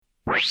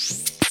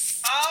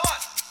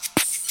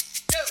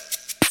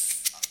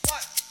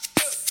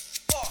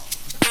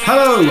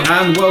Hello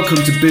and welcome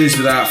to Beers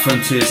Without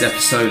Frontiers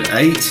episode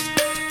 8.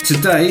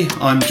 Today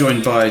I'm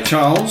joined by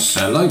Charles.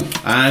 Hello.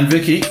 And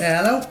Vicky.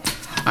 Hello.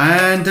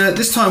 And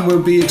this time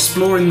we'll be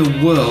exploring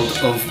the world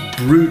of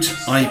Brut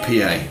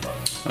IPA.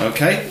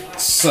 Okay,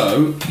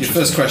 so your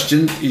first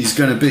question is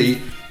going to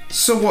be,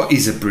 so what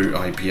is a Brut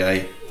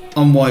IPA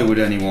and why would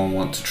anyone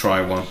want to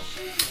try one?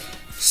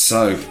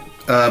 So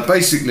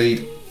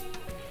basically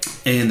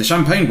in the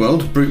champagne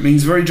world, Brut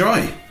means very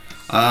dry.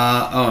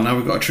 Now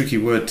we've got a tricky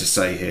word to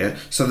say here.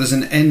 So there's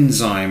an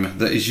enzyme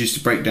that is used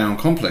to break down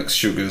complex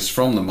sugars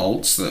from the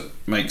malts that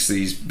makes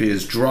these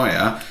beers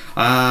drier.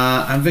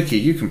 And Vicky,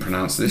 you can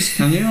pronounce this,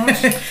 can you?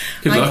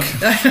 Good luck.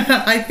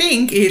 I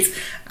think it's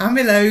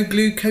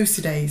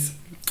amyloglucosidase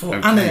or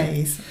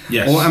amylase.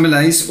 Yes. Or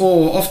amylase,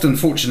 or often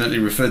fortunately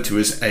referred to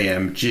as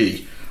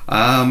AMG.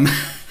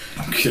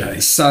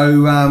 Okay.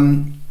 So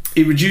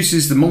it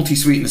reduces the malty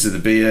sweetness of the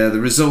beer. The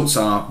results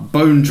are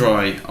bone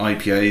dry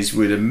IPAs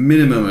with a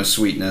minimum of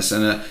sweetness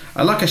and a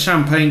like a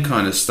champagne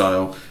kind of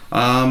style.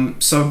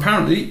 So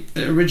apparently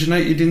it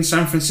originated in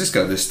San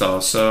Francisco, this style.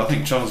 So I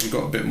think, Charles, you've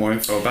got a bit more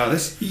info about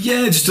this.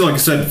 Yeah, just like I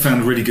said, I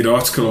found a really good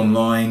article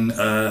online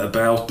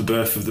about the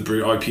birth of the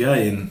Brut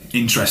IPA, and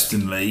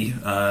interestingly,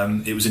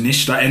 it was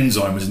initially, that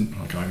enzyme was,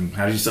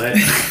 how do you say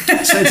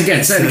it? Say it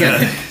again.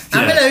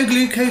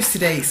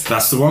 Amyloglucosidase.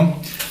 That's the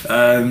one.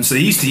 So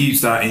they used to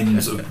use that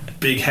in sort of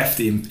big,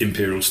 hefty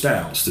imperial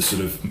stouts to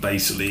sort of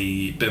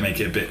basically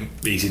make it a bit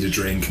easy to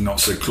drink, not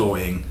so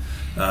cloying.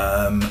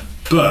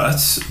 But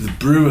the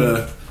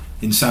brewer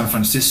in San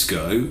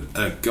Francisco,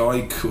 a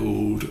guy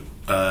called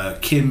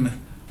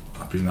Kim,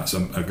 I presume that's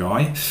a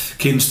guy,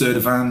 Kim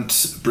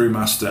Sturdivant,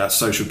 brewmaster at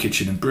Social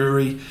Kitchen and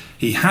Brewery,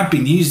 he had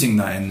been using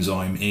that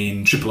enzyme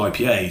in triple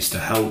IPAs to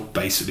help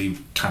basically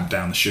tamp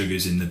down the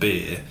sugars in the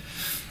beer.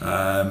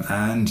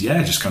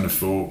 Just kind of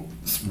thought,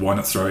 why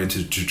not throw it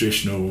into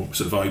traditional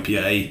sort of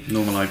IPA,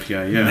 normal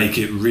IPA, yeah, make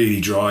it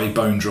really dry,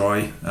 bone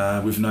dry,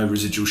 with no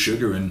residual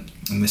sugar, and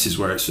this is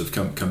where it's sort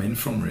of come in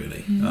from,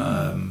 really.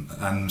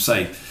 And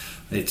say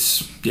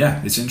it's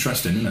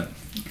interesting, isn't it?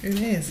 It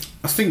is.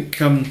 I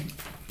think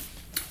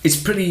it's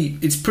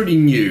pretty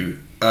new,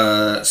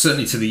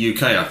 certainly to the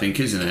UK. I think,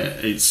 isn't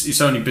it?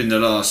 It's only been the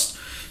last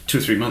 2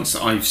 or 3 months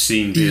that I've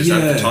seen beers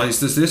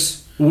advertised as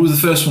this. Well, the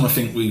first one I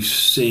think we've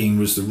seen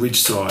was the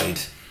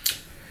Ridgeside.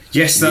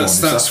 Yes,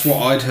 that's what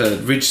I'd heard.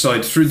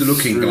 Ridgeside Through the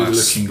Looking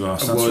Glass.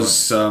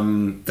 That's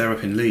right. They're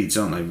up in Leeds,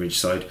 aren't they?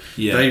 Ridgeside.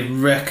 Yeah. They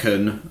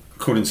reckon,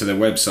 according to their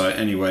website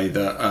anyway,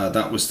 that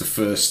that was the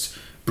first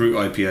Brut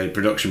IPA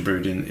production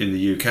brewed in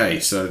the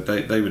UK. So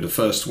they were the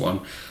first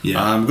one.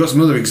 Yeah. We've got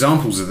some other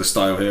examples of the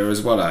style here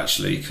as well,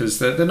 actually, because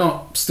they're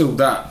not still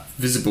that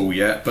visible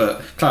yet.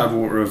 But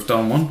Cloudwater have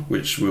done one,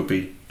 which we'll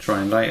be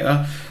trying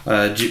later.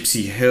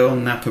 Gypsy Hill,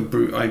 Napa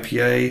Brut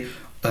IPA.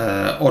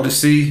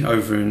 Odyssey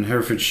over in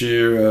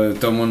Herefordshire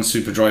done one,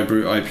 super dry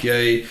Brut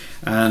IPA,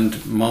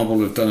 and Marble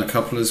have done a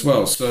couple as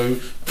well. So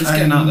it's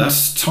getting out there.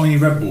 Tiny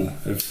Rebel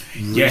have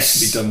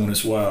recently done one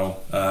as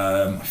well.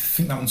 I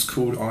think that one's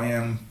called I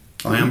Am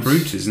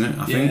Brut, isn't it?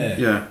 I think.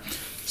 Yeah.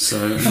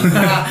 So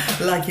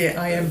like it,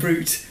 I Am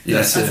Brut.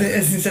 Yes,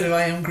 as instead of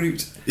I Am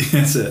Groot.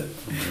 That's it.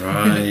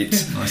 Right.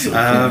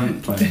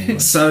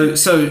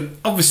 So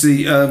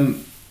obviously.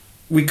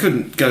 We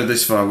couldn't go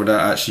this far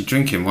without actually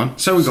drinking one.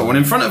 So we've got one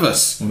in front of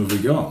us. What have we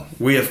got?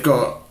 We have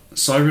got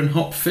Siren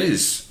Hop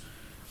Fizz.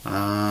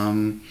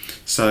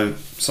 So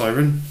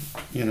Siren,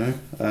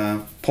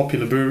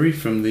 popular brewery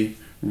from the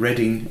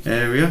Reading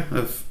area.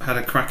 I've had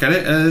a crack at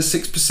it.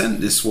 6%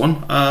 this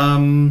one.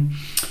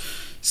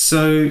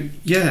 So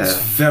yeah, it's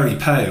very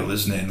pale,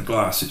 isn't it? In the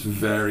glass, it's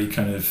very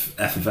kind of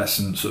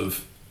effervescent, sort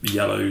of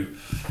yellow.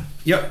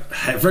 Yep.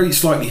 Very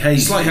slightly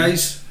hazy. Slight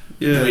haze.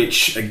 Yeah.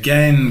 Which,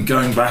 again,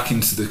 going back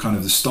into the kind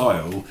of the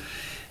style,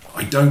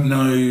 I don't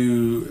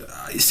know.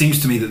 It seems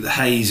to me that the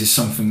haze is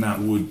something that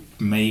would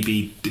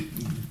maybe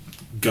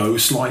go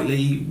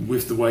slightly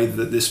with the way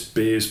that this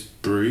beer's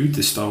brewed,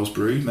 this style's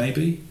brewed,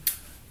 maybe.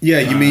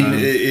 Yeah, you mean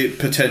it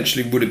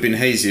potentially would have been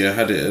hazier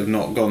had it have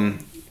not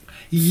gone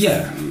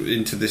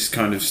into this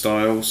kind of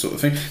style sort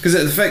of thing? Because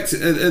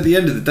at the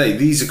end of the day,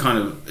 these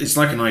are it's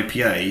like an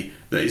IPA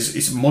that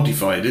it's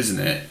modified, isn't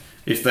it?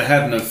 If they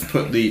hadn't have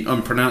put the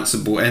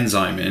unpronounceable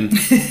enzyme in,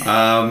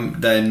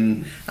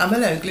 then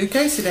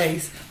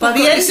amyloglucosidase. By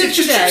the end of it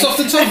just trips off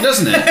the tongue,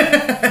 doesn't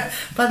it?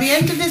 By the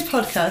end of this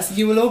podcast,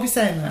 you will all be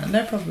saying that.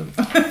 No problem.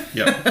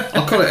 Yeah,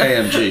 I'll call it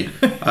AMG.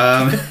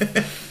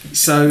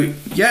 So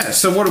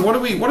what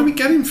are we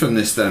getting from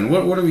this then?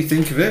 What do we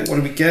think of it? What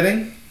are we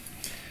getting?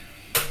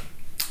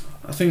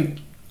 I think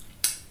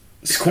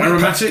it's quite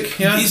aromatic.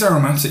 Yeah, it is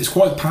aromatic. It's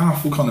quite a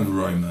powerful kind of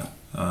aroma.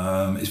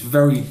 It's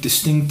very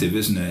distinctive,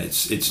 isn't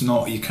it? It's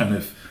not your kind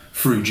of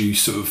fruit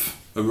juice sort of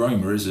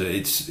aroma, is it?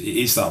 It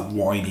is that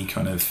winey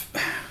kind of.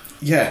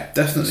 Yeah,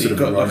 definitely. You've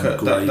got like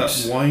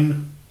that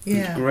wine,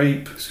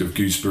 grape, sort of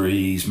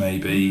gooseberries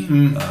maybe.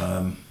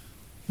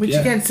 Which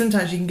again,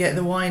 sometimes you can get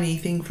the winey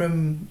thing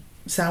from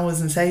sours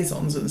and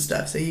saisons and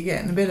stuff, so you're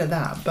getting a bit of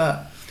that.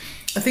 But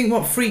I think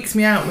what freaks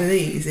me out with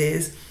these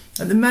is,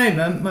 at the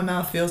moment, my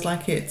mouth feels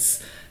like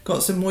it's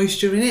got some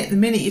moisture in it. The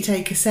minute you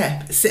take a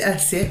sip. That's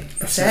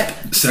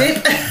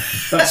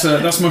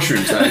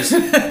mushrooms, that is.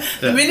 Yeah.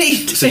 The minute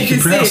you take So you can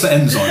pronounce the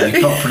enzyme,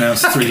 you can't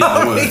pronounce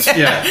 3-letter words.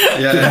 Yeah.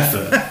 Good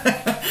effort.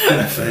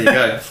 There you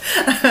go.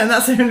 And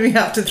that's only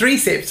after 3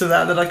 sips of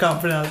that I can't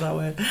pronounce that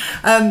word.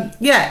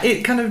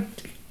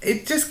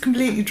 It just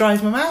completely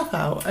dries my mouth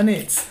out, and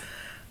it's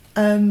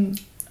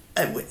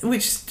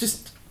which is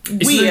just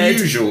It's weird.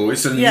 unusual.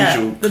 It's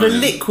unusual. That a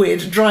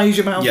liquid dries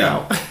your mouth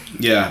out.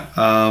 Yeah.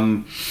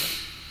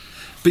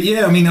 But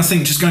yeah, I mean, I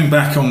think just going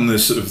back on the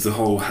sort of the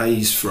whole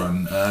haze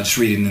front, just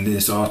reading in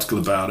this article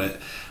about it,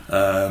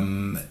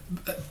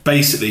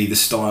 basically the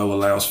style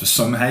allows for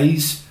some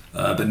haze,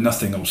 but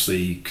nothing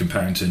obviously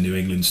comparing to New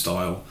England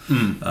style.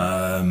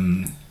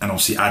 And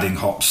obviously adding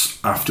hops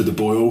after the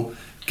boil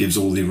gives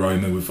all the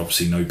aroma with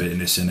obviously no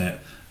bitterness in it.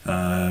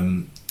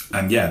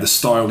 And yeah, the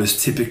style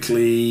is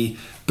typically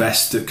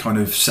best at kind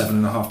of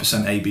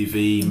 7.5%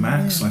 ABV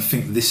max. And I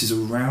think this is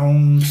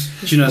around.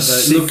 Do you know,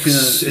 looking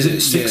at, is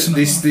it 6? Yeah,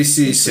 this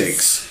is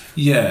 6.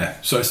 Yeah,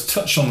 so it's a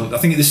touch on. I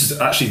think this is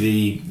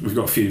actually we've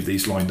got a few of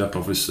these lined up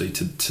obviously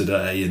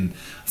today, and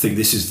I think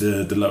this is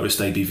the lowest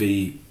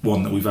ABV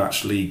one that we've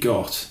actually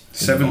got.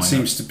 7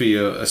 seems to be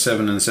a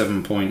 7 and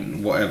 7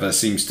 point whatever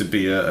seems to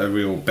be a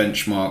real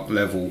benchmark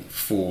level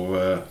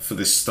for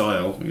this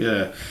style.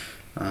 Yeah.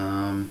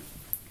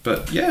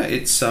 But yeah,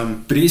 it's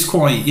But it is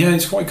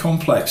quite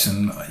complex,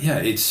 and yeah,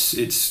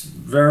 it's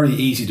very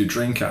easy to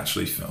drink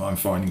actually. I'm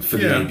finding for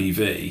the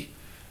ABV.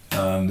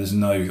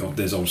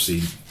 There's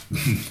obviously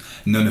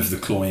none of the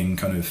cloying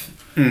kind of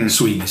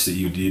sweetness that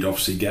you'd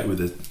obviously get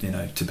with a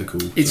typical.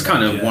 It's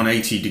kind of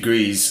 180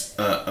 degrees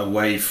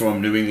away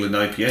from New England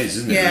IPAs,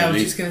 isn't it? Yeah, really? I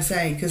was just going to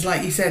say, because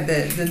like you said,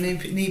 the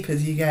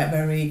NEPAs you get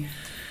very.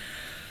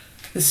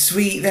 The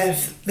sweet, they're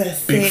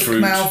thick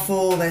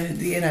mouthful.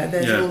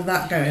 There's all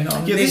that going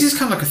on. Yeah, this is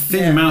kind of like a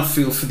thin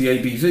mouthfeel for the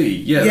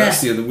ABV. Yeah,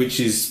 that's the other, which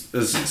is,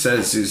 as it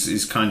says,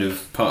 is kind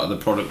of part of the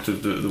product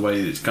of the way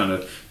it's kind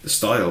of the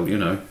style,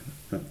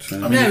 But,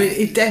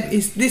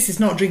 this is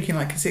not drinking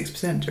like a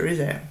 6%er, is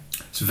it?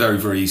 It's very,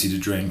 very easy to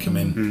drink. I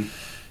mean,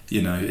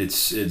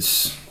 it's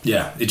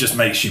it just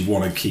makes you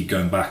want to keep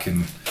going back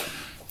and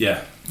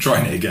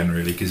trying it again,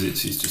 really, because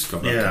it's just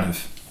got that kind of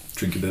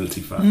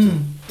drinkability factor.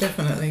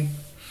 Definitely.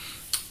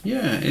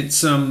 Yeah, it's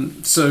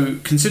so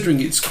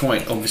considering it's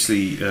quite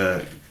obviously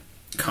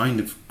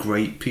kind of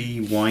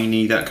grapey,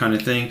 winey, that kind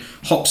of thing.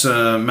 Hops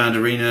are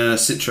Mandarina,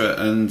 Citra,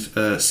 and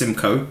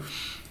Simcoe.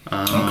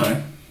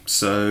 Okay.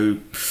 So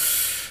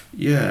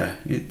yeah,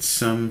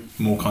 it's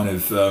more kind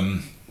of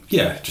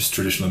just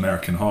traditional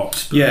American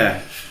hops.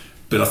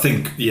 But I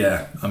think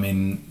I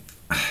mean,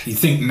 you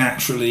think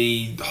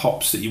naturally the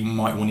hops that you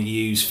might want to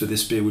use for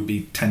this beer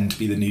tend to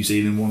be the New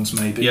Zealand ones,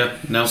 maybe. Yeah,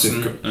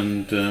 Nelson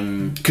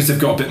and because they've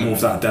got a bit more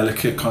of that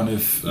delicate kind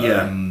of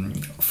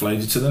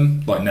flavour to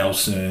them, like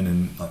Nelson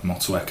and like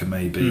Motueka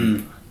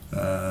maybe.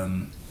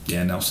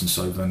 Nelson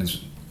Sauvin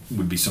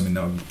would be something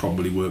that would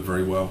probably work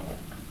very well.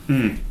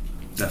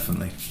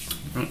 Definitely.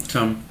 But,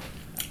 I'm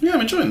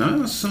enjoying that.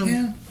 That's, So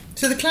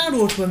the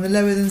Cloudwater one, the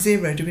lower than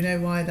 0. Do we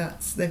know why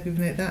they've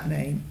given it that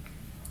name?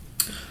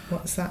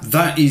 What's that?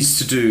 That is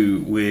to do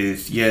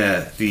with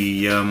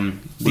the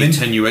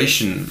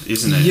attenuation,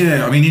 isn't it?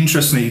 Yeah, I mean,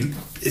 interestingly,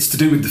 it's to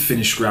do with the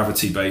finished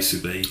gravity,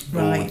 basically,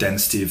 or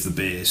density of the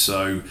beer.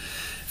 So,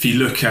 if you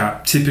look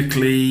at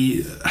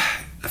typically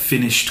a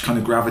finished kind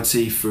of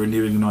gravity for a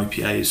New England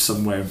IPA is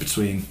somewhere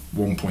between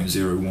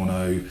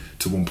 1.010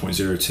 to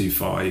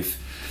 1.025,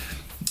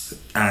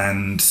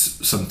 and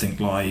something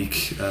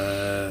like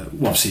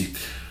obviously.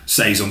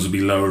 Saisons will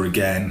be lower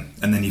again,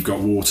 and then you've got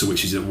water,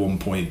 which is at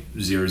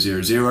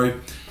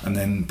 1.000, and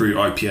then Brut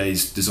IPA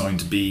is designed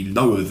to be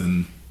lower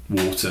than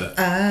water.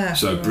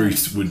 So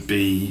Brut would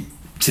be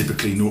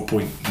typically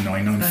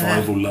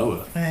 0.995 or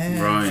lower.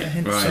 Right. So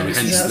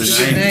hence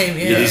the name.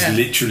 It is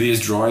literally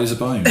as dry as a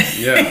bone.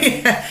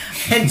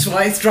 Hence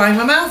why it's drying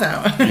my mouth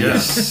out.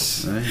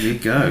 Yes, there you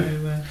go.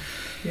 So,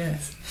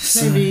 yes.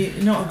 Maybe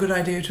not a good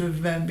idea to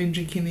have been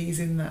drinking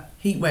these in that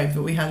heat wave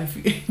that we had a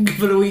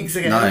couple of weeks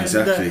ago. No,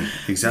 exactly.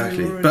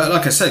 But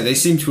like I say, they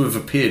seem to have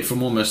appeared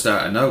from almost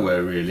out of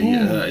nowhere, really,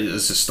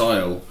 as a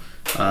style.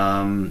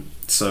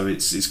 So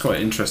it's quite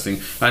interesting,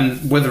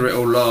 and whether it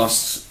will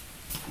last,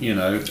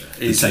 the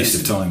taste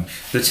of time.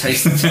 The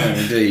taste of time,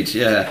 indeed.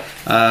 Yeah.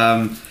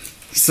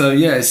 So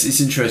yeah, it's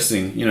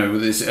interesting,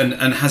 with this, and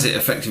has it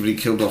effectively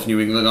killed off New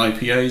England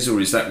IPAs, or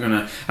is that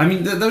gonna? I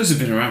mean, those have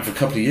been around for a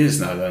couple of years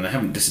now, though, and they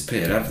haven't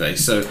disappeared, have they?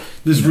 So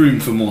there's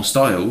room for more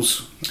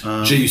styles.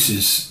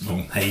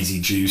 Hazy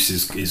juice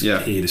is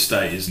here to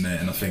stay, isn't it?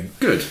 And I think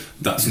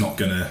it's not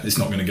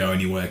gonna go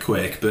anywhere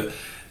quick. But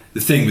the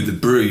thing with the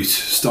Brut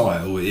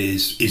style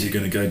is it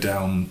going to go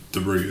down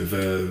the route of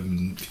a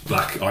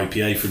black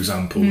IPA, for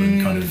example,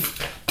 and kind of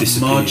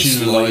disappear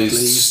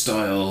marginalised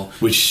style,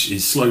 which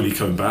is slowly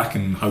coming back,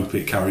 and hope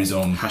it carries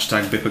on.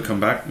 #Bipper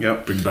come back.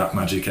 Yep. Bring back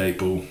Magic 8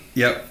 Ball.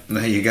 Yep.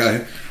 There you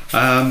go.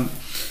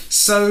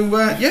 So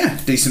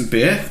decent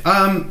beer.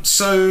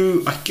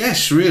 So I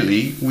guess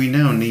really we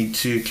now need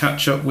to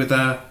catch up with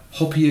our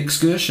hoppy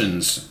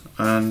excursions.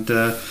 And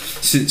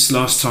since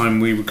last time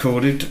we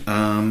recorded,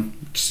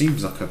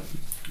 seems like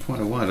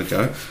quite a while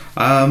ago.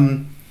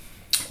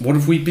 What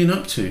have we been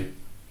up to?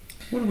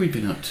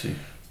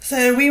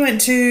 So we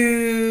went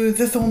to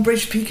the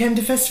Thornbridge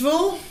Peakender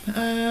Festival.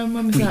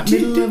 When was that?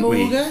 Middle of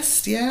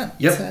August. Yeah.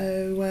 Yep.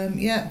 So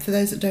for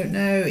those that don't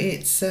know,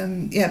 it's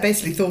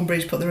basically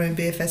Thornbridge put their own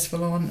beer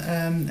festival on,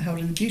 held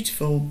in the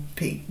beautiful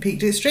Peak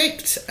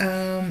District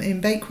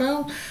in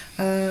Bakewell.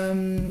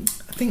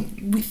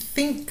 We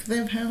think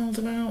they've held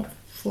about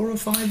 4 or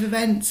 5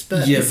 events,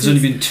 but there's only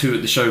been 2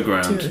 at the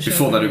showground.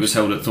 Before that, it was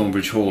held at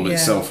Thornbridge Hall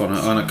itself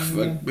on a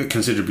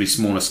considerably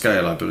smaller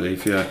scale, I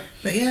believe. Yeah.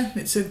 But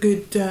it's a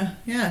good.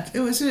 It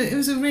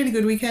was a really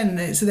good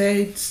weekend. So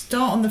they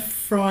start on the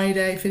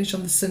Friday, finish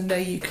on the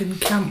Sunday. You can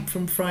camp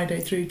from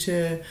Friday through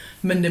to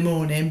Monday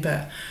morning,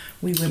 but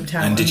we wimped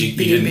out. And did you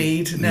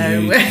B&B'd?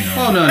 No.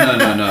 Oh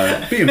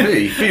no.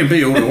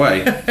 B&B all the way.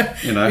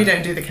 You know. We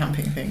don't do the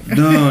camping thing.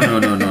 No.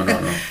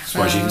 That's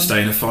why you didn't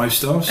stay in a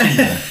 5-star.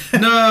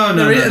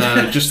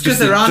 No. Just because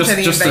there aren't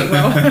any in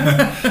Bakewell.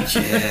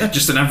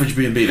 Just an average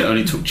B&B that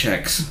only took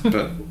checks,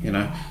 but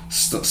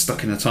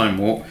stuck in a time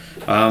warp.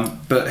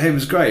 But hey, it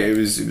was great. It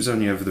was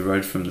only over the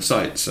road from the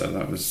site, so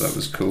that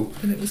was cool.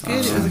 And it was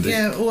good.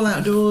 It was all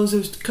outdoors. There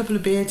was a couple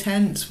of beer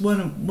tents,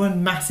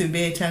 one massive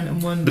beer tent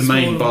and one. The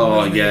main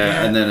bar,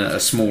 and then a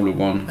smaller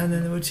one. And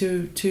then there were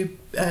two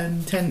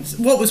tents.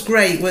 What was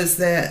great was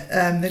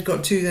that they've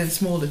got 2 then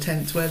smaller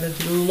tents where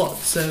there's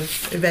lots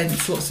of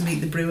events, lots of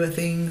Meet the Brewer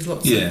things,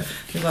 lots of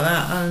things like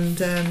that.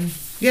 And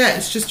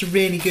it's just a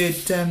really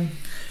good.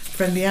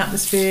 Friendly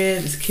atmosphere.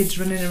 There's kids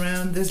running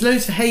around. There's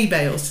loads of hay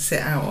bales to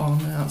sit out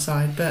on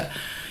outside, but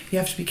you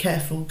have to be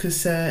careful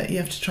because you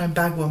have to try and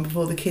bag one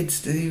before the kids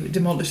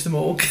demolish them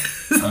all. Okay.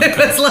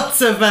 There was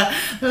lots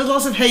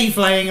of hay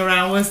flying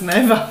around, wasn't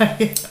there?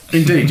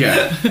 Indeed,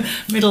 yeah.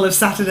 Middle of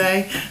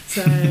Saturday.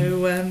 So it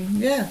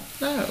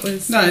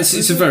was. No,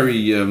 it's a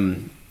very.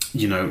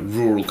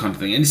 Rural kind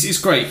of thing, and it's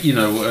great.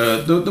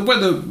 The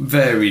weather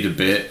varied a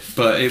bit,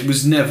 but it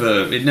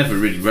never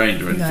really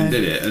rained or anything,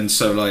 did it? And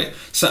so, like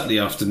Saturday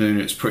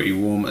afternoon, it's pretty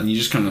warm, and you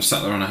just kind of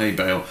sat there on a hay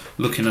bale,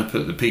 looking up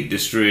at the Peak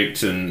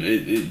District, and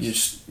you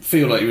just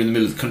feel like you're in the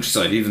middle of the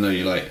countryside, even though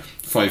you're like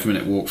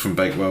 5-minute walk from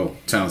Bakewell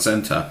town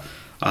centre.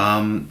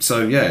 It's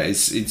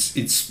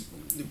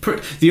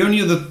the only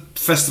other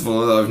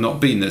festival that I've not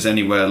been that's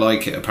anywhere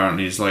like it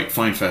apparently is like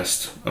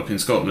Finefest up in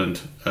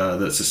Scotland.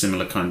 That's a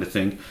similar kind of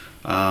thing.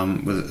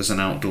 As an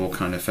outdoor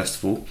kind of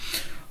festival.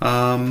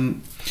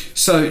 Fellow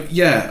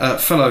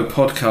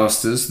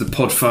podcasters, the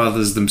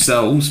Podfathers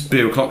themselves,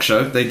 Beer O'Clock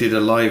Show, they did a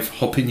live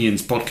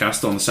Hopinions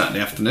podcast on a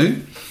Saturday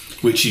afternoon,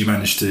 which you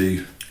managed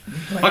to.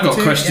 I got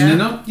questioning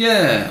on.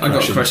 Yeah, I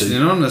got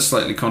questioning on a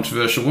slightly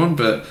controversial one,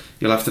 but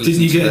you'll have to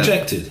listen. Didn't you get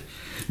ejected?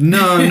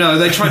 No,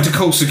 they tried to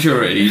call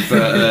security,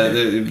 but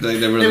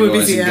they were otherwise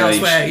busy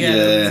engaged.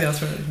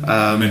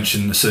 Elsewhere.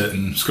 Mention a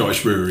certain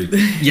Scottish brewery.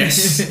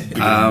 Yes,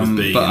 but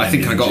I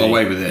think I got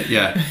away with it.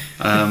 Yeah,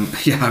 I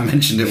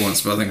mentioned it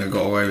once, but I think I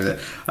got away with it.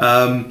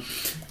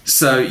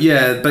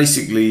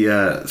 Basically,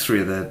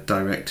 3 of their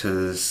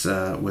directors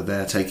were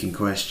there taking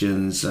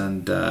questions,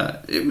 and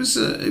it was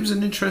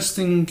an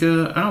interesting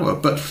hour.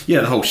 But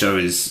the whole show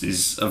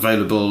is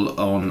available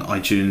on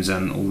iTunes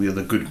and all the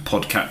other good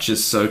podcatchers.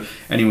 So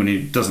anyone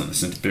who doesn't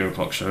listen to Beer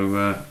O'Clock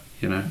Show,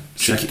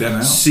 check them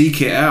out.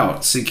 Seek it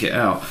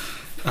out.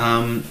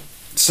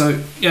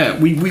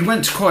 We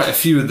went to quite a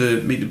few of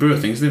the Meet the Brewer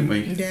things, didn't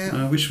we?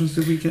 Yeah. Which ones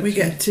did we get? We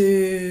get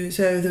to.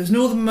 So there was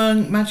Northern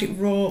Monk, Magic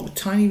Rock,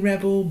 Tiny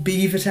Rebel,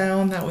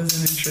 Beavertown. That was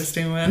an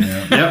interesting one.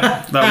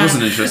 Yeah, that was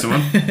an interesting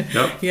one.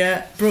 Yep.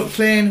 Yeah,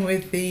 Brooklyn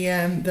with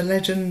the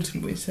legend,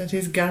 which that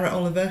is Garrett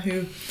Oliver,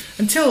 who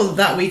until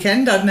that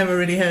weekend I'd never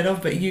really heard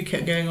of, but you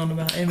kept going on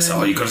about him.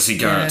 So you've got to see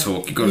Garrett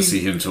talk. You've got to see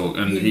him talk,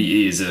 and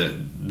he is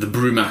the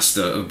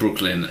brewmaster of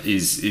Brooklyn.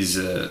 Is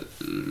a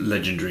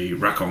legendary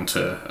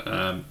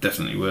raconteur.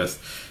 Definitely worth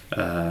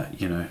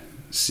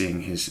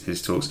seeing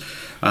his talks.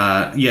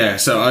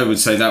 So I would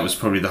say that was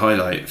probably the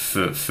highlight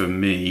for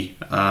me.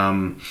 We've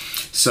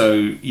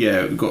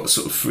got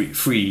sort of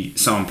free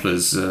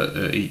samplers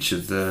at each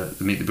of the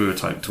Meet the Brewer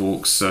type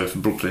talks. So for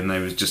Brooklyn, they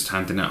was just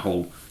handing out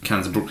whole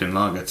cans of Brooklyn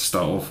Lager to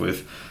start off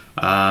with.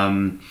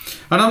 And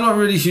I'm not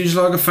really a huge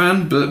lager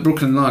fan, but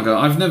Brooklyn Lager,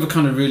 I've never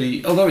kind of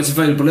really, although it's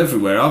available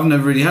everywhere, I've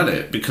never really had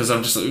it because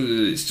I'm just like,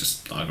 it's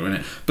just lager in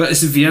it. But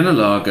it's a Vienna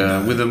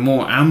lager with a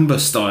more amber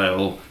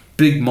style,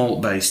 big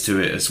malt base to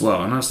it as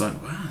well. And I was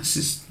like, wow, this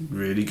is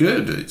really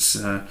good.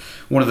 It's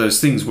one of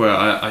those things where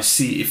I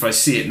see, if I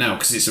see it now,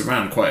 because it's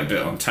around quite a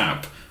bit on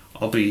tap,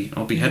 I'll be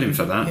heading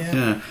for that.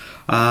 Yeah.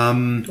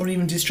 Or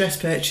even distress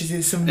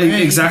purchases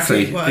somewhere.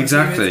 Exactly.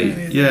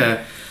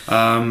 Yeah.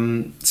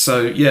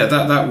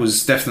 That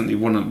was definitely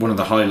one of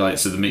the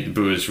highlights of the Meet the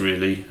Brewers,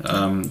 really.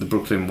 The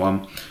Brooklyn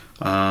one.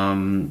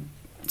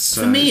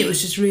 So for me, it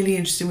was just really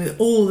interesting with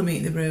all the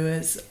Meet the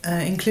Brewers,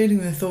 including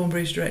the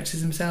Thornbridge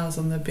directors themselves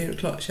on the Beer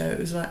O'Clock show. It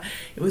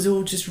was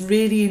all just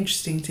really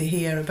interesting to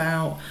hear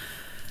about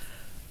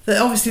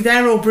that. Obviously,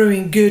 they're all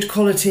brewing good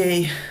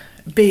quality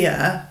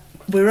beer.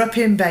 We're up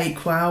in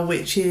Bakewell,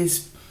 which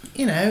is,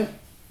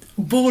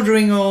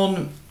 bordering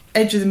on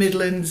edge of the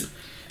Midlands.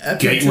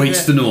 Gateway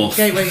to the north.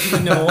 Gateway to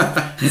the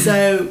north.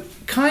 So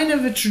kind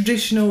of a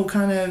traditional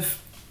kind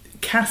of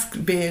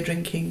cask beer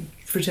drinking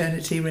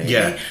fraternity, really.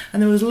 Yeah.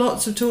 And there was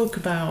lots of talk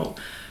about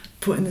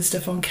putting the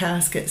stuff on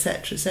cask,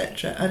 etc.,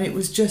 etc. And it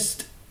was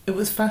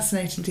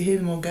fascinating to hear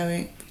them all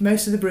going.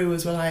 Most of the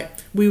brewers were like,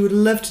 we would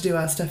love to do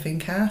our stuff in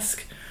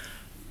cask,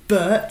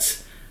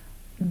 but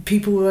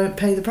people won't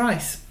pay the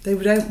price. They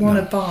don't want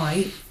to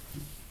buy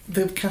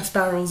the cask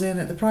barrels in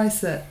at the price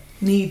that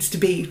needs to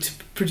be to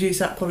produce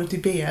that quality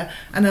beer.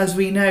 And as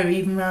we know,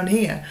 even around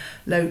here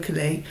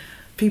locally,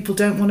 people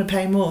don't want to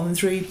pay more than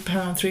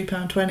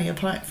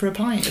 £3.20 for a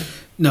pint.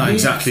 No,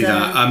 exactly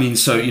that. I mean,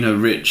 so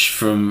Rich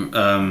from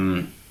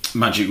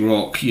Magic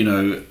Rock,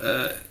 and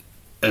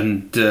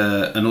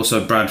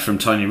also Brad from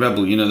Tiny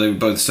Rebel, they were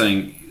both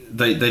saying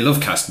they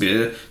love cask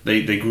beer.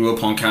 They grew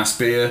up on cask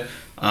beer.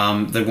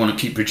 They want to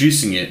keep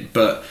producing it,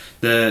 but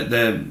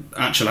their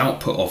actual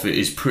output of it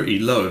is pretty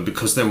low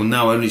because they will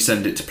now only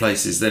send it to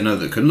places they know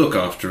that can look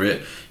after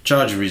it,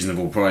 charge a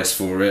reasonable price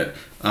for it,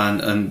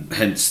 and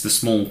hence the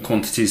small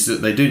quantities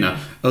that they do now.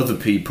 Other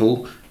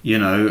people,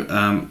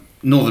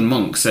 Northern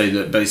Monk say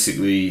that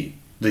basically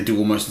they do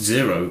almost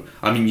zero.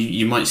 I mean,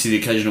 you might see the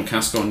occasional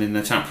cask on in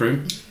their tap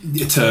room,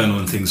 the Eternal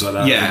and things like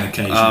that. Yeah,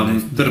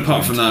 but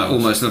apart from that,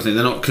 almost nothing.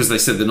 They're not, because they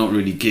said they're not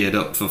really geared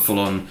up for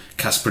full-on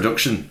cask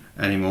production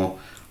anymore.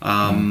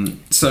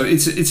 So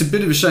it's a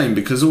bit of a shame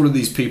because all of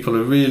these people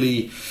are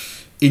really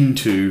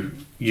into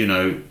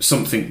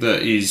something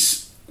that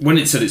is, when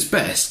it's at its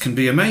best, can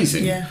be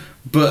amazing. Yeah.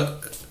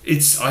 But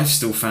I've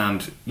still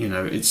found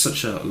it's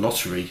such a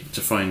lottery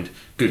to find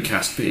good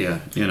cask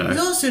beer. It's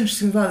also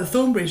interesting about the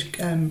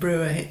Thornbridge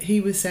brewer. He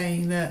was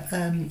saying that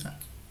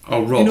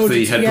Rob,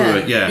 the head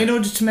brewer, yeah. In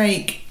order to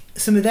make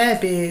some of their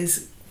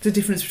beers, the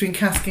difference between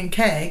cask and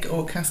keg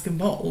or cask and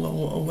bottle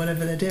or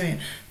whatever they're doing,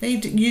 they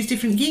use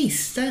different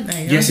yeasts, don't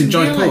they? Yes, in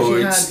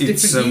Jaipur it's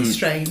different yeast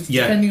strains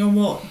depending on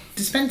what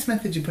dispense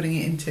method you're putting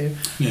it into.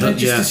 Yeah. I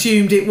just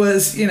assumed it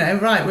was,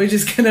 right, we're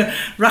just going to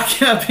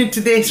rack it up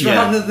into this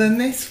rather than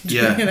this.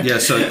 Yeah,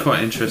 so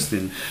quite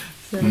interesting.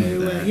 So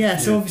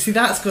so obviously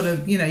that's got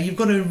to, you've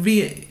got to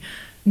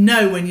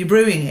know when you're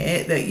brewing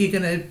it that you're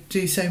going to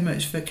do so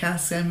much for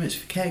cask, so much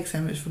for keg,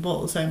 so much for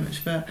bottle, so much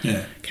for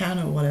can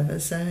or whatever.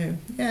 So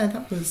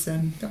that was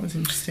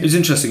interesting. It was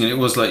interesting, and it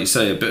was, like you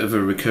say, a bit of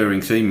a recurring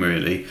theme,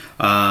 really.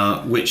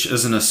 Which,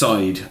 as an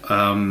aside,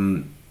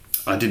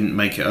 I didn't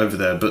make it over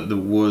there, but there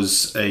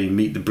was a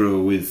Meet the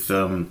Brewer with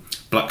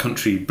Black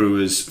Country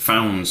Brewers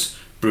Founds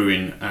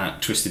brewing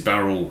at Twisted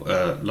Barrel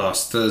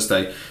last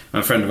Thursday.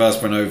 A friend of ours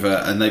went over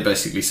and they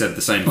basically said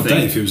the same thing.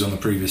 Dave, who was on the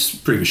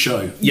previous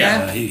show.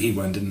 Yeah. He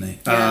went, didn't he?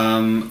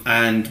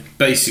 And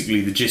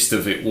basically the gist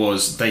of it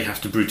was they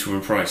have to brew to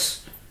a price.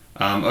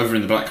 Over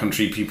in the Black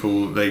Country,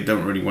 people, they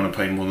don't really want to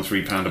pay more than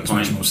 £3 a pint. It's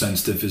much more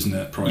sensitive, isn't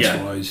it,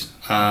 price-wise?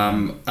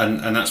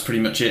 And that's pretty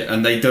much it.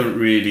 And they don't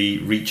really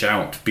reach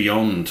out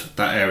beyond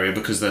that area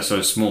because they're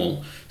so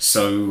small.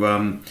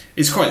 So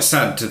it's quite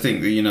sad to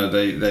think that,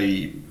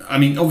 they I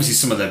mean, obviously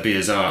some of their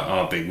beers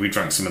are big. We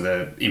drank some of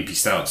their Impy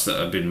Stouts that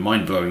have been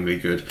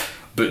mind-blowingly good.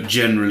 But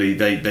generally,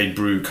 they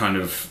brew kind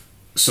of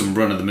some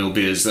run-of-the-mill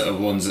beers that are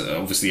ones that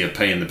obviously are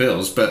paying the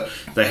bills, but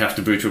they have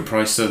to brew to a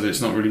price so that it's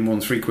not really more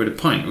than £3 a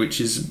pint,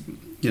 which is,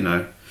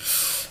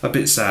 a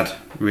bit sad,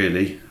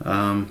 really.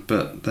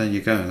 But there you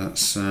go.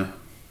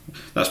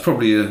 That's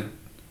probably a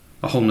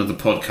whole nother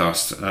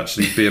podcast,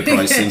 actually, beer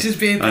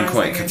pricing, and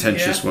quite a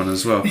contentious one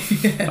as well.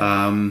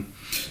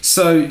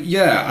 So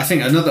I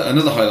think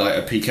another highlight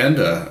of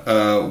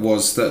Peakender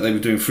was that they were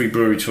doing free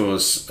brewery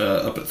tours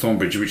up at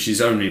Thornbridge, which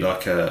is only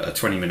like a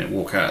 20-minute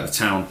walk out of the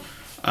town.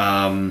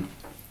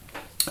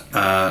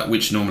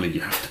 Which normally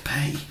you have to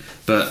pay,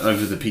 but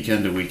over the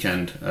Peakender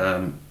weekend,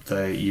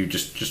 you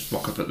just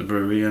walk up at the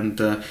brewery and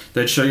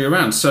they'd show you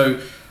around. So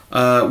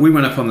we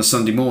went up on the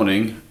Sunday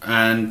morning,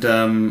 and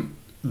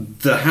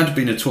there had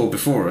been a tour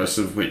before us,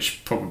 of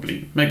which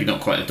probably maybe not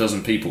quite a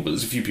dozen people, but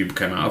there's a few people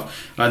came out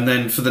of. And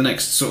then for the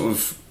next sort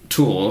of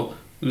tour,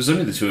 there was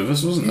only the two of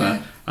us, wasn't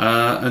there?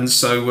 And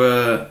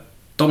so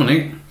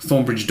Dominic,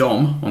 Thornbridge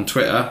Dom on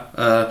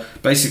Twitter,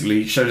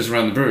 basically showed us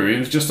around the brewery. It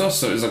was just us,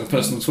 so it was like a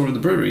personal tour of the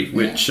brewery,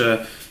 which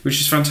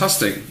is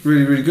fantastic.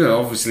 Really, really good.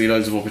 Obviously,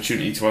 loads of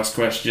opportunity to ask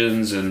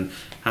questions and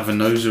have a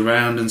nose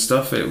around and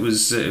stuff. It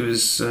was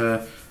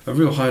a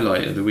real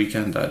highlight of the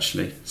weekend,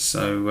 actually.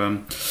 So,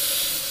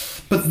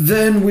 but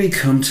then we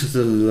come to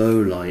the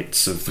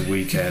lowlights of the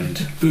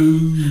weekend.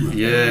 Boo!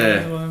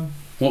 Yeah.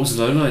 What was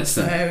the lowlights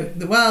then?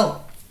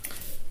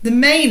 The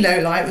main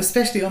low light,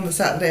 especially on the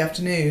Saturday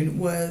afternoon,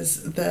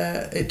 was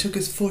it took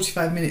us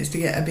 45 minutes to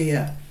get a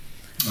beer.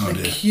 The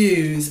dear.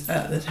 queues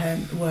at the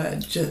tent were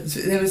just...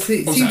 There was,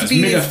 it What was seemed that? to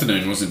be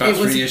Mid-afternoon, was it? About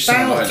 3-ish,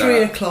 something about like 3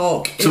 that?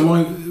 o'clock. So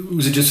why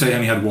was it just they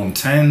only had one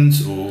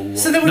tent, or what?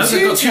 So there were No,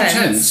 they've got two tents.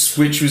 tents,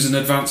 which was an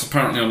advance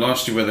apparently on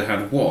last year where they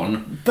had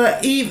one.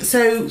 But even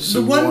so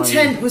the one why-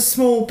 tent was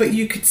small, but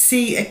you could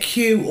see a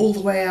queue all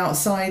the way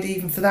outside,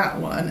 even for that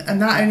one, and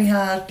that only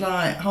had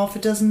like half a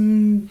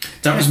dozen.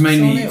 That was tents on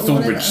mainly it or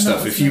whatever, Thornbridge and that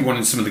stuff. was If you it.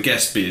 wanted some of the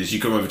guest beers, you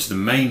go over to the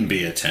main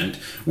beer tent,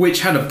 which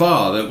had a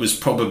bar that was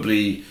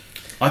probably,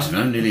 I don't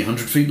know, nearly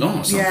 100 feet long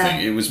or something. Yeah.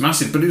 It was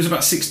massive, but it was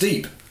about 6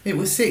 deep. It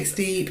was 6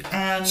 deep,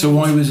 and So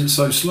why was it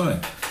so slow?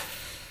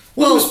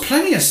 Well, there Well, was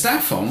plenty of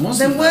staff on,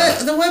 wasn't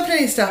there? there were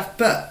plenty of stuff,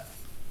 but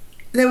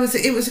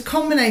it was a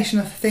combination,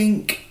 I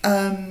think.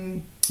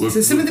 So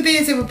some of the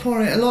beers they were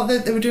pouring,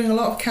 they were doing a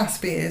lot of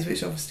cask beers,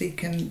 which obviously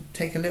can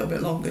take a little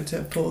bit longer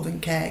to pour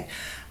than keg.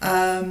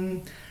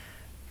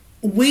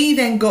 We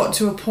then got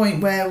to a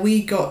point where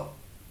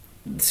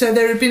so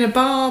there had been a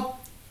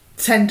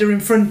bartender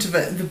in front of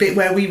it, the bit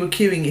where we were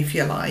queuing, if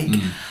you like.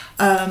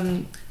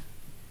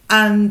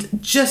 And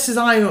just as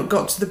I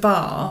got to the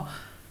bar,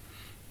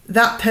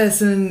 that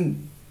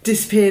person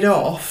disappeared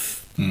off.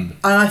 And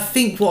I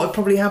think what had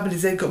probably happened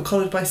is they got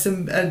collared by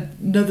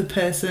another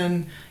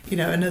person,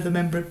 another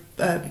member,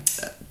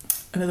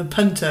 another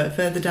punter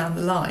further down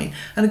the line.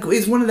 And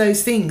it's one of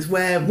those things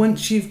where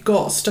once you've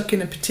got stuck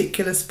in a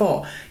particular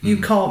spot, you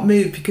can't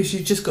move because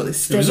you've just got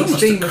this It was steady almost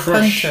stream a of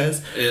crush punters.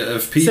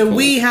 of people. So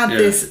we had Yeah.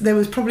 this, there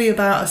was probably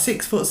about a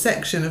 6-foot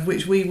section of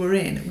which we were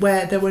in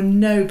where there were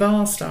no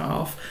bar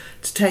staff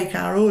to take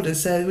our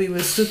orders, so we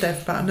were stood there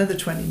for about another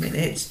 20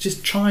 minutes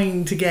just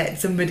trying to get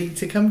somebody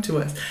to come to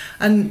us.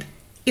 And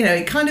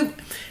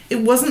it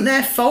wasn't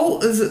their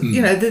fault, as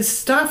the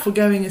staff were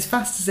going as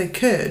fast as they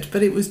could,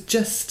 but it was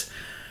just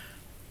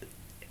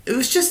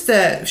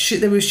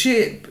they were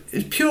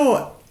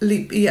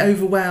purely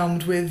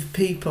overwhelmed with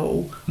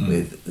people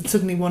with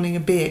suddenly wanting a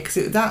beer, because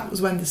that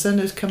was when the sun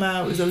had come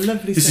out. It was a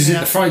lovely This is sunny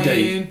it, the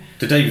Friday, afternoon.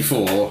 the day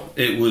before,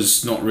 it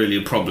was not really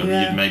a problem.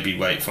 Yeah. You'd maybe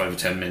wait 5 or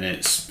 10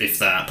 minutes, if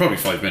that, probably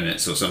 5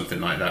 minutes or something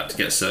like that to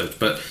get served.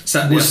 But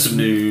Saturday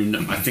afternoon,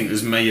 I think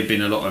there may have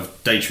been a lot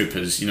of day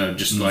trippers,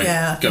 just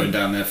going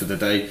down there for the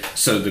day.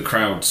 So the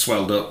crowd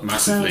swelled up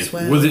massively.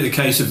 Was it a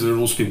case of there were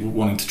also people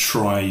wanting to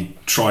try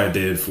a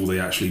beer before they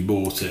actually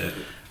bought it?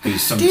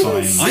 Because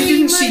sometimes I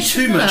didn't see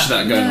too much much of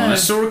that going on. no. I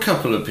saw a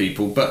couple of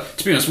people, but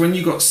to be honest, when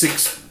you got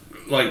 6,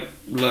 was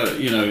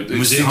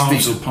it 6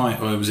 halves deep- or pint,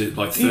 or was it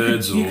like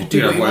thirds, you or could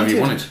do what you whatever you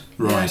wanted.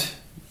 wanted. right?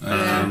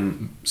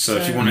 So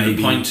if you wanted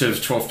Maybe- a pint of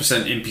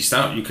 12% impy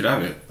stout, you could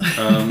have it.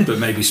 But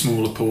maybe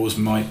smaller pours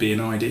might be an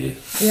idea.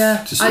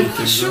 Yeah, To speed I'm not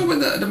things sure up.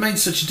 whether that made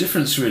such a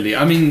difference, really.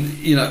 I mean,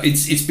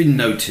 it's been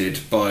noted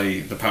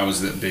by the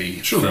powers that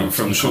be Sure,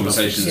 from the sure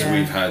conversations yeah.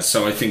 we've had,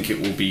 so I think it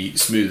will be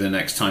smoother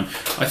next time.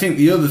 I think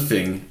the other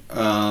thing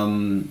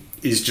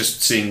is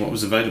just seeing what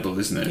was available,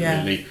 isn't it, Yeah.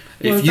 really?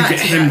 Well, If you back get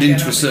to that hemmed again,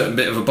 into a aren't we? certain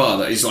bit of a bar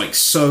that is like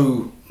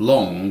so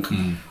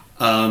long,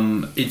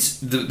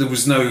 there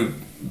was no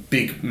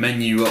big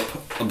menu up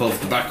above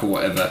the back or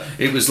whatever.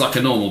 It was like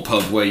a normal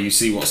pub where you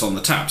see what's on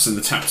the taps, and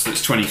the taps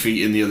that's 20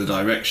 feet in the other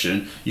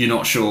direction, you're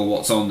not sure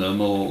what's on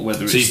them or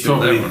whether it's still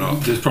there or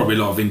not. There's probably a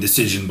lot of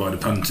indecision by the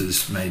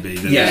punters, maybe.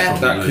 Yeah.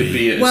 That could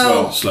be it as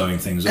Well, well. slowing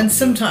things up. and a bit.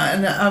 sometimes,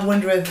 and I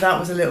wonder if that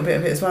was a little bit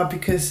of it as well,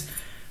 because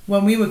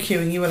when we were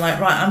queuing, you were like,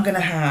 right, I'm going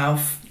to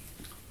have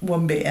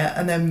one beer,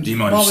 and then You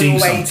might have while we seen were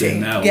something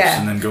waiting, else yeah,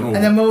 and then gone, "Oh."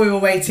 and then while we were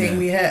waiting,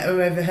 Yeah.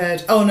 we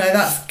overheard, oh no,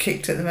 that's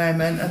kicked at the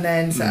moment, and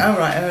then so, oh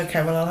right,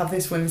 okay, well I'll have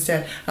this one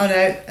instead. Oh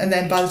no, and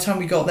then by the time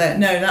we got there,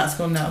 no, that's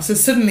gone now. So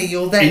suddenly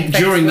you're then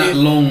During faced that with-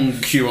 long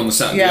queue on the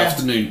Saturday Yeah.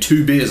 afternoon,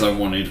 2 beers I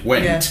wanted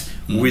went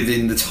Yeah.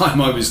 within the time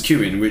I was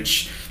queuing,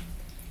 which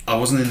I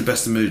wasn't in the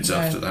best of moods No.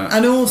 after that.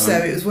 And also,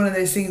 it was one of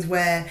those things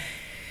where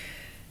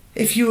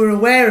if you were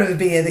aware of a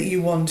beer that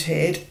you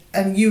wanted,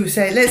 and you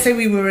say, let's say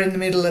we were in the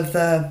middle of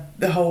the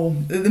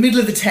middle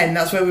of the tent,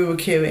 that's where we were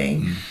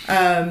queuing,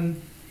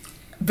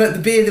 but the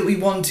beer that we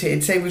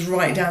wanted, say, was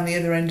right down the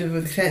other end of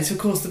the tent. So of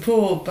course the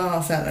poor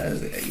bar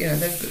sellers,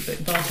 the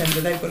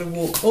bartender, they've got to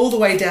walk all the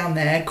way down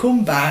there,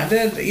 come back,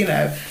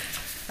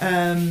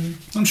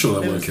 I'm sure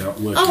they'll work out.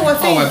 I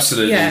think,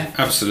 absolutely, yeah.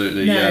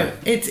 absolutely, No,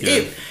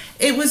 yeah.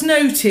 it was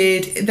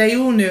noted. They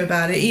all knew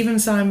about it. Even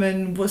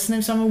Simon, what's his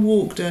name? Simon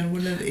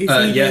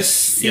Walkden.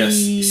 Yes,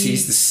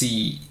 he's the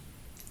C.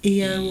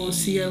 EO or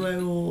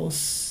COO or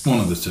One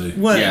of the two.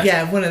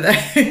 one of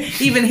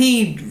those. Even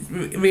he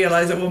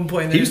realised at one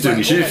point that He was doing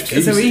a shift.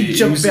 So he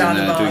jumped was in behind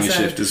the there bar. doing a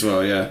So shift as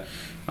well, yeah.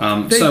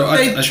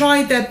 they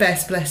tried their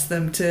best, bless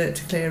them, to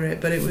clear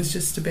it, but it was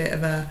just a bit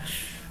of a,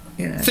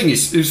 The thing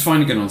is, it was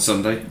fine again on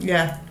Sunday.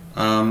 Yeah.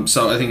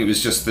 So I think it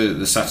was just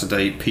the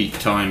Saturday peak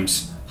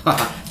times.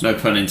 No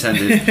pun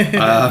intended.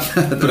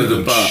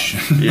 The bar.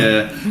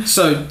 Yeah.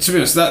 So to be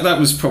honest, that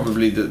was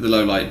probably the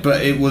low light,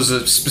 but it was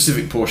a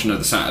specific portion of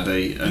the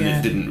Saturday, and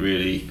it didn't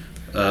really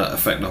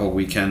affect the whole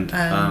weekend.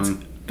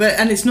 But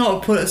it's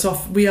not put us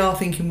off. We are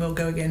thinking we'll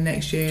go again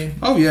next year.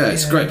 Oh yeah,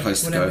 it's a great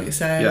place to go.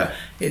 So yeah.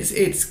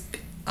 it's.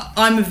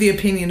 I'm of the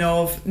opinion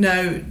of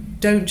no,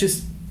 don't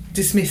just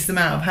dismiss them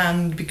out of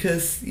hand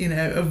because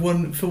of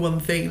one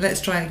thing.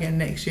 Let's try again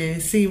next year,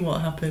 see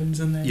what happens,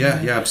 and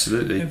then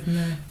absolutely. Go from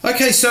there.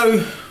 Okay,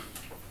 so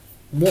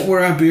what were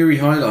our beery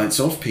highlights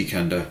of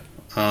Peakender?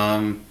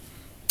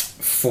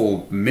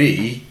 For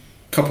me,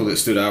 a couple that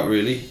stood out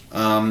really.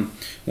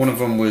 One of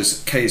them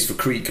was K is for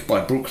Creek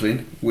by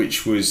Brooklyn,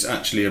 which was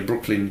actually a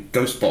Brooklyn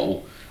ghost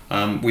bottle.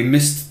 We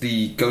missed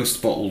the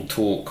ghost bottle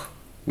talk,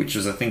 which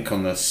was I think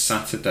on the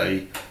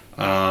Saturday.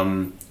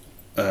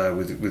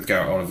 With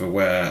Garrett Oliver,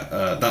 where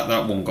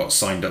that one got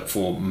signed up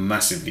for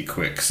massively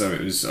quick, so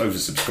it was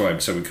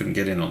oversubscribed, so we couldn't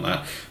get in on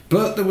that.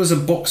 But there was a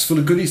box full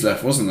of goodies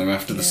left, wasn't there,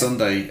 after the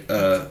Sunday Meet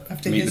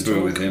the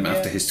Brewer with him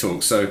after his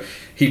talk. So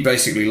he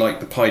basically, like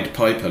the Pied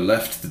Piper,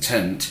 left the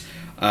tent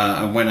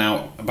and went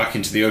out back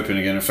into the open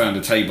again and found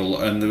a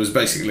table, and there was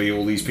basically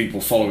all these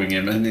people following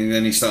him, and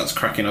then he starts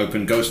cracking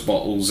open ghost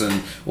bottles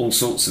and all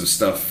sorts of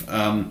stuff.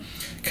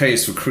 K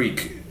is for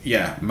Creek,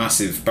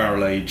 massive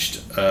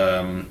barrel-aged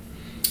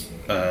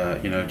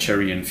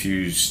cherry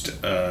infused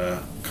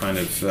kind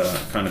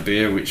of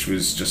beer, which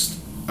was just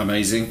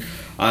amazing.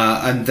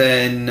 And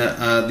then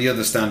the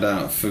other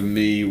standout for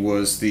me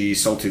was the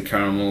salted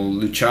caramel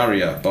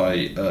Lucharia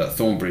by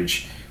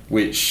Thornbridge,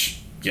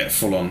 which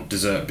full on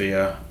dessert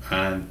beer,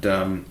 and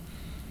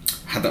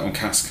had that on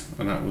cask,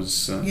 and that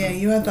was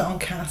you had that on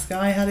cask.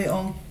 I had it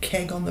on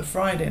keg on the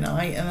Friday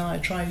night, and then I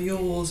tried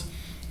yours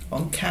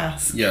on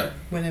cask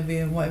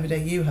whatever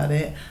day you had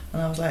it,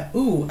 and I was like,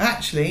 ooh,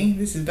 actually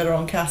this is better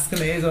on cask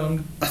than it is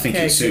on I think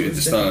keg. it suited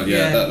the style.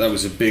 That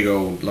was a big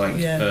old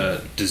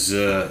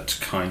dessert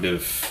kind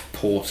of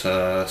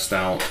porter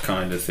stout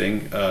kind of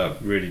thing.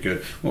 Really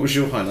good. What was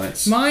your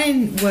highlights?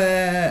 Mine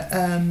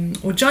were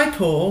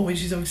Jaipur,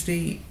 which is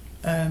obviously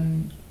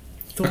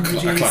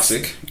Thornbridge's a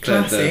classic,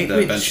 their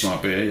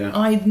benchmark beer.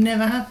 I'd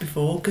never had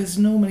before, because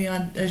normally,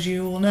 as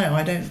you all know,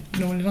 I don't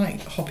normally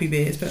like hoppy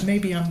beers, but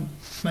maybe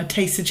my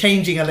tastes are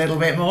changing a little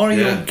bit more.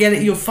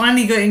 You're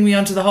finally getting me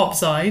onto the hop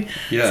side.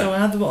 So I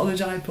had the bottle of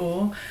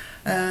Jaipur,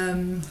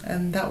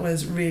 and that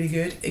was really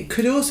good. It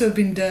could also have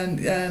been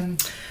done.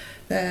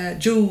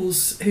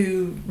 Jules,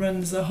 who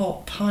runs the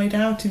Hop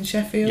Hideout in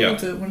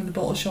Sheffield, one of the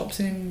bottle shops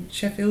in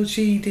Sheffield,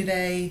 she did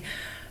a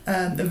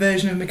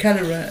version of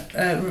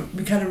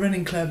McKellar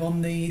Running Club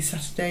on the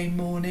Saturday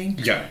morning.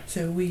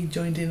 So we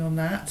joined in on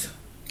that.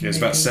 It was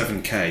about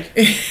 7k.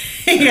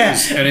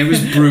 And it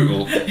was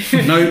brutal.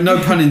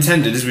 No pun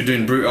intended, as we're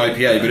doing Brut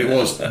IPA, but it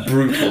was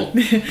brutal.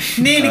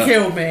 Nearly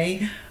killed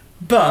me,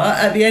 but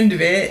at the end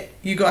of it,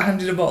 you got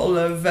handed a bottle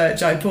of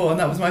Jaipur, and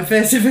that was my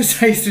first ever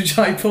taste of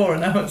Jaipur,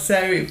 and so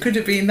it could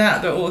have been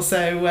that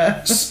also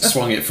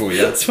swung it for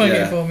you.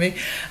 It for me.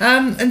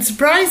 And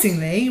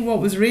surprisingly, what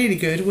was really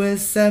good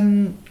was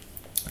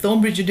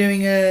Thornbridge are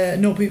doing a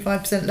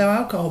 0.5% low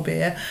alcohol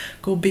beer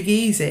called Big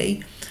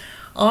Easy.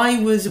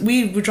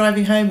 We were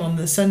driving home on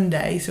the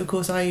Sunday, so of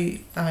course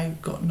I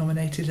got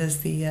nominated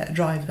as the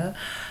driver.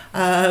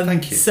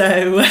 Thank you.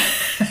 So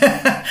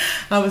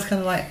I was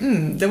kind of like,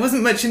 there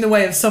wasn't much in the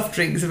way of soft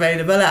drinks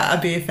available at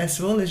a beer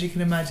festival, as you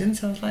can imagine.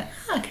 So I was like,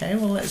 okay,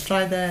 well, let's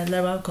try their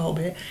low alcohol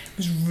beer. It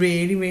was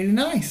really, really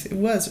nice. It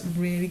was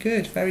really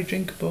good, very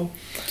drinkable.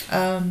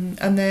 And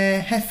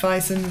their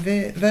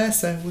Hefeweizen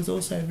Versa was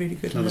also really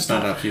good. Another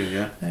standout for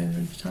you,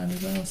 over the time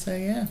as well. So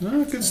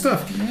good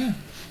stuff. Yeah.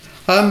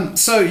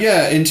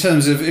 In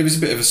terms of, it was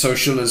a bit of a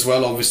social as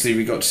well. Obviously,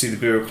 we got to see the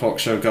Beer O'Clock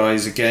Show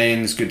guys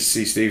again. It's good to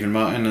see Steve and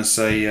Martin and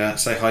say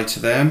hi to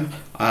them.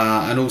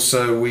 And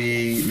also,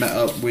 we met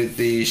up with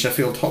the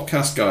Sheffield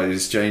Hopcast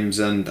guys, James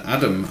and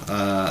Adam,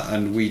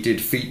 and we did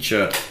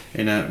feature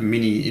in a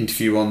mini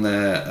interview on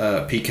their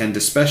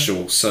Peakender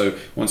special. So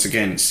once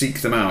again,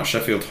 seek them out,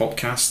 Sheffield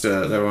Hopcast.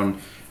 They're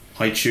on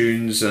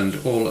iTunes and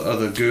all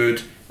other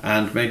good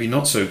and maybe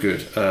not so good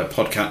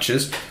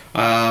podcatchers.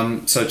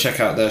 So check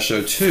out their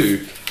show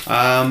too. We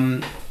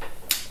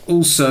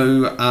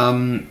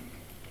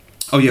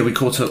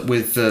caught up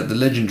with the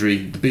legendary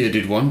The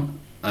Bearded One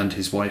and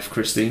his wife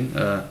Christine,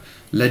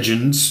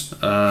 legends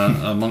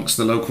amongst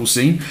the local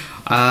scene.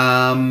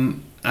 I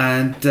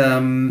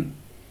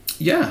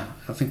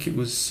think it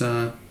was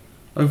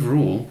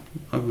overall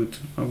I would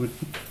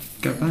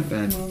go back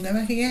there. We'll go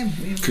back again.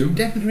 We cool.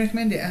 Definitely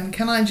recommend it. And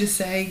can I just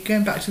say,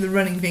 going back to the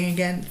running thing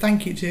again,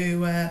 thank you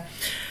to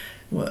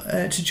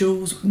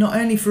Jules, not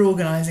only for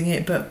organising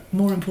it, but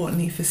more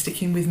importantly for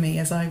sticking with me,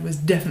 as I was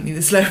definitely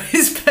the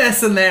slowest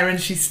person there,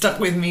 and she stuck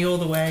with me all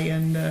the way.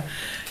 And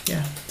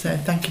so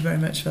thank you very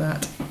much for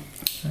that.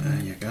 There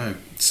you go.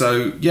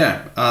 So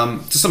to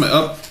sum it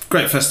up,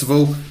 great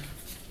festival,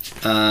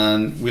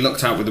 and we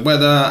lucked out with the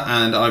weather,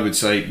 and I would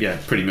say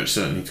pretty much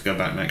certainly to go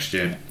back next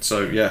year.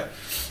 So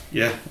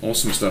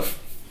awesome stuff.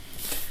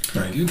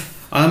 Very good.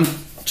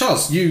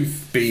 Charles,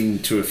 you've been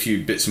to a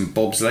few bits and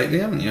bobs lately,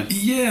 haven't you?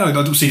 Yeah, I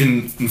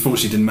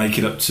unfortunately didn't make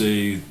it up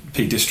to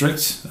Peak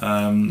District.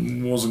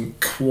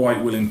 Wasn't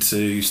quite willing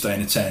to stay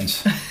in a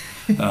tent.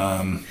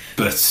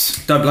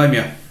 But don't blame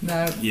you.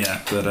 No. Yeah,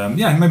 but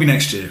maybe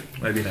next year.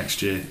 But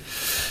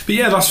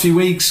last few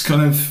weeks,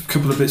 kind of a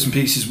couple of bits and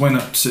pieces. Went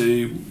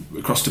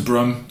across to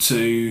Brum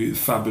to the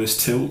fabulous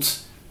Tilt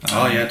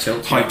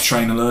Tilt. Hype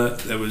train alert.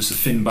 There was a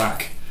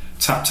Finback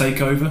tap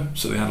takeover,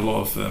 so they had a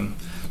lot of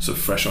sort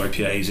of fresh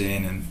IPAs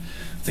in, and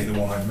I think the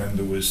one I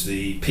remember was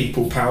the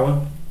People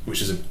Power,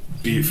 which is a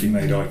beautifully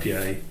made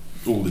IPA,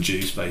 all the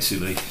juice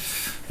basically,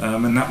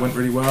 and that went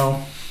really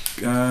well.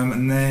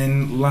 And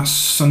then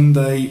last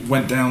Sunday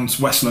went down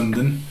to West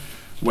London,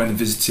 went and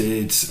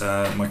visited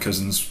my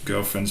cousin's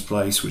girlfriend's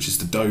place, which is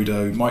the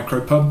Dodo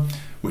Micro Pub,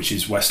 which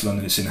is West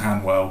London. It's in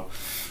Hanwell.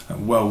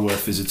 Well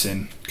worth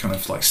visiting. Kind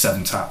of like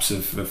 7 taps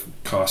of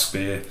cask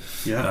beer,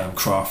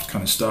 craft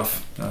kind of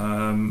stuff.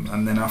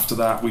 And then after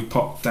that, we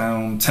popped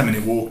down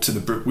 10-minute walk to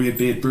the Weird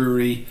Beard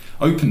Brewery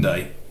open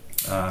day.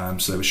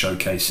 So they were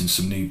showcasing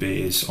some new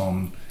beers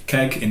on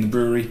keg in the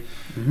brewery.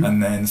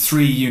 And then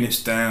 3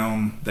 units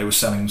down, they were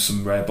selling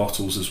some rare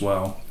bottles as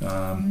well.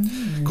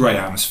 Great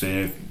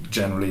atmosphere.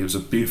 Generally, it was a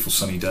beautiful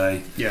sunny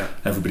day. Yeah,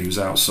 everybody was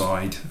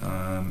outside,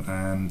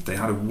 and they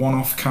had a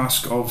one-off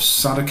cask of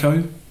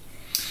Sadako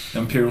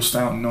Imperial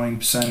Stout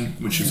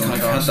 9%, which was on I've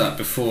had that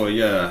before.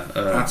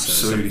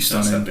 Absolutely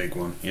stunning. That's a big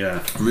one.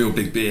 Yeah, a real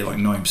big beer, like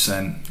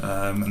 9%.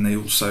 And they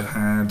also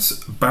had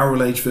a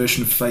barrel-aged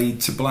version of Fade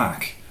to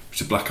Black,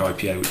 which is a black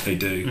IPA, which they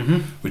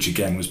do, which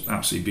again was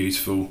absolutely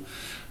beautiful.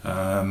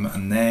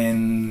 And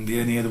then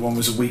the only other one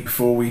was a week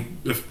before a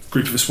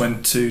group of us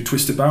went to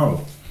Twisted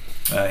Barrel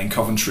in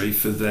Coventry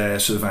for their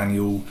sort of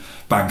annual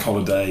bank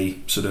holiday,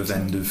 sort of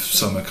end of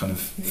summer kind of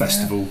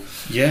festival,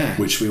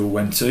 which we all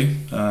went to.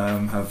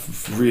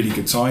 Have a really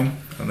good time,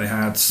 and they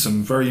had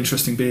some very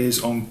interesting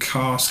beers on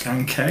cask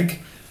and keg.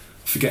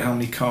 I forget how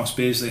many cask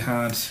beers they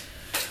had.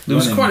 There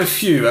was quite a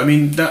few. I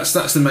mean, that's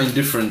the main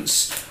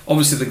difference.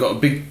 Obviously, they've got a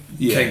big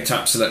keg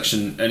tap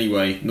selection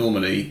anyway,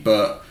 normally,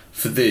 but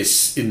for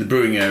this, in the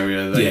brewing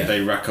area, they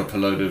rack up a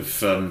load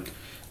of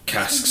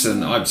casks,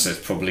 and I'd say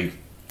it's probably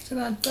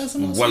about a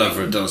dozen. Well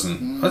over a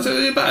dozen. I'd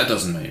say about a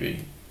dozen,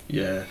 maybe.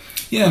 Yeah.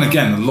 Yeah, and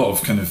again, a lot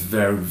of kind of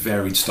very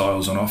varied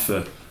styles on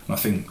offer. And I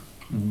think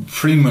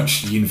pretty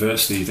much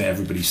universally,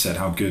 everybody said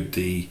how good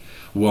the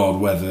Wild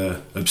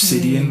Weather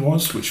Obsidian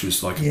was, which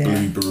was like a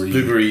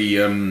blueberry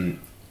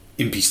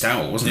impy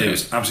stout, wasn't it? It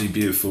was absolutely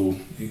beautiful,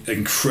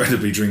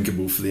 incredibly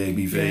drinkable for the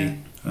ABV.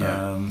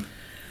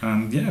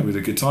 And with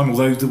a good time.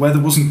 Although the weather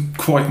wasn't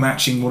quite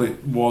matching what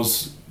it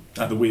was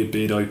at the Weird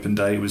Beard open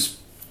day, it was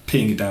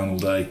peeing it down all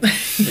day.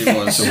 It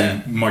was.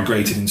 So we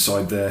migrated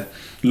inside their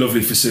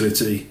lovely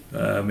facility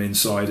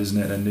inside, isn't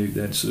it?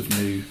 Their sort of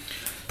new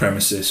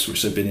premises,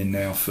 which they've been in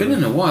now for. Been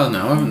in a while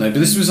now, haven't they? But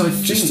this was, I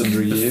think, just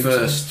under a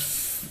year.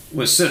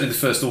 Certainly the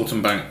first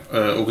August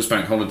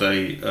bank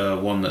holiday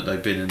one that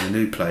they've been in the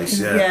new place.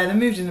 Yeah, they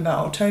moved in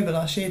about October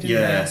last year, didn't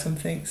they, or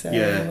something? So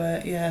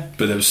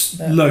But there was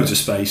loads of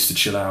space to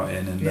chill out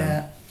in,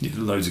 and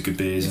loads of good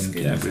beers, it's and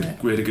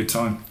good, we had a good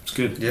time. It's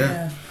good.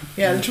 Yeah.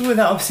 The trouble with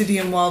that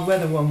Obsidian Wild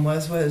Weather one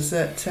was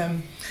that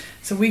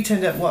so we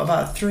turned up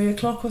about 3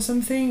 o'clock or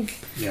something.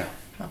 Yeah.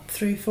 Up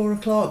 3-4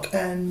 o'clock,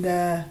 and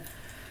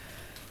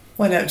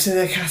went up to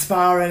the cask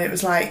bar, and it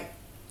was like,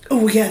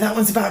 oh yeah, that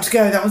one's about to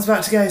go,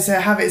 so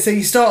have it. So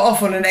you start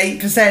off on an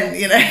 8%,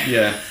 you know.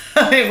 Yeah.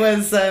 It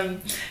was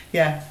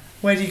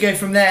where do you go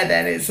from there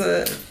then? It's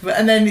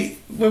and then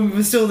when we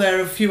were still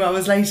there a few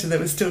hours later, there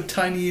was still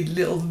tiny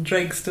little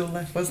dregs still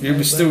left, wasn't there?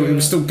 It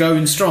was still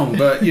going strong,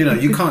 but you know,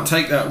 you can't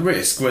take that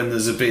risk when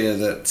there's a beer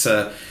that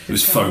it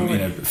was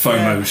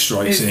FOMO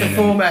strikes in. It's the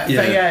format,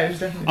 but it was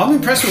definitely. I'm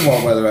impressed with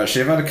Wild Weather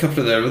actually. I've had a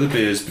couple of their other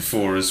beers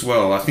before as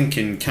well. I think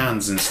in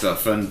cans and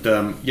stuff, and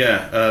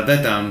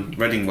they're down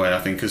Reading way, I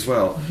think, as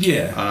well.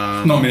 Yeah,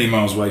 not many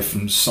miles away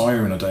from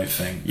Siren, I don't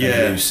think.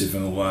 Yeah, Elusive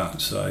and all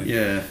that. So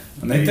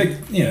and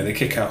they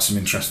kick out some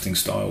interesting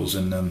styles,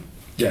 and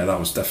that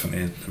was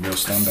definitely a real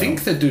standout. I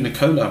think they're doing a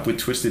collab with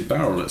Twisted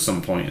Barrel at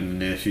some point in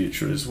the near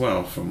future as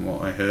well, from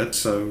what I heard.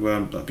 So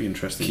that'd be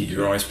interesting. Keep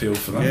your eyes peeled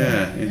for that.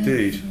 Yeah,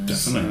 indeed,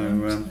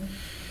 definitely.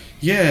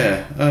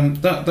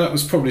 That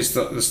was probably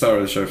the star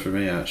of the show for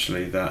me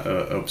actually. That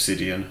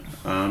Obsidian,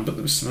 but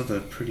there was some other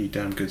pretty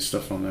damn good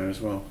stuff on there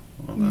as well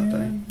on that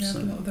day. Yeah,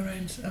 a lot of their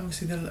own,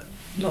 obviously a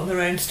lot of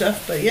their own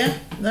stuff, but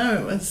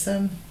it was.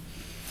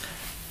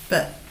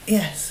 But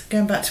yes,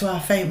 going back to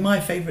my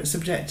favourite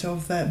subject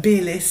of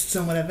beer lists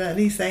and whatever, at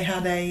least they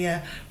had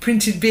a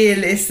printed beer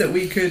list that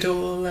we could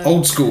all...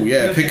 old school,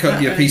 pick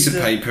up your piece of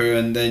paper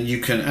and then you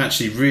can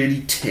actually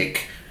really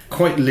tick,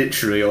 quite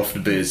literally, off the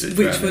beers that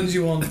which ones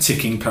you want. A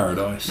ticking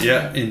paradise.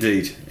 Yeah,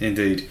 indeed.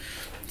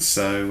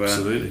 So,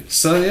 absolutely.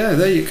 So,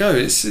 there you go.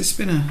 It's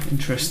been an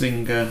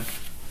interesting...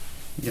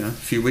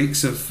 few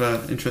weeks of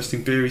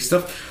interesting beery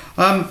stuff.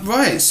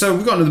 Right, so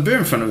we've got another beer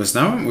in front of us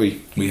now, haven't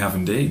we? We have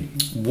indeed.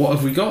 What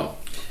have we got?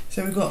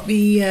 So we've got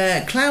the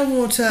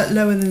Cloudwater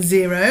Lower Than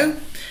Zero.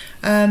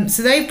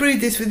 So they've brewed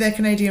this with their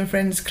Canadian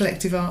friends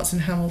Collective Arts in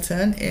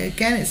Hamilton.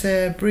 Again, it's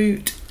a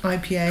Brut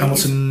IPA.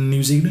 Hamilton,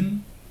 New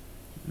Zealand?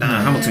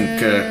 Hamilton,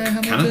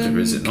 Canada,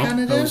 is it not?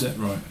 Canada. Oh, is it?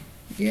 Right.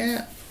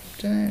 Yeah.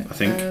 Don't know. I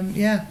think.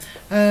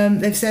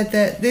 They've said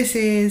that this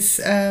is...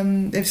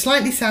 they've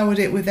slightly soured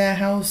it with their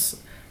house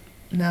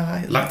No,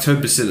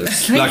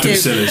 Lactobacillus. Thank you.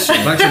 Lactobacillus.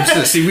 Yeah.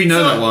 Lactobacillus. See, we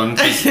know that one.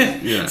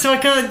 Yeah. So I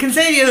can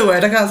say the other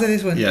word. I can't say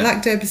this one. Yeah.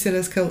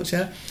 Lactobacillus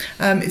culture.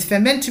 It's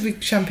fermented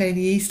with champagne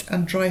yeast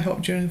and dry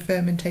hop during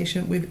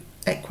fermentation with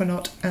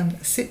Equinot and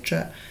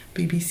Citra,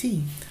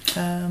 BBC.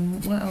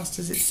 What else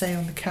does it say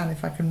on the can?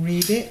 If I can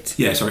read it.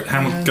 Yeah, sorry.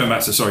 Going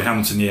back to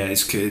Hamilton. Yeah,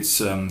 it's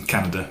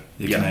Canada,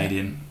 the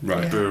Canadian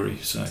brewery.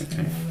 So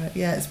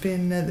it's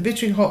been the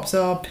bittering hops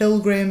are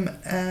Pilgrim,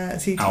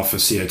 alpha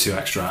CO2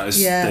 extract.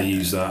 They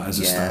use that as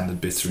a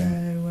standard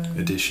bittering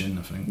addition,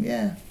 I think.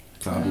 Yeah.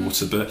 Cloud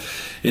water, but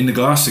in the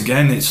glass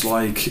again, it's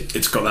like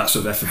it's got that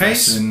sort of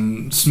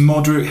effervescent, it's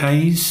moderate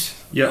haze.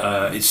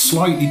 Yeah, it's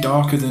slightly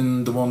darker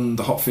than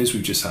the hot fizz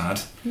we've just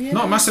had. Yeah,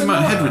 not a massive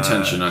amount of head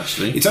retention,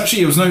 actually. It's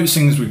actually, I was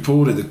noticing as we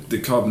poured it, the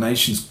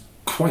carbonation's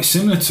quite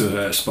similar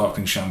to a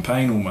sparkling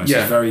champagne almost.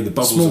 Yeah, the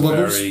bubbles small are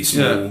bubbles. very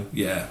small.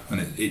 Yeah,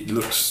 and it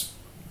looks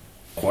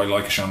quite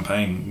like a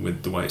champagne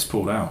with the way it's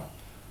poured out.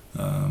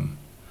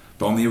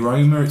 But on the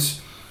aroma,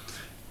 it's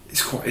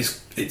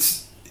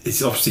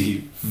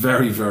obviously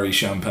very, very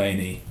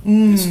champagne-y.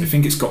 I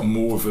think it's got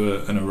more of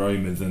an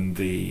aroma than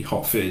the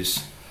hot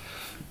fizz.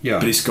 Yeah.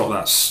 But it's got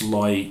that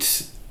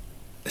slight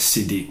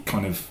acidic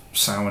kind of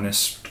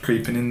sourness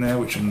creeping in there,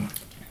 which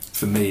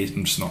for me,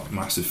 I'm just not a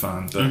massive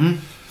fan. But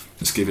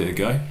let's give it a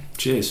go.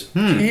 Cheers.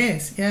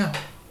 Cheers, yeah.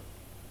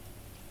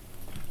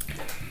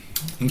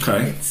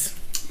 Okay.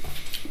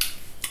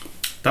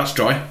 That's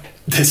dry.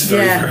 It's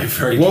very, very,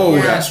 very dry.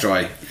 Whoa, that's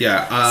dry.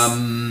 Yeah.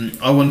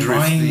 I wonder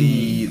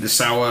if the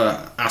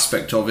sour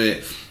aspect of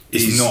it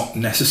is not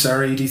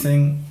necessary, do you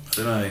think? I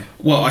don't know.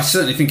 Well, I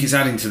certainly think it's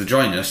adding to the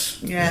dryness.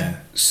 Yeah.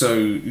 So,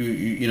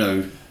 you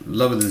know,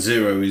 lower than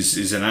zero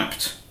is an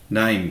apt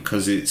name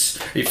because it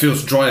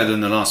feels drier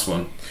than the last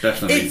one,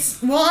 definitely. It's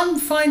what I'm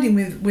finding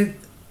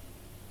with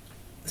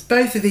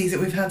both of these that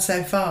we've had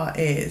so far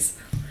is,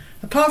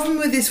 apart from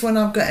with this one,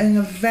 I've gotten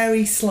a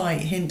very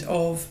slight hint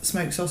of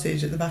smoked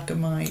sausage at the back of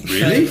my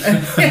really?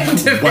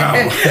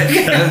 Wow.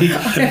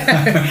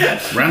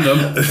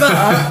 Random.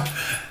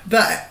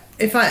 But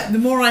the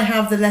more I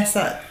have, the less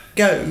that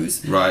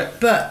goes. Right.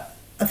 But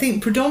I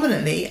think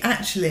predominantly,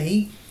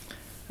 actually,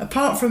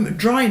 apart from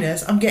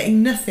dryness, I'm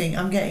getting nothing.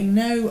 I'm getting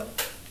no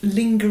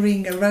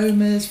lingering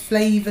aromas,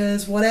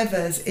 flavours,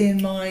 whatever's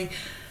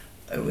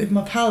with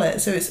my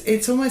palate. So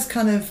it's almost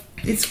kind of,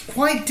 it's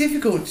quite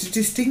difficult to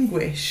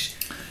distinguish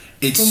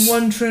from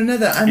one to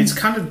another. And it's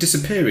kind of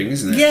disappearing,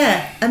 isn't it?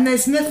 Yeah, and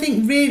there's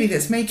nothing really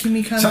that's making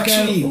me kind of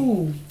go,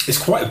 ooh.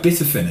 It's quite a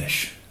bitter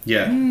finish.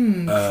 Yeah.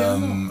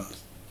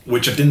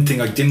 Which I didn't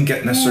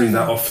get necessarily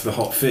that off the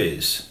hot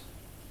fizz.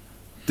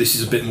 This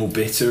is a bit more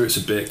bitter. It's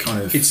a bit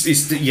kind of. It's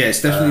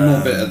definitely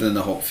more bitter than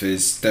the hot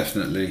fizz.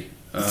 Definitely.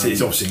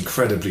 It's obviously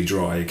incredibly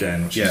dry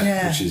again, which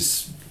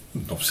is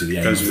obviously the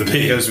aim of the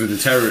beer. It goes with the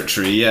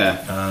territory.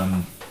 Yeah.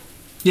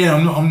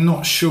 I'm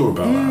not sure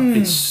about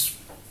that.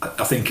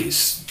 I think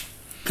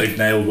they've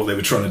nailed what they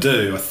were trying to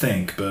do. I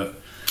think, but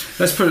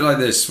let's put it like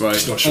this,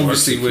 right? Not sure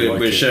obviously,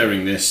 we're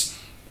sharing this.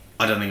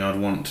 I don't think I'd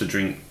want to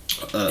drink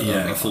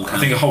a full can. I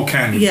think a whole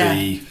can would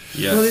be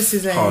well, this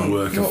is hard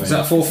work. Is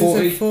that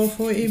 440?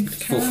 440.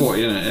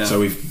 440, isn't it? Yeah. So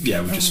we've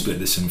just split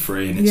this in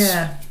three, and it's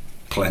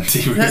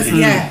plenty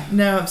really.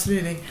 No,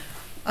 absolutely.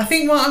 I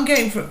think what I'm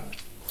getting from,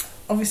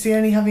 obviously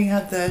only having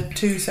had the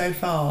two so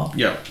far.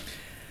 Yeah.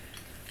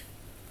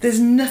 There's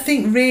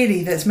nothing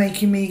really that's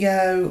making me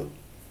go,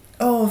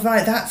 oh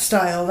right, that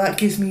style, that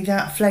gives me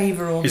that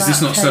flavour or. Is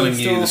this not selling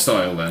you the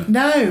style then?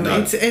 No,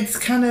 it's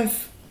kind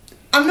of.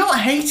 I'm not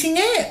hating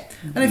it,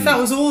 and if that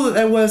was all that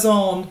there was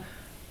on,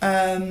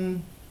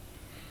 I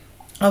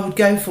would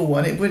go for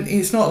one.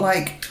 It's not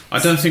like. I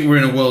don't think we're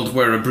in a world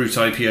where a Brut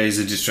IPA is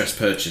a distressed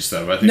purchase,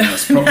 though. I think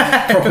that's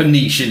proper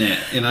niche in it,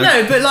 you know.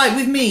 No, but like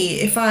with me,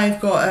 if I've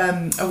got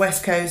a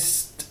West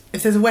Coast,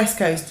 if there's a West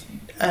Coast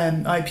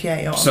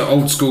IPA on, so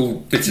old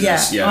school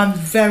bitterness, yeah, I'm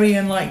very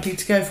unlikely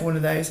to go for one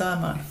of those,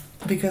 am I?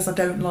 Because I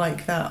don't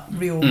like that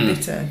real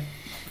bitter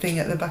thing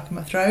at the back of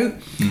my throat.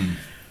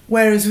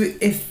 Whereas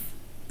if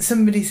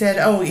somebody said,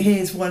 "Oh,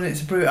 here's one,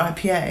 it's a Brut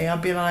IPA,"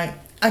 I'd be like,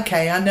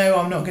 "Okay, I know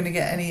I'm not going to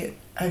get any.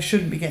 I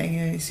shouldn't be getting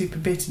any super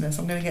bitterness.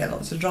 I'm going to get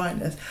lots of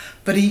dryness,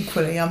 but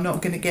equally, I'm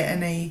not going to get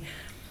any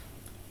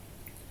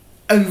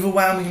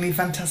overwhelmingly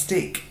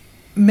fantastic,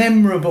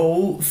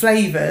 memorable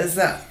flavours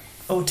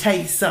or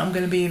tastes that I'm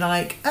going to be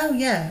like, oh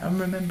yeah, I'm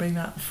remembering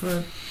that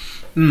for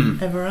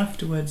ever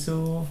afterwards."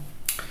 Or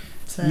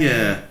so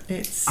yeah,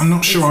 I'm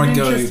not sure I'd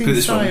go. Put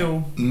this style.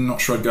 one. I'm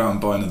not sure I'd go out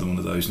and buy another one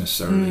of those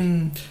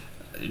necessarily.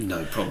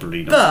 No,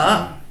 probably not.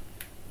 But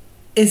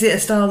is it a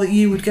style that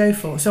you would go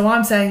for? So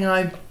I'm saying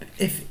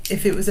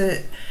if there was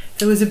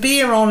a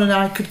beer on and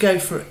I could go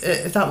for it,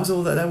 if that was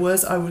all that there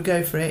was, I would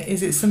go for it.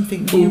 Is it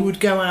something you would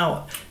go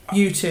out,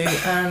 you two,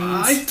 and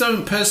I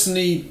don't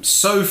personally,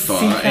 so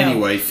far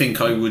anyway,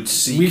 think I would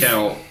seek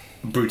out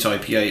Brut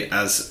IPA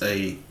as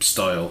a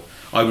style.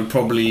 I would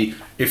probably,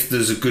 if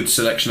there's a good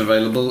selection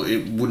available,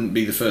 it wouldn't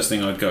be the first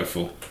thing I'd go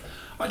for.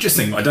 I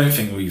don't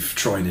think we've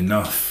tried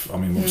enough. I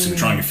mean, obviously we're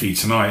trying a few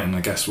tonight, and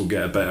I guess we'll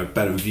get a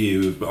better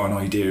view, an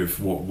idea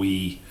of what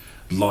we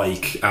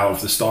like out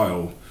of the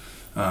style.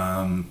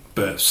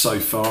 But so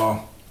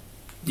far,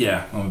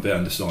 yeah, I'm a bit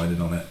undecided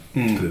on it.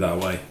 To put it that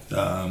way.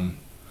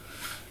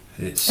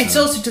 It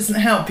also doesn't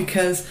help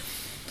because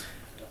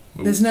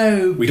there's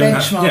no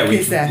benchmark,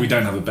 is there? We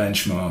don't have a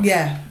benchmark.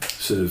 Yeah.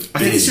 Sort of. I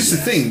think it's just the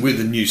thing with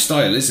a new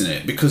style, isn't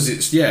it? Because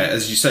it's,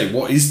 as you say,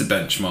 what is the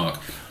benchmark?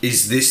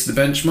 Is this the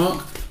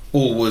benchmark?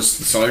 Or was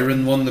the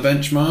Siren one the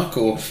benchmark?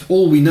 Or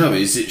all we know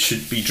is it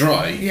should be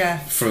dry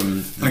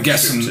from the I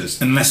guess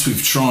unless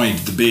we've tried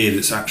the beer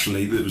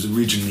that was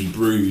originally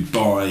brewed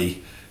by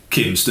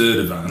Kim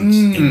Sturdivant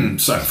in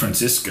San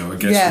Francisco, I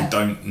guess we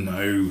don't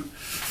know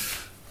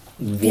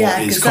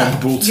what is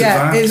comparable to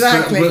that.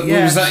 Exactly. But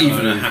was that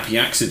even a happy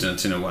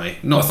accident in a way?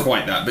 Not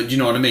quite that, but you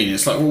know what I mean?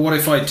 It's like, well, what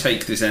if I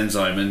take this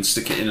enzyme and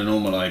stick it in a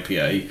normal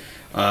IPA?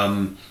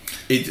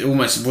 It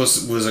almost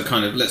was a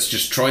kind of, let's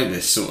just try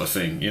this sort of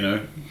thing, you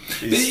know?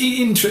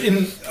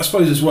 I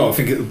suppose as well, I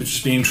think it would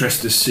just be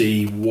interesting to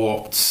see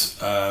what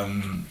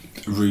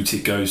route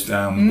it goes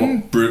down,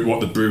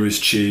 what the brewers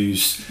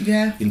choose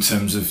in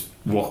terms of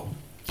what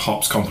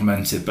hops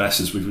complement it best,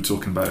 as we were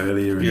talking about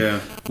earlier,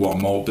 and what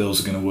malt bills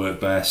are going to work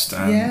best,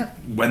 and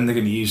when they're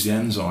going to use the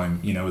enzyme.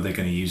 You know, are they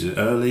going to use it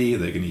early? Are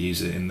they going to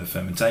use it in the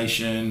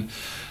fermentation?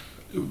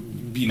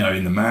 You know,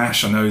 in the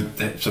mash. I know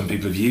that some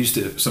people have used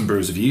it. Some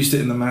brewers have used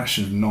it in the mash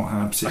and not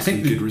had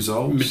particularly good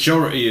results.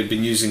 Majority have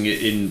been using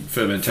it in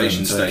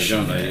fermentation stage,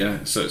 aren't they?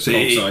 Yeah. So it's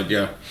outside.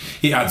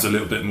 It adds a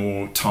little bit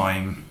more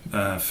time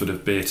for the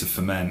beer to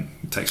ferment.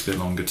 It takes a bit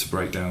longer to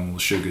break down all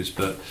the sugars,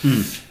 but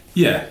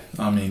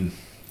I mean.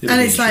 And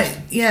it's like,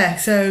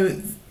 so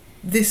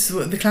the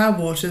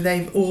Cloudwater,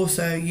 they've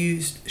also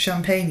used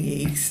champagne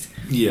yeast.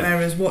 Yeah.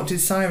 Whereas what did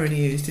Siren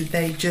use? Did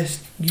they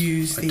just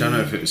use I don't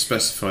know if it was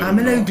specified.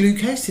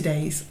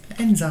 Aminoglucosidase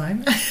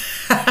enzyme.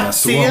 That's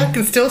See, the one. I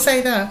can still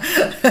say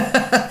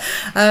that.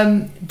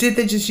 Did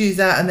they just use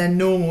that and then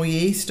normal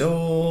yeast,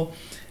 or,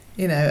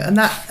 you know, and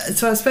that,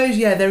 so I suppose,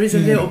 there is a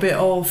little bit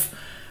of,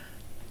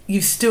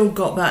 you've still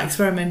got that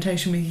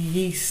experimentation with your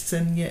yeasts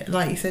and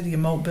like you said, your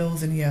malt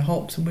bills and your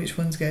hops and which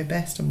ones go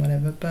best and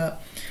whatever.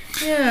 But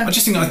I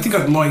think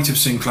I'd like to have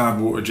seen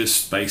Cloudwater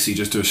just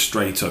do a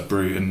straight up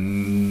brew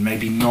and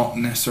maybe not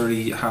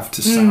necessarily have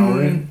to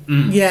sour it.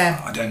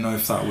 Yeah, I don't know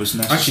if that was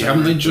necessary. Actually,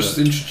 haven't they just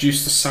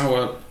introduced a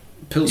sour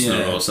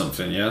pilsner or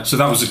something? Yeah. So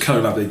that was a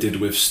collab they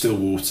did with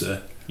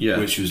Stillwater,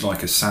 which was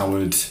like a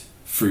soured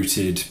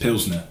fruited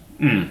pilsner.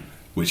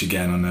 Which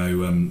again, I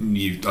know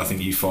I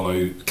think you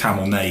follow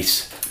Camel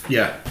Nate.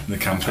 Yeah. The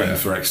campaign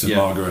for Exton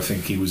Lager. I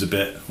think he was a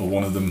bit, or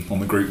one of them on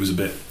the group was a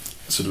bit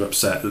sort of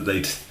upset that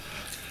they'd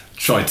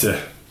tried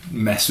to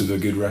mess with a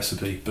good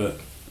recipe, but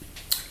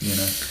you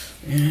know.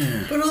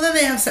 Yeah. But although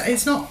they have,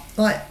 it's not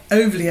like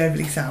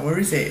overly sour,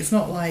 is it? It's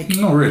not like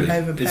not really.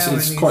 Overpowering.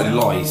 It's quite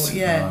light.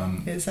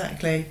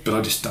 Exactly. But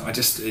I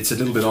just it's a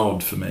little bit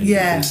odd for me.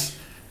 Yeah. Because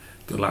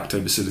the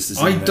lactobacillus is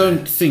I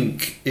don't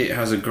think it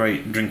has a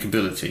great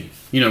drinkability.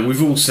 You know,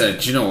 we've all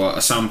said, you know what,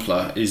 a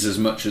sampler is as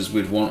much as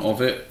we'd want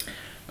of it.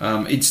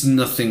 It's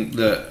nothing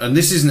that, and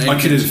this isn't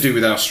anything to do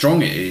with how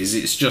strong it is.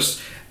 It's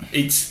just,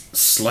 it's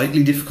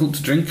slightly difficult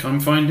to drink, I'm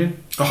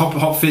finding. A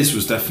hop fizz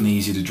was definitely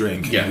easy to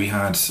drink. Yeah. We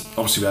had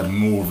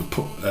more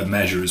of a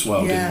measure as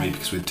well, didn't we?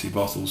 Because we had 2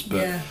 bottles.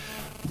 But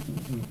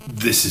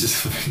this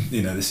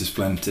is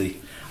plenty.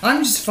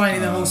 I'm just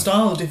finding the whole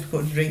style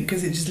difficult to drink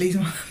because it just leaves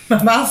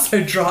my mouth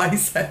so dry.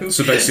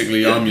 So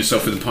basically, arm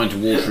yourself with a pint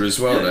of water as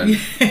well, then.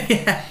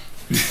 Yeah.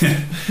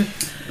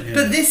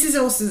 But this is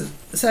also,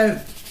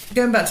 so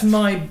going back to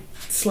my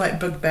slight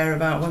bugbear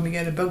about when we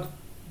go to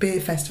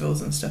beer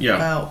festivals and stuff,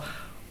 about,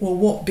 well,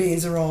 what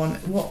beers are on,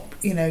 what,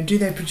 you know, do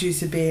they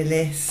produce a beer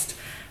list,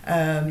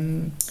 how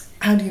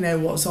do you know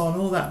what's on,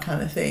 all that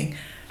kind of thing.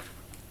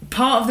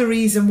 Part of the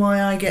reason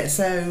why I get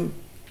so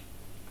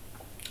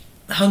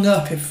hung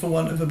up, if for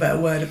want of a better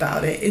word,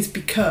 about it is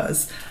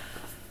because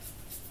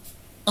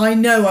I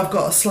know I've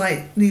got a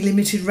slightly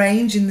limited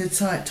range in the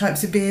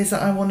types of beers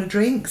that I want to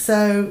drink,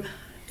 so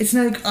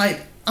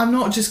I'm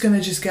not just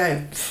going to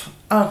go,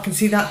 I can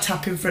see that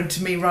tap in front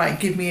of me, right,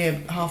 give me a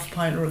half a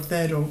pint or a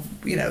third or,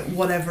 you know,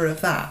 whatever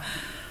of that.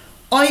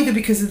 Either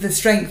because of the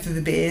strength of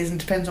the beers, and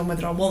depends on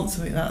whether I want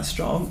something that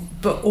strong,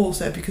 but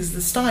also because of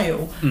the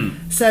style.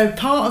 So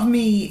part of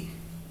me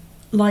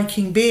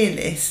liking beer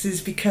lists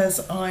is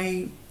because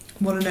I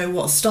want to know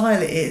what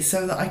style it is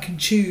so that I can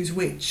choose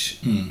which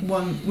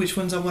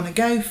ones I want to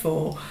go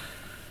for.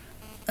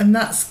 And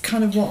that's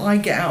kind of what I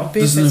get out of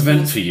beer festivals. There's an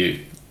event for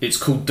you. It's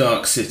called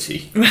Dark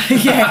City.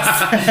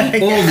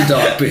 Yes. All the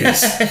dark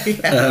beers.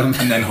 And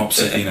then Hop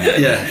City now.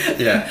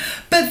 Yeah.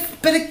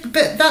 But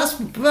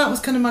that was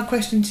kind of my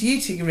question to you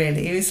two,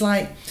 really. It was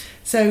like,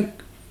 so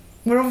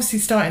we're obviously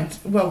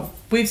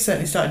we've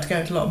certainly started to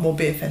go to a lot more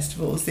beer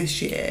festivals this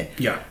year.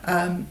 Yeah.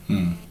 And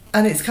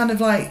it's kind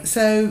of like,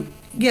 so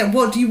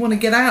what do you want to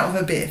get out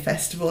of a beer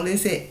festival?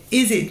 Is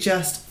it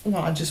just,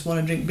 well, I just want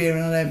to drink beer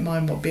and I don't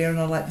mind what beer and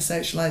I like the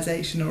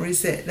socialisation, or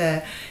is it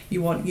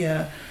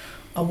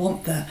I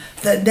want the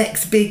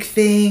next big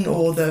thing,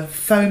 or the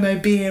FOMO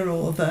beer,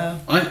 or the...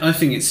 I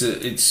think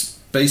it's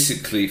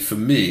basically, for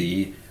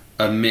me,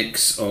 a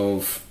mix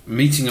of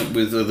meeting up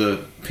with other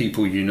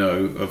people you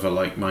know of a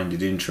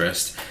like-minded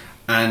interest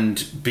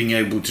and being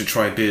able to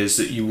try beers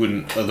that you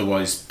wouldn't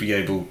otherwise be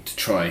able to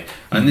try.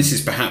 And this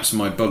is perhaps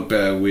my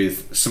bugbear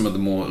with some of the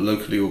more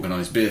locally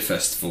organised beer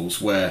festivals,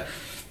 where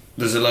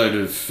there's a load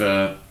of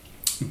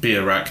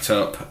beer racked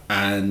up,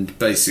 and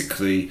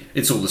basically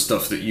it's all the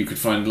stuff that you could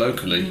find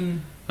locally.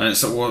 And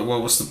it's like,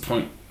 well, what's the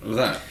point of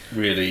that,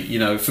 really? You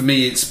know, for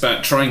me, it's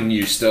about trying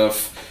new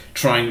stuff,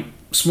 trying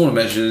smaller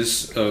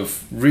measures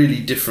of really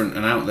different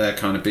and out there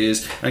kind of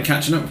beers, and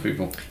catching up with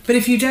people. But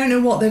if you don't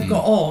know what they've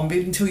got on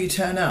until you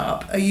turn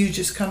up, are you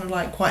just kind of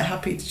like quite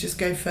happy to just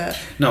go for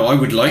No, I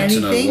would like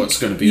anything? to know what's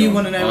going to be You on.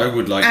 want to know, I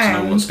would like to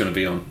know what's going to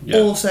be on. Yeah.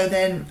 Also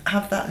then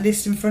have that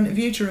list in front of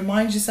you to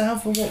remind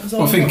yourself of what was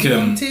on, Well, I think, what you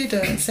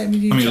wanted. Same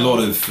with you, I mean, a lot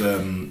Charles. of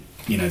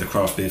the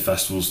craft beer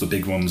festivals, the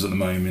big ones at the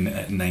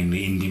moment,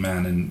 namely Indie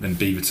Man and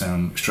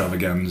Beavertown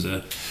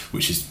Extravaganza,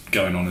 which is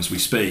going on as we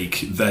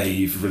speak.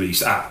 They've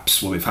released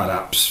apps. Well, they've had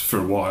apps for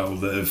a while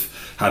that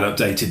have had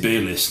updated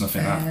beer lists, and I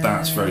think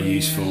that's very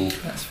useful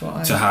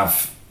to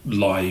have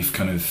live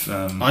kind of.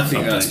 I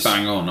think updates. that's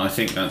bang on. I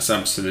think that's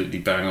absolutely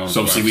bang on. So to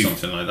obviously have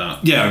something like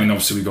that. Yeah, I mean,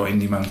 obviously we've got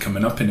Indie Man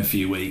coming up in a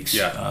few weeks.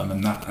 Yeah.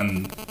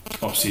 And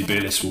obviously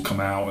beer lists will come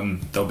out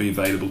and they'll be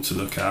available to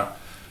look at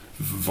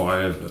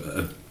via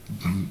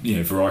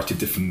a variety of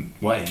different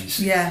ways.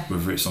 Yeah.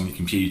 Whether it's on your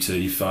computer,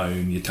 your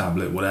phone, your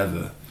tablet,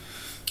 whatever.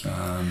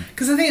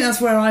 Because I think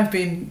that's where I've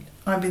been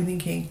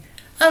thinking,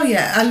 oh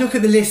yeah, I look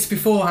at the list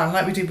beforehand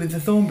like we did with the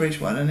Thornbridge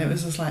one, and it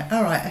was just like,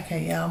 all right,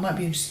 okay, yeah, I might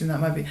be interested in that,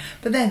 might be,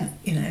 but then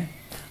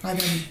I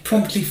then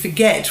promptly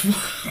forget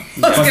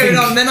what's going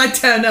on, and then I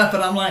turn up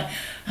and I'm like,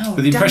 oh.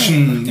 But the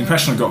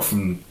impression I got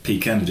from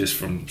Peak End, just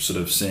from sort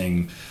of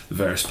seeing the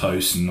various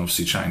posts and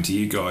obviously chatting to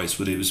you guys,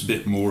 but it was a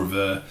bit more of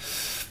a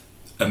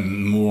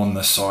more on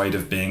the side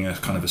of being a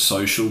kind of a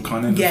social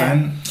kind of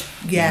event.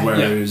 Yeah.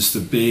 Whereas the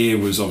beer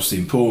was obviously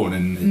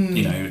important, and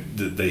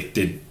that they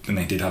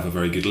did have a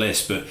very good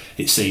list, but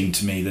it seemed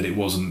to me that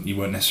you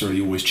weren't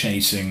necessarily always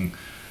chasing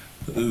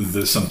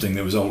something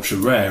that was ultra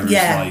rare. It was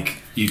like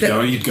you'd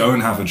go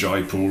and have a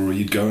Jaipur, or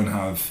you'd go and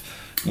have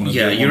one of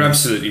you're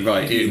absolutely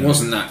right. It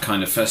wasn't that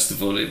kind of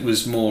festival. It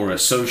was more a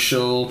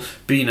social,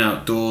 being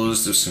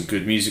outdoors. There's some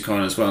good music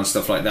on as well and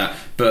stuff like that.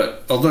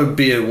 But although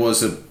beer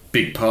was a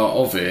big part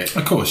of it,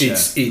 of course,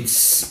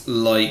 it's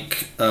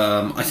like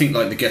I think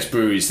like the guest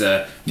breweries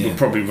there were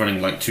probably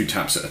running like 2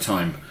 taps at a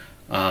time,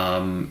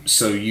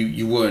 so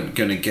you weren't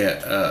going to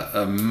get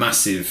a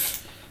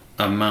massive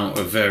amount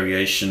of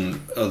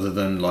variation other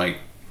than like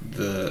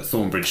the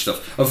Thornbridge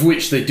stuff, of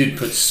which they did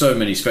put so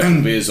many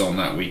special beers on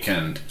that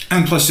weekend.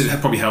 And plus it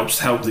probably helped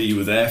that you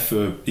were there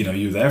for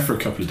a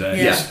couple of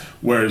days. Yeah.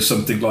 Whereas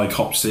something like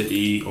Hop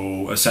City,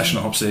 or a session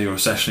at Hop City, or a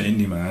session at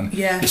Indie Man,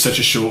 is such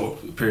a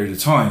short period of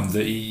time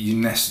that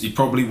you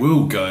probably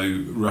will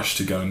rush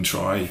to go and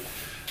try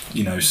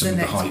some of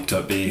the hyped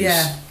up beers.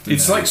 Yeah.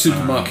 It's like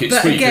supermarket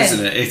sweep, again,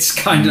 isn't it? It's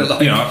kind of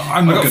like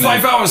I've got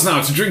 5 hours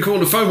now to drink all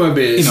the FOMO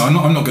beers. I'm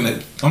not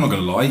gonna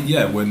lie.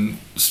 Yeah, when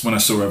I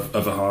saw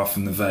Other Half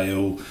and the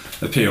Veil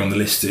appear on the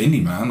list to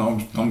Indie Man,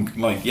 I'm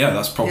like,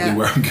 that's probably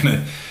where I'm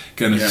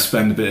gonna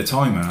spend a bit of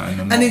time at,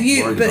 and I'm not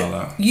worried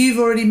about that. You've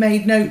already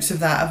made notes of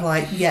that, of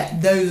like,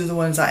 those are the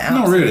ones I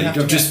absolutely not really. have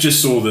to I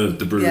just saw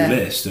the brewery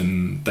list,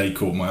 and they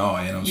caught my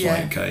eye, and I was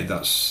like, okay,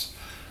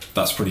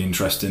 that's pretty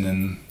interesting,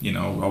 and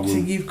I will. So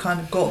you've kind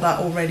of got that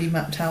already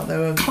mapped out,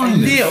 though, a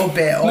little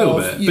bit,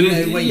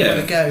 where you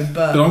want to go,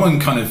 but I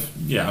won't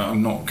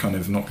I'm not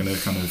going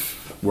to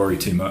worry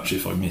too much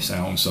if I miss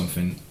out on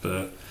something,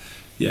 but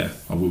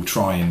I will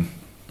try and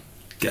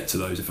get to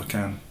those if I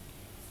can.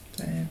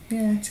 So,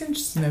 it's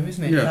interesting though,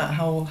 isn't it? That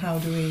how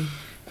do we,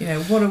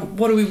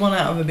 what do we want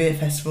out of a beer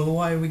festival?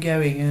 Why are we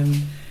going?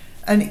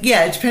 And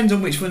it depends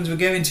on which ones we're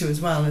going to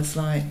as well. It's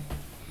like,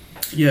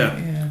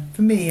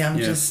 for me, I'm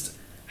just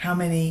how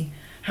many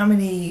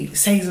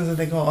saisons have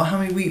they got, or how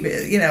many wheat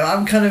beers?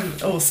 I'm kind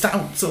of, or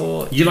stouts,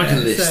 or you like a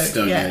list,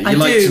 don't you? You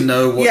like to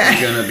know what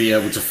you're going to be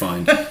able to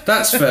find.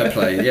 That's fair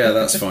play. Yeah,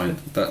 that's fine.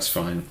 That's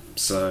fine.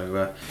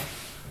 So,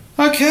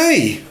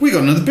 okay, we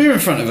got another beer in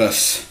front of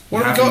us.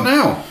 What have we got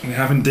now? We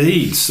have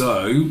indeed.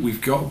 So we've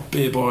got a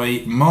beer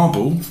by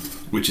Marble,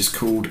 which is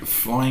called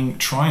Flying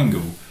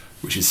Triangle,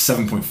 which is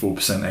 7.4%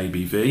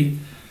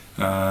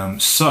 ABV.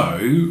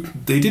 So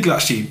they did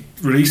actually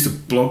release a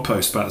blog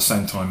post about the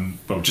same time,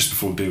 just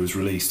before the beer was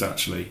released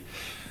actually.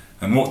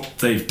 And what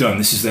they've done,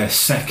 this is their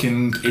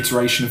second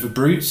iteration of a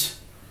Brut.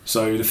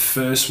 So the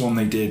first one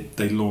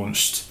they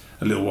launched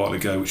a little while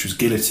ago, which was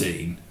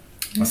Guillotine.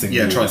 I think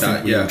we all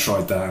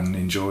tried that and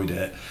enjoyed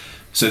it.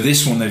 So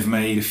this one they've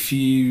made a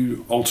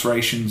few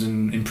alterations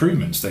and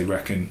improvements, they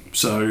reckon.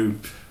 So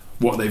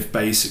what they've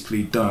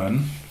basically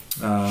done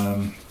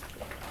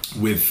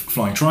with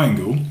Flying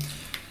Triangle,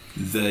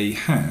 they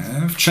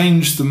have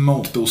changed the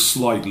malt bill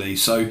slightly.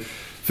 So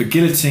for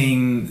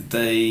Guillotine,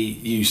 they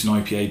used an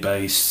IPA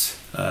base,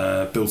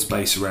 built a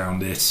base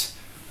around it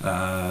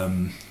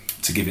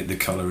to give it the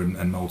colour and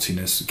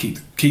maltiness, keep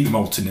the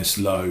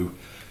maltiness low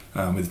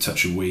with a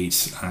touch of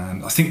wheat.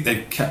 And I think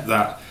they've kept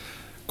that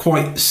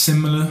quite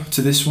similar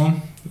to this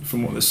one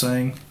from what they're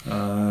saying.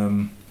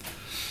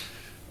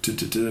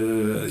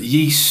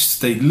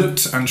 Yeast, they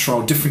looked and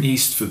trialled different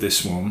yeast for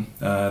this one.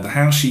 The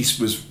house yeast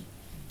was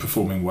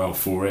performing well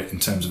for it in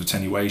terms of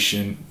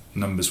attenuation,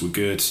 numbers were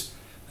good.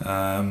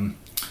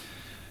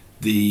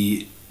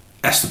 The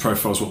ester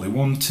profile is what they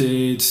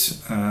wanted,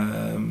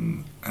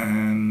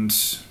 and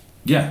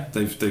yeah,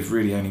 they've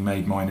really only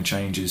made minor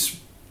changes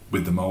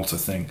with the malt, I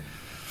think.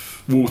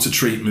 Water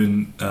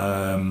treatment,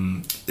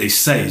 they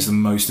say, is the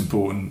most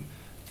important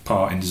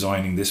part in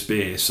designing this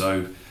beer,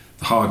 so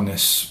the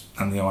hardness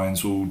and the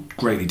irons will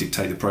greatly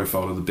dictate the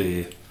profile of the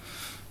beer,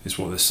 is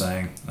what they're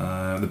saying.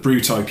 The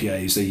Brut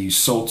IPAs, they use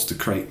salts to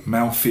create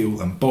mouthfeel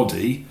and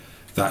body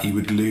that you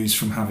would lose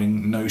from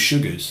having no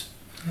sugars.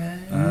 So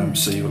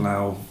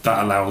that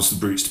allows the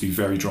Bruts to be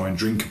very dry and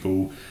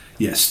drinkable,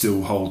 yet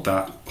still hold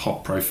that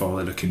hop profile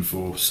they're looking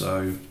for.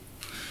 So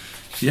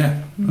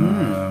yeah,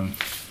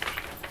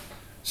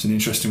 it's an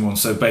interesting one.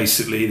 So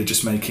basically they're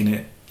just making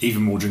it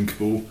even more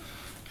drinkable,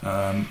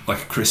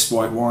 like a crisp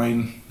white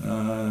wine,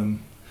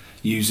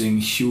 using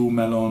Huel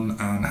Melon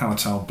and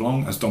Hallertau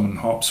Blanc as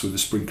dominant hops with a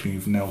sprinkling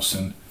of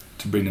Nelson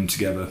to bring them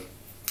together.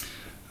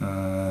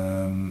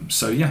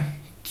 So yeah,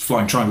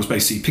 Flying Triangle's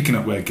basically picking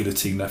up where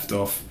Guillotine left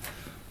off.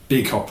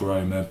 Big hop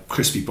aroma,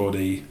 crispy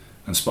body,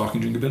 and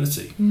sparkling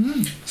drinkability.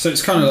 So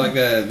it's kind of like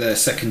their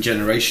second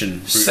generation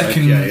Brut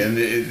IPA, and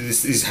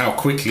this is how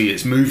quickly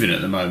it's moving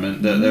at the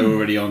moment, that they're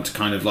already on to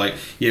kind of like,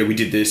 yeah, we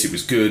did this, it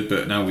was good,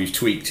 but now we've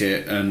tweaked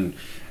it. And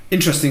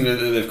interesting that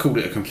they've called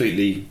it a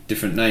completely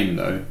different name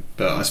though,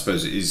 but I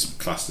suppose it is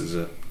classed as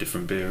a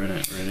different beer, isn't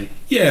it, really?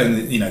 Yeah, and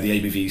the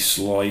ABV is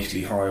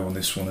slightly higher on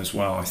this one as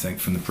well, I think,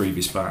 from the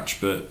previous batch,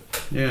 but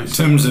yeah, in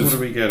terms of what are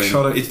we getting?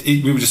 colour,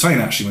 we were just saying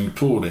actually when we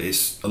poured it,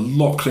 it's a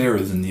lot clearer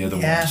than the other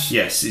ones.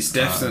 Yes, it's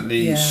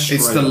definitely it's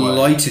straight the away.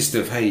 lightest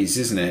of haze,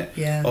 isn't it?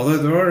 Yeah. Although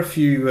there are a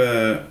few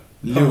Little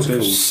bit of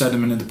particles.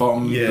 sediment at the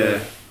bottom, Yeah.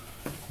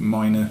 but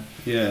minor.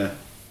 Yeah.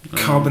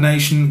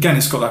 Carbonation, again,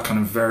 it's got that kind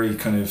of very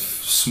kind of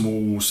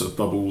small sort of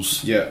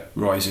bubbles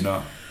rising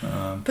up.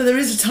 But there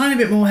is a tiny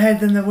bit more head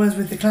than there was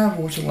with the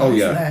Cloudwater one,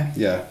 isn't there?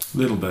 Yeah. A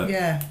little bit.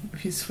 Yeah,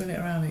 if you swing it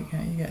around, you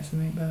get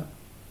something.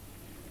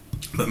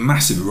 But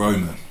massive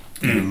aroma,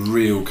 a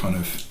real kind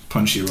of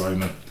punchy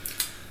aroma,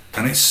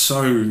 and it's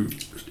so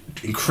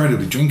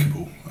incredibly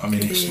drinkable. I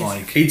mean, it's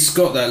like It's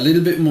got that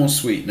little bit more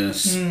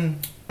sweetness.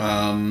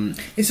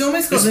 It's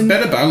almost got It's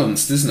better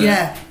balanced, isn't it?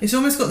 Yeah, it's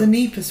almost got the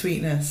Nipah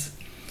sweetness.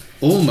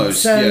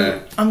 Almost, So yeah.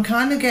 I'm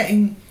kind of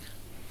getting.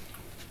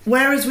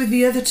 Whereas with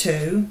the other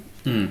two,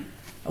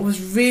 I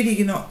was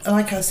really not,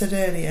 like I said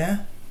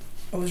earlier,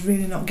 I was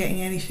really not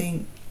getting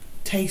anything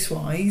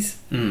taste-wise,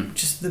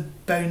 just the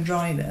bone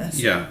dryness.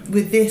 Yeah.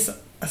 With this,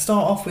 I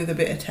start off with a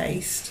bit of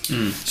taste,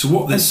 so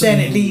what they're and saying,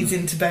 then it leads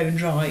into bone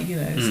dry,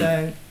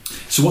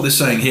 So what they're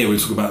saying here, we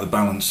talk about the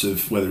balance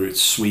of whether it's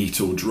sweet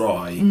or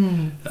dry,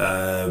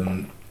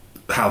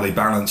 how they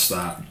balance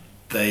that.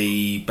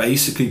 They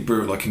basically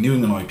brew it like a New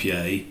England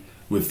IPA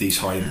with these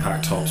high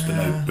impact hops,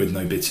 but with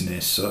no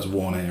bitterness. So that's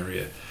one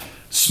area.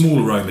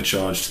 Small aroma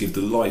charge to give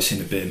the lightest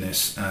hint of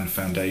bitterness and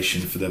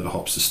foundation for the other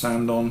hops to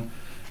stand on.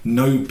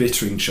 No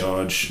bittering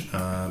charge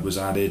was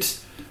added.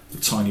 A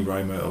tiny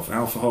aroma of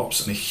alpha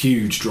hops and a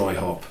huge dry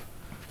hop,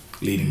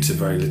 leading to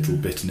very little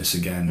bitterness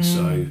again.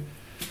 So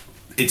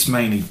it's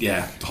mainly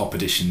hop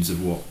additions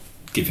of what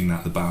giving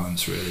that the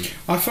balance really.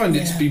 I find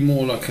it to be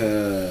more like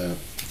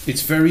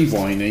it's very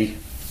winey,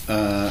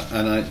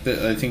 and I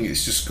think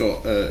it's just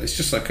got it's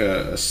just like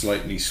a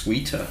slightly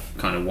sweeter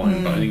kind of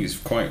wine, but I think it's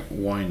quite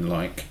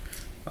wine-like,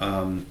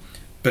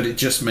 but it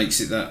just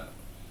makes it that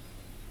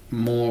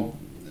more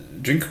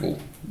drinkable.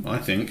 I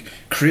think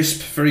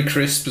crisp, very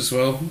crisp as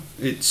well.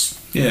 It's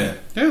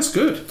it's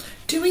good.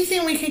 Do we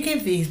think we could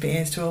give these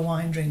beers to a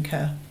wine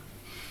drinker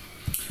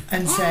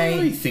and say,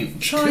 I think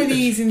try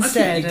these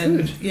instead?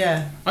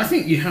 I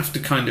think you have to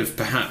kind of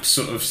perhaps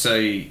sort of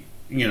say,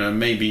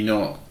 maybe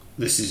not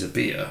this is a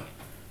beer,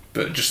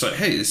 but just like,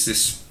 hey, is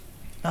this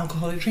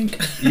alcoholic drink?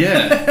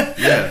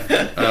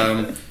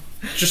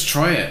 Just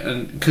try it,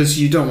 and because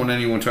you don't want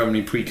anyone to have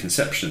any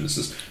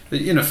preconceptions.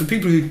 For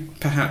people who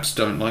perhaps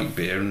don't like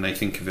beer and they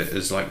think of it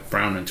as like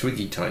brown and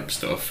twiggy type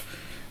stuff,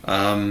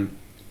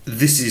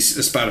 this is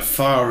about as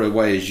far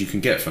away as you can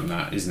get from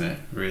that, isn't it?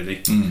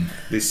 Really,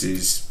 this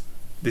is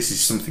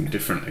something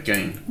different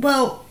again.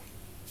 Well,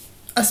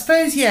 I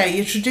suppose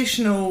your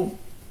traditional,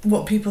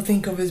 what people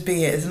think of as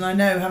beers, and I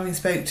know, having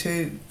spoke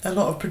to a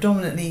lot of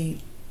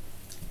predominantly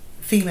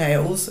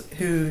females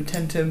who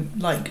tend to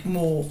like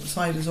more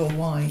ciders or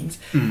wines,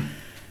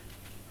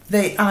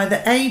 they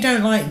either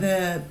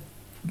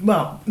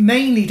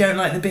mainly don't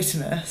like the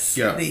bitterness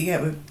that you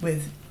get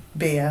with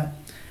beer,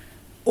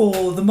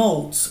 or the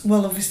malts.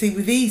 Well, obviously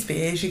with these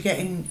beers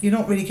you're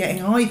not really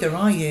getting either,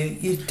 are you?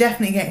 You're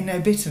definitely getting no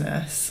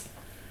bitterness,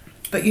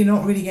 but you're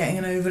not really getting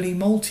an overly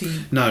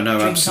malty No,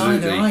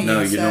 absolutely. either, are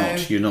you? No,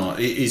 you're not.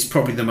 It is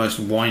probably the most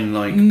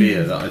wine-like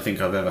beer that I think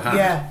I've ever had.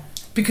 Yeah,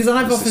 because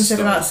I've It's often this said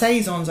style. about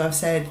saisons, I've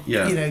said,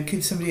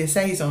 give somebody a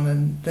saison,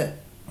 and that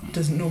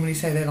doesn't normally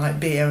say they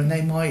like beer, and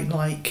they might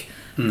like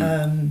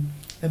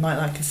They might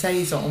like a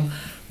saison.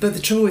 But the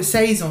trouble with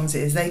saisons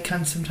is they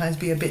can sometimes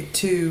be a bit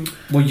too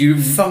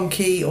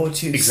funky or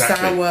too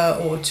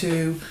sour or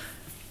too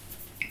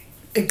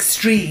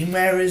extreme,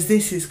 whereas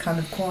this is kind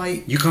of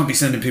quite... You can't be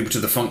sending people to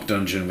the funk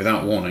dungeon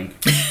without warning.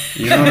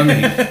 You know what I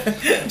mean?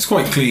 It's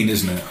quite clean,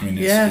 isn't it? I mean,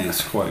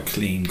 it's quite a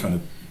clean kind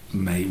of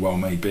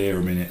well-made beer.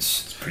 I mean,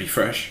 it's pretty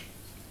fresh.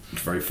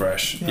 It's very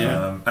fresh.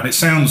 And it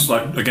sounds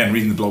like, again,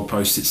 reading the blog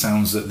post, it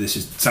sounds like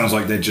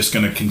they're just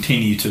going to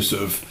continue to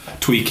sort of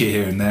tweak it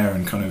here and there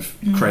and kind of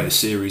create a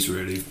series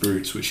really of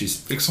Bruts, which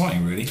is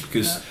exciting really,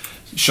 because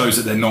it shows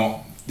that they're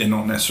not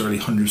necessarily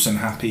 100%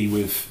 happy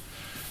with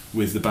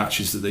the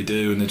batches that they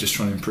do, and they're just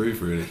trying to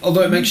improve really.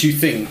 Although it makes you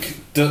think,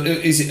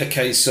 is it a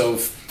case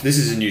of this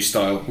is a new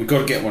style, we've got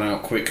to get one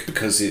out quick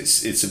because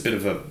it's a bit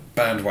of a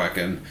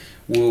bandwagon,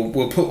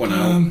 we'll put one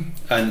out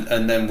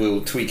and then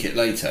we'll tweak it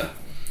later?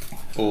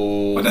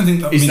 Or I don't think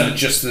that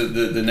just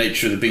the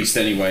nature of the beast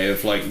anyway,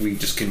 of like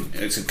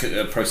it's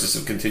a process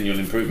of continual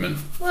improvement?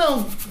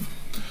 Well,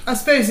 I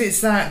suppose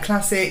it's that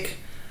classic,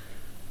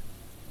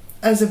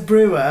 as a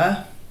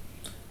brewer,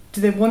 do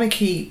they want to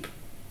keep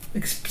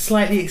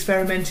slightly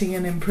experimenting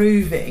and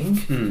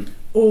improving,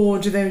 or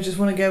do they just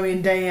want to go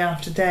in day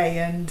after day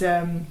and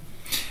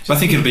I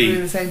think it'll be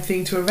the same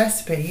thing to a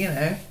recipe, you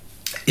know?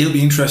 It'll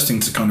be interesting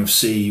to kind of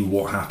see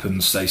what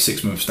happens, say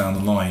 6 months down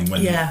the line,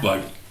 when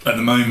like at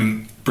the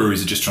moment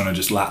breweries are just trying to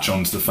just latch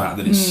on to the fact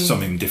that it's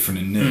something different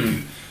and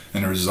new,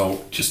 and as a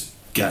result just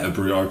get a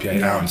Brut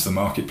IPA out into the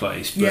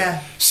marketplace.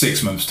 But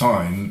 6 months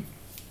time,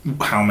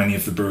 how many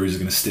of the breweries are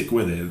going to stick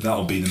with it?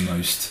 That'll be the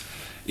most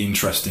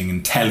interesting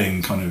and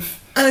telling kind of.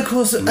 And of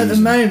course, at the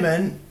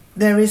moment,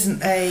 there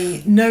isn't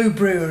no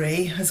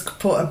brewery has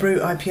put a Brut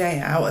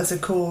IPA out as a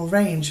core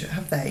range,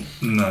 have they?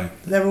 No.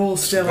 They're all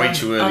still way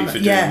too early for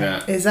doing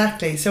that.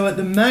 Exactly. So at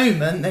the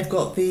moment, they've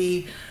got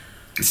the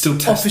still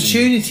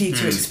opportunity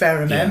to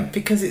experiment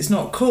because it's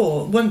not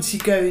core. Once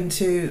it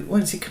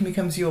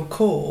becomes your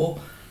core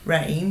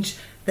range,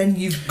 then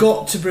you've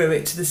got to brew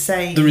it to the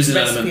same there is an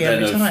recipe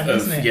element every then time,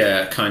 isn't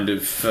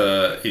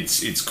it?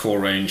 It's core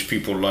range,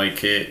 people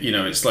like it, you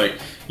know. It's like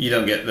you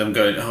don't get them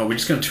going, we're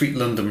just going to tweak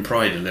London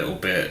Pride a little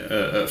bit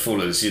at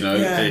Fuller's, you know.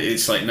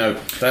 It's like, no,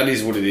 that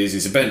is what it is.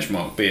 It's a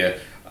benchmark beer,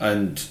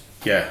 and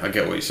I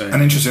get what you're saying.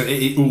 And interesting,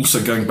 it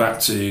also going back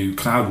to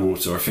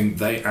Cloudwater, I think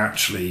they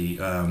actually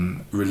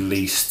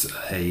released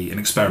an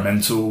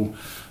experimental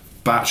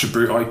batch of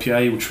Brut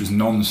IPA, which was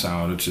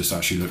non-sour. I just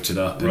actually looked it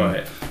up.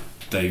 Right.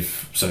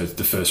 So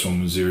the first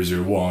one was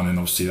 001, and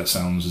obviously that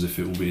sounds as if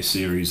it will be a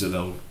series that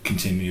they'll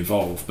continue to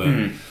evolve. But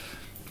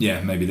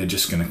maybe they're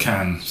just going to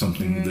can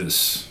something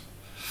that's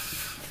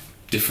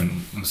different,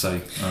 I'd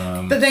say.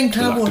 But then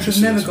Cloudwater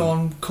have never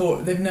gone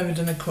core. They've never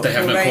done a core range.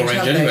 They have no core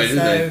range anyway, do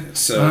they?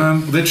 So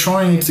they're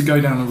trying to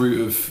go down the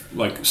route of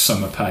like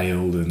summer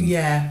pale, and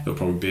there'll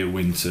probably be a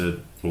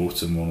winter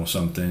autumn one or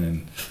something.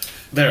 And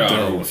there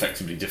are all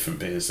effectively different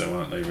beers, though,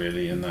 aren't they?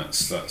 Really, and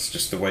that's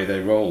just the way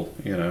they roll,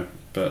 you know.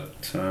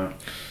 But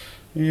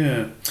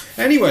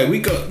anyway, we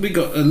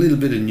got a little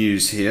bit of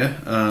news here,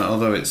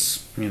 although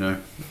it's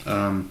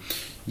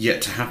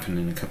yet to happen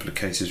in a couple of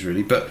cases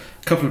really, but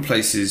a couple of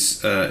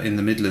places in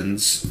the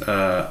Midlands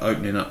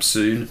opening up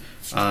soon.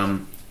 I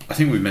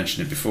think we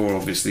mentioned it before,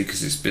 obviously,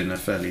 because it's been a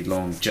fairly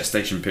long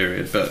gestation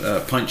period,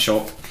 but Pint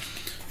Shop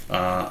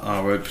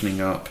are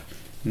opening up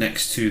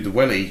next to the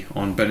Welly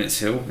on Bennett's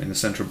Hill in the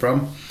centre of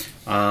Brum.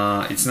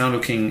 It's now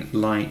looking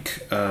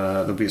like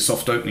there'll be a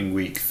soft opening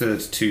week,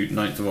 3rd to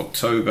 9th of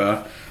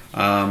October.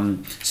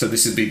 So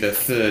this would be the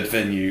third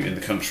venue in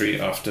the country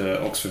after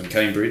Oxford and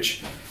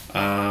Cambridge.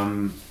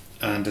 And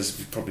as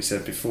we've probably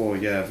said before,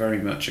 very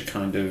much a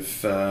kind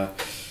of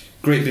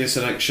great beer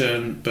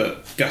selection,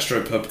 but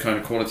gastropub kind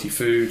of quality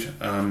food.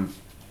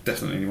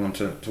 Definitely one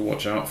to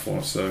watch out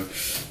for. So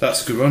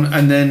that's a good one.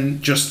 And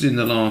then just in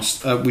the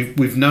last,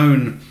 we've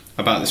known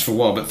about this for a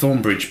while, but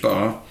Thornbridge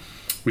Bar,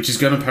 which is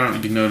going to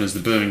apparently be known as the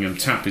Birmingham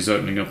Tap, is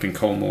opening up in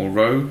Colmore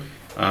Row,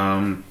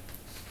 and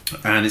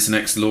it's an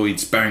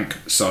ex-Lloyd's Bank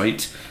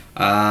site,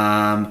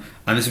 and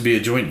this will be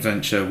a joint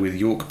venture with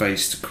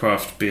York-based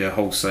craft beer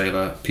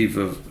wholesaler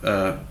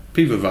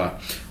Pivovar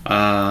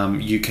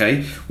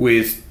UK,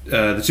 with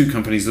the two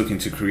companies looking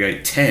to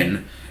create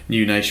 10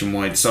 new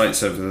nationwide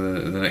sites over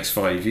the next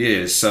 5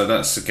 years. So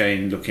that's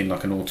again looking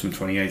like an autumn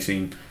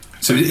 2018.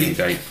 So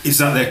is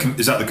that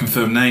the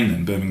confirmed name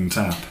then, Birmingham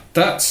Tap?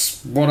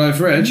 That's what I've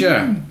read,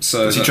 yeah.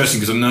 So it's interesting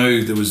because I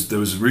know there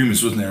was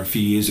rumours, wasn't there, a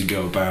few years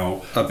ago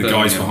about the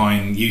guys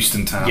behind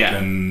Euston Tap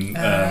and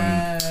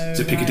is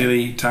it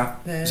Piccadilly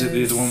Tap? Is it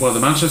the other one? Well, the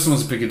Manchester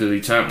one's a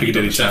Piccadilly Tap.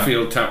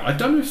 Sheffield Tap. I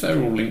don't know if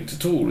they're all linked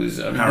at all.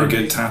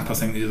 Harrogate Tap, I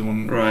think the other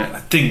one. Right. I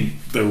think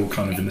they're all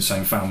kind of in the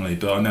same family,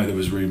 but I know there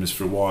was rumours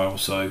for a while.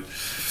 So.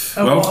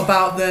 What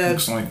about the?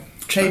 Looks like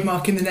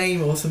trademarking the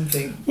name or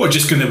something. Well,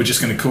 they were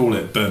just going to call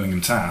it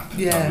Birmingham Tap.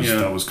 Yeah.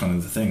 That was kind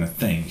of the thing, I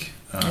think.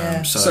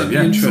 So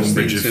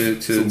interesting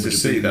to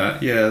see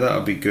that. Yeah, that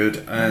would be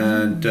good.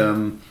 And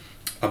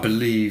I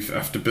believe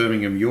after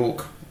Birmingham,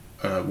 York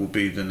will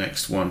be the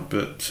next one.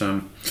 But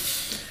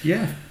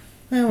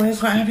Well, we're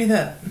quite happy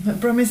that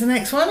Brum is the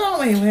next one,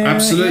 aren't we?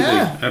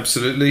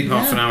 Absolutely.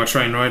 Half an hour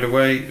train ride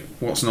away.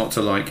 What's not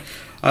to like?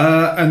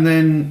 And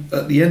then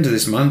at the end of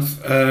this month,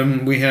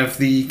 we have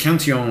the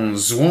Cantillon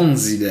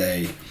Swansea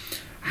Day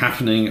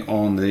happening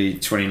on the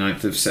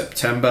 29th of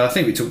September. I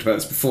think we talked about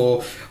this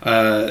before.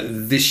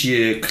 This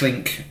year,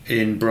 Clink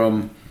in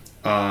Brum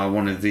are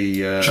one of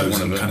the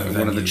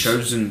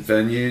chosen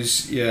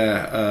venues.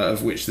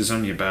 Of which there's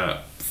only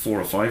about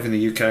 4 or 5 in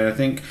the UK, I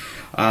think.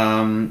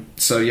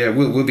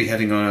 We'll be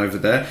heading on over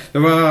there.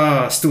 There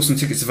are still some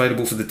tickets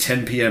available for the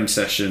 10 p.m.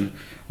 session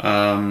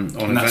on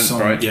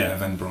Eventbrite.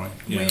 Eventbrite.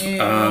 Yeah.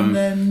 We're on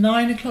the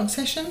 9 o'clock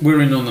session.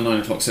 We're in on the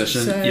 9 o'clock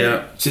session.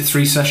 Is it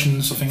 3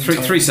 sessions? I think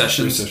three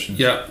sessions.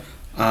 Yeah.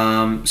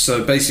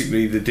 So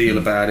basically, the deal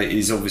about it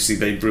is obviously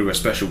they brew a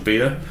special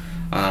beer,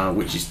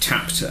 which is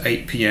tapped at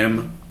 8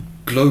 p.m.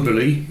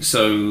 globally.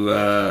 So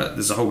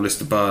there's a whole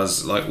list of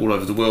bars like all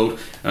over the world,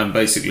 and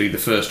basically the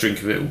first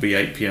drink of it will be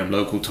 8 p.m.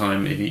 local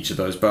time in each of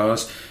those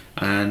bars,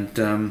 and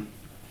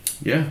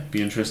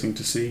be interesting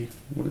to see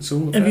what it's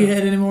all about. Have you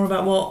heard any more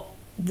about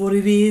what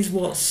it is,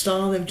 what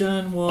style they've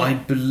done? I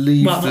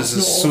believe there's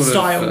a sort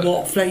style, of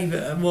what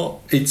flavour, what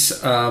it's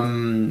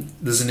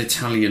there's an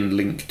Italian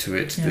link to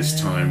it this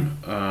time,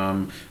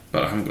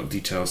 but I haven't got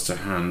details to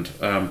hand.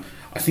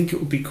 I think it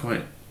would be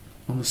quite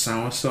on the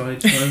sour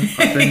side, though,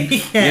 I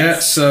think.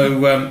 Yes. So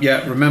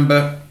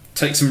remember,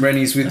 take some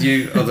Rennies with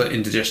you. Other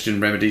indigestion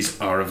remedies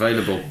are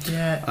available.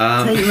 Take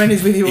your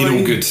Rennies with you. In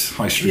all good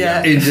high street.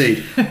 Yeah.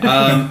 Indeed.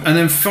 And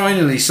then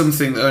finally,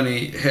 something that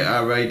only hit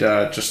our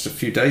radar just a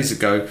few days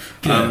ago.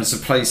 There's a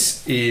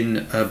place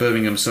in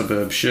Birmingham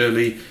suburb,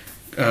 Shirley,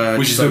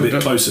 which is a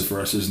bit closer for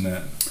us, isn't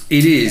it?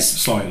 It is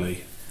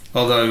slightly.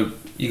 Although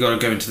you got to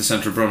go into the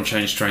centre of Brum,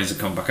 change trains, and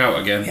come back out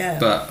again. Yeah.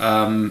 But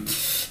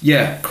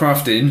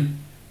Craft Inn.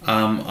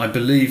 I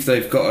believe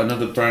they've got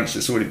another branch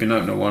that's already been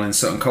opened at one in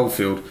Sutton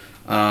Coldfield.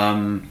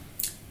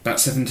 About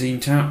 17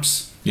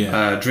 taps.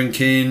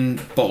 Drinking,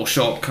 bottle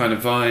shop kind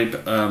of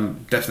vibe.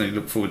 Definitely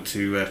look forward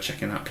to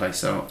checking that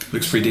place out.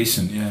 Looks pretty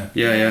decent,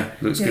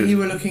 looks good. You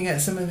were looking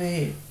at some of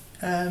the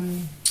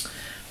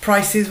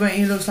prices, weren't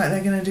you? Looks like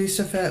they're going to do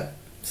stuff at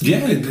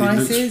it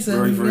prices. Looks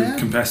very, very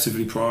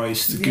competitively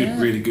priced.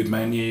 Really good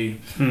menu.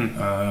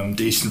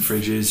 Decent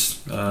fridges.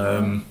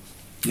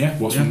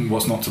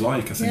 What's not to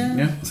like? I think.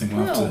 I think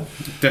we'll have to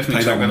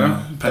definitely check that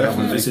out. Pay that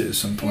one a visit at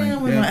some point. Yeah,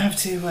 we might have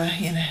to,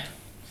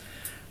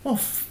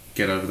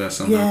 get over there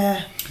somehow.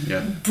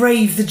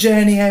 Brave the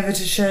journey over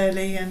to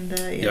Shirley and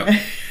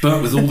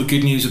But with all the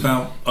good news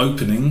about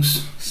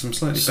openings, some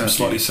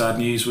slightly sad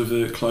news with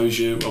a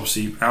closure.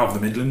 Obviously, out of the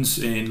Midlands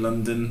in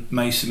London,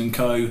 Mason and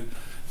Co.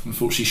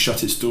 unfortunately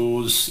shut its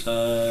doors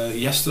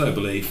yesterday, I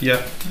believe.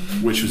 Yeah,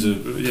 which was a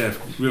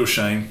real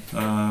shame.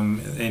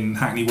 In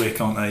Hackney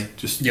Wick, aren't they?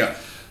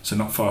 So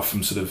not far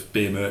from sort of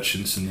beer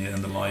merchants and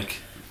the like.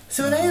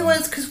 So are they the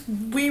ones, because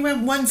we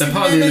went once. They're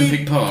part of the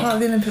Olympic Park. Part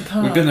of the Olympic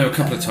Park. We've been there a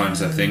couple of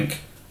times, I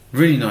think.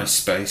 Really nice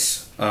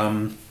space.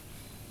 From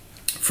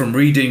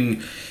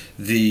reading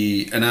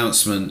the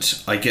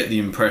announcement, I get the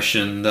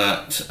impression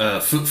that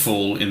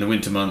footfall in the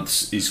winter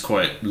months is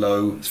quite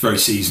low. It's very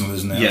seasonal,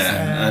 isn't it?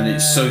 Yeah, and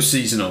it's so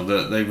seasonal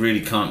that they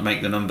really can't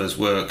make the numbers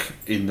work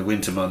in the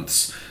winter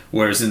months.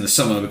 Whereas in the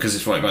summer, because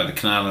it's right by the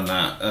canal and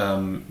that,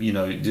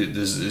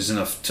 there's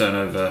enough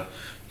turnover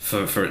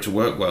for it to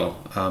work well.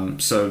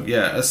 A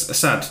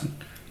sad.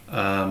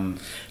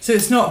 So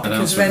it's not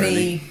because of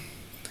any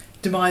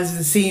demise of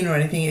the scene or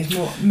anything. It's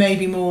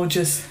more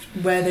just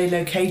where they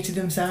located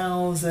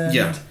themselves.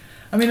 And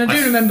I mean, I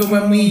do remember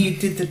when we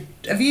did the.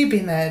 Have you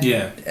been there?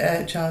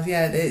 Yeah, Charles.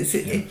 Yeah,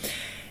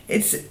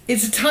 it's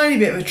a tiny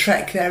bit of a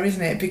trek there,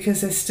 isn't it?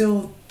 Because there's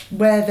still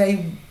where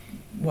they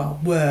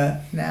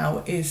were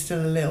now is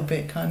still a little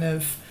bit kind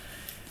of.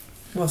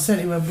 Well,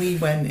 certainly when we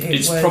went,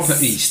 it's proper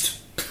east.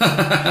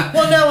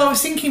 Well, no, I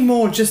was thinking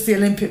more just the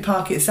Olympic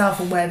Park itself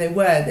and where they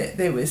were. That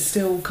there was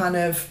still kind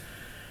of.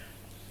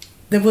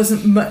 There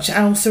wasn't much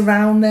else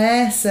around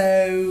there,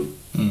 so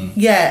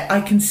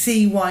I can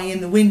see why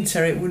in the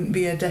winter it wouldn't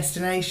be a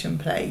destination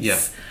place. Yeah.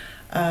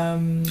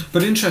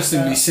 But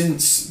interestingly,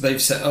 since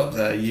they've set up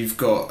there, you've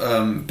got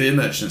beer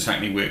merchants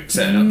Hackney Wick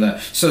setting up there.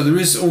 So there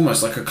is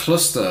almost like a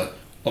cluster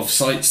of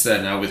sites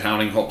there now with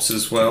Howling Hops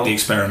as well. The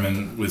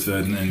experiment with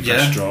Verdant and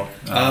Fresh Drop.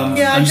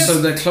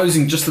 So they're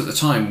closing just at the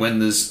time when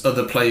there's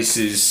other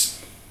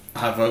places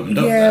have opened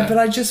up there. Yeah, but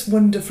I just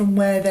wonder from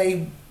where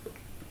they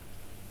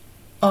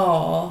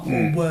are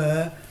or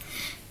were,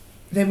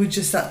 they were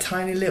just that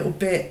tiny little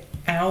bit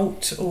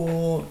out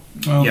or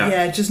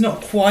just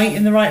not quite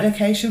in the right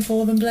location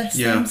for them, bless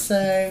them.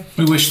 So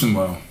we wish them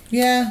well.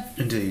 Yeah,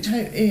 indeed.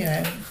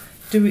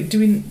 Do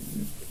we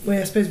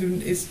I suppose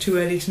it's too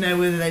early to know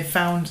whether they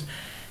found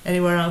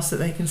anywhere else that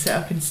they can set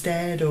up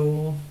instead,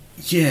 or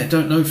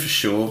don't know for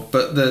sure,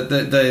 but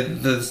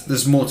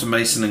there's more to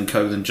Mason and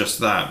Co than just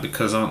that,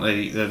 because aren't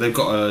they? They've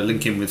got a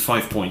link in with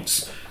 5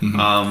 Points,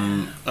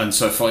 and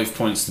so 5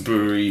 Points, the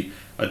brewery,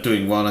 are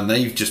doing well, and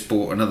they've just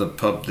bought another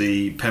pub,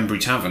 the Pembury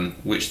Tavern,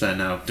 which they're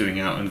now doing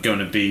out and going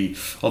to be,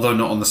 although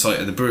not on the site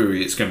of the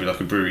brewery, it's going to be like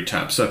a brewery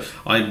tap. So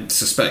I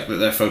suspect that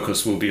their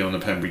focus will be on the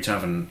Pembury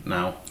Tavern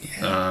now,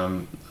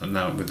 and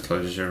now with the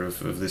closure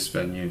of this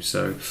venue.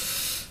 So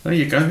there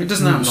you go. It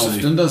doesn't happen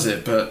often, does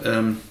it? But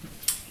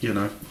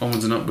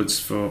onwards and upwards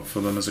for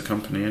them as a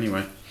company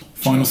anyway.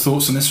 Final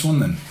thoughts on this one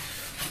then?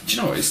 Do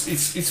you know,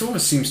 it's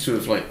almost seems to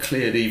have like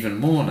cleared even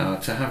more now,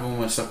 to have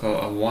almost like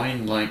a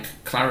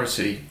wine-like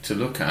clarity to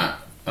look at.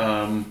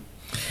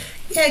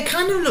 It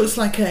kind of looks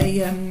like a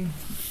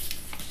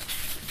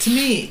to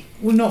me,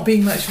 well, not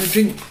being much of a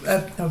drink. Do you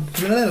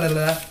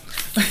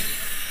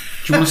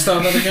want to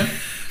start that again?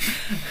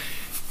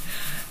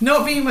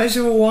 Not being much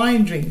of a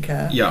wine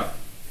drinker. Yeah.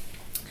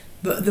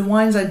 But the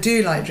wines I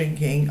do like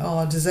drinking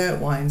are dessert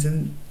wines,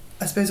 and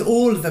I suppose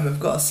all of them have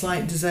got a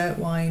slight dessert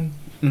wine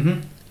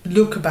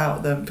look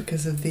about them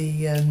because of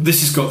the.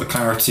 This has got the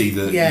clarity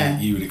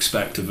that you would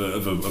expect of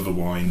a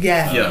wine,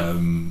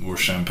 or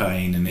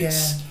champagne, and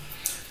it's.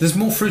 There's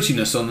more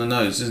fruitiness on the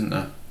nose, isn't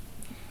there,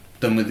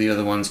 than with the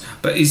other ones?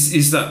 But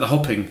is that the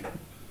hopping?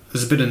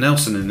 There's a bit of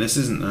Nelson in this,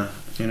 isn't there?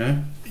 You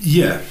know.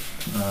 Yeah.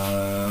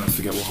 I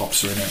forget what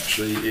hops are in it,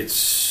 actually.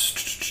 It's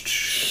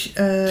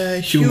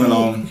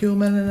Humelin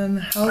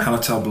and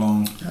Hallertau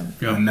Blanc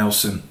and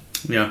Nelson.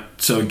 Yeah.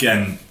 So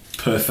again,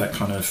 perfect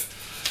kind of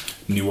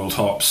New World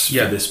hops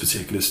for this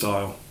particular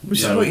style.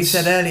 Which is what you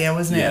said earlier,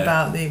 wasn't it?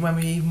 About the when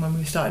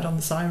we started on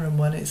the Siren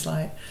one, it's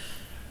like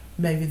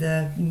maybe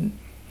the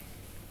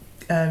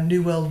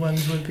New World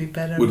ones would be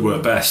better. Would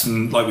work best,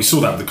 and like we saw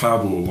that with the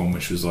Cloudwater one,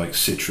 which was like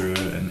Citra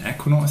and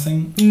Equinox, I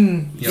think.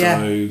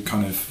 So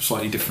kind of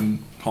slightly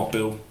different hop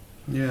bill.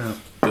 Yeah.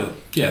 But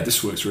yeah,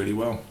 this works really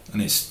well,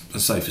 and it's,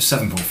 as I say, for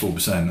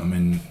 7.4%. I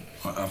mean,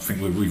 I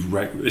think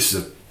this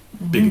is a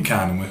bigger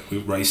can, and we're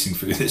racing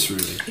through this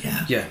really.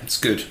 Yeah, it's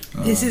good.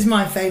 This is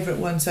my favourite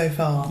one so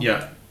far.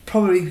 Yeah.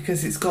 Probably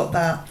because it's got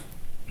that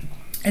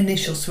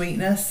initial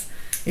sweetness.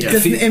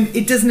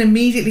 It doesn't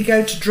immediately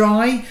go to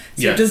dry,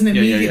 so it doesn't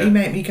immediately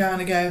make me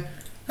kind of go,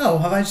 oh,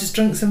 have I just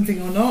drunk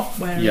something or not?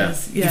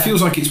 Whereas, it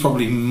feels like it's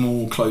probably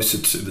more closer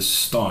to the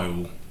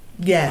style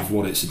of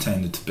what it's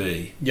intended to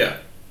be. Yeah.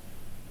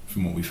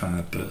 From what we've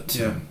had, but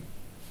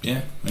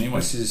anyway,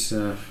 this is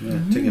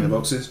ticking the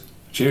boxes.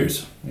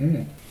 Cheers.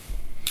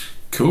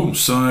 Cool.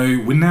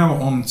 So we're now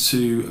on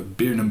to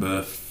beer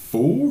number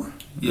 4.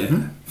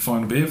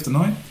 Final beer of the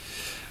night.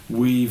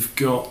 We've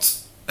got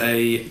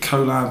a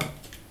collab,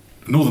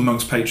 Northern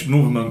Monk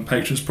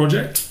Patrons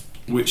project,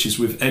 which is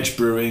with Edge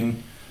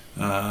Brewing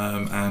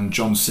and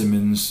John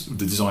Simmons,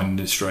 the design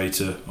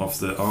illustrator of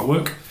the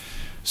artwork.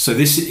 So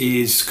this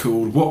is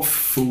called What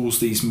Fools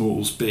These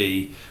Mortals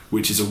Be,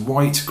 which is a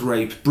white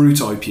grape Brut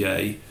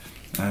IPA,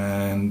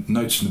 and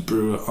notes from the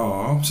brewer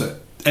are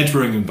Edge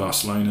Brewing in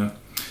Barcelona,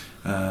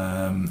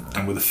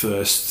 and we're the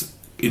first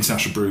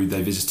international brewery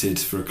they visited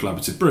for a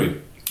collaborative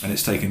brew, and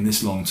it's taken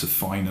this long to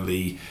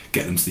finally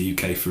get them to the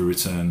UK for a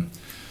return.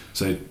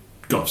 So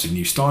got obviously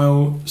new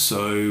style.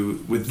 So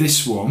with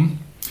this one,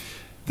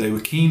 they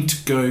were keen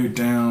to go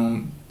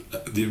down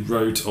the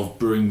road of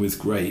brewing with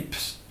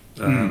grapes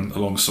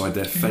alongside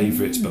their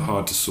favourite but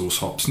hard to source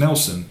hops,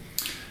 Nelson.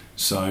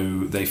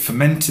 So they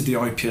fermented the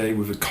IPA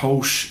with a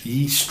Kolsch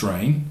yeast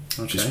strain,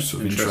 which is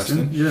sort of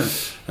interesting. Yeah.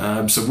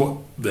 So what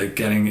they're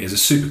getting is a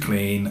super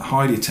clean,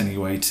 highly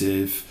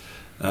attenuative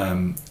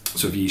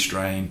sort of yeast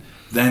strain.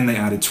 Then they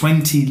added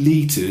 20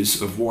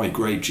 litres of white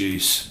grape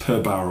juice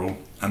per barrel,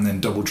 and then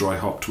double dry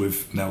hopped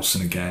with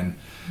Nelson again.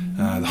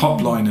 The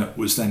hop lineup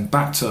was then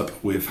backed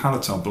up with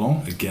Hallertau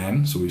Blanc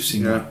again, so we've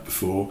seen that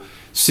before,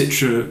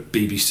 Citra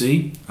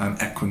BBC,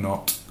 and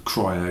Equinox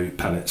Cryo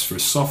pellets for a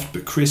soft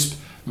but crisp,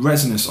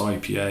 resinous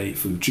IPA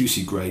full of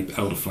juicy grape,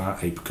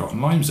 elderflower, apricot,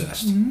 and lime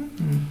zest.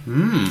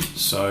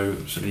 So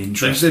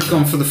interesting. They've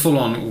gone for the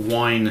full-on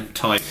wine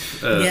type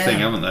thing,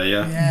 haven't they?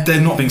 Yeah. They're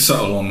not being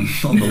subtle on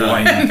the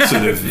wine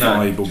sort of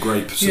vibe or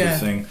grape sort of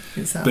thing.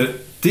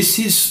 But this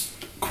is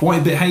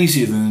quite a bit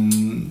hazier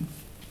than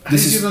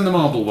the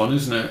marble one,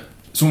 isn't it?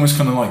 It's almost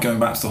kind of like going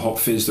back to the hop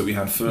fizz that we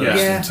had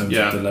first in terms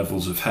of the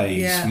levels of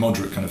haze,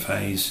 moderate kind of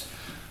haze.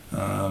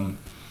 On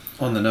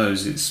the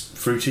nose, it's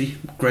fruity,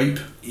 grape.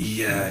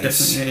 Yeah,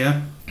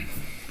 definitely.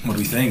 What do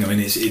we think? I mean,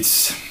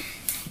 it's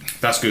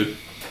that's good.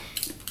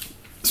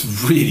 It's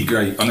really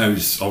great. I know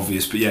it's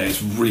obvious, but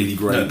it's really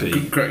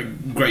grapey.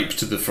 Grape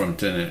to the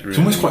front, isn't it? Really? It's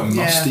almost quite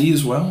musty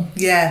as well.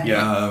 Yeah.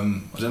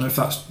 I don't know if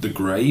that's the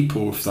grape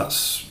or if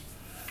that's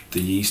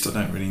the yeast. I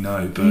don't really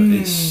know, but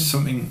it's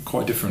something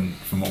quite different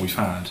from what we've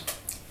had.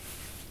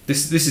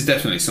 This is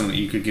definitely something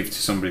you could give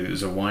to somebody that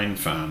is a wine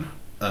fan,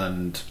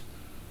 and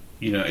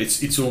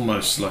it's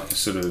almost like a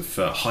sort of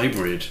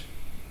hybrid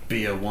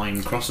beer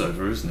wine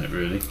crossover, isn't it?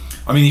 Really.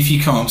 I mean, if you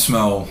can't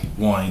smell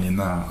wine in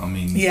that, I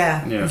mean,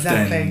 exactly.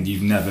 Then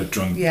you've never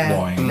drunk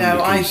wine.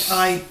 No,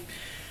 I.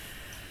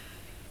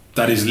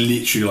 That is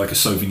literally like a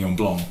Sauvignon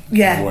Blanc.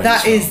 Yeah,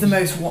 that is the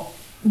most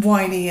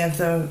winey of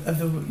the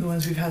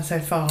ones we've had so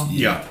far.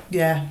 Yeah,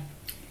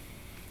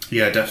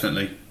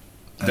 definitely.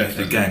 And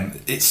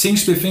again, it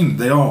seems to be a thing.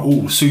 They are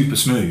all super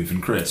smooth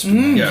and crisp.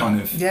 And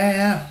kind of,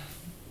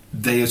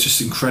 they are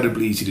just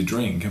incredibly easy to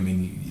drink. I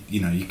mean,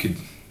 you could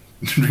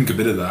drink a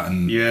bit of that,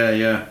 and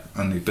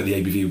but the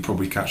ABV would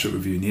probably catch up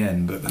with you in the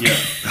end. But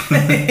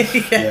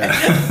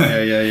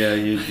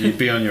you'd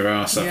be on your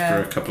arse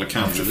after a couple of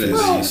cans of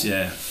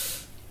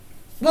this.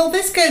 Well,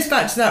 this goes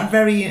back to that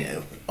very.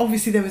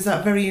 Obviously, there was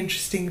that very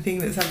interesting thing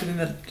that's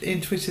happened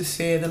in Twitter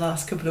sphere the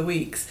last couple of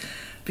weeks,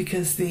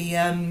 because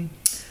the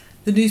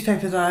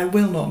newspaper that I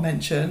will not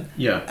mention,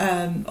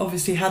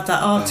 obviously had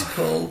that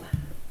article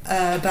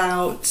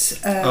about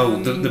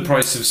the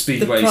price of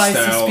Speedway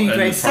Stout and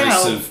the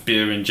price of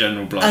beer in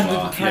general, blah and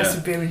blah, the price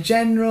of beer in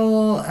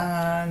general,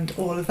 and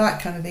all of that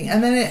kind of thing.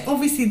 And then it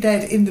obviously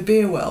led in the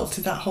beer world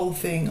to that whole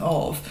thing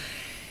of,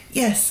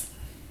 yes,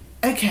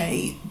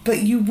 okay, but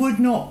you would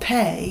not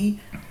pay.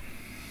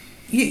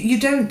 You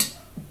don't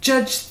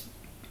judge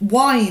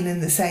wine in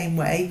the same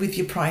way with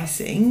your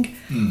pricing.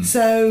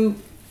 So,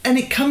 and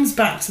it comes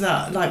back to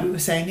that, like we were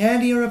saying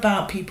earlier,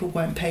 about people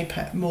won't pay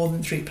more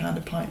than £3 a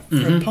pint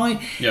for a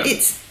pint.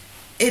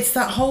 It's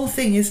that whole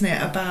thing, isn't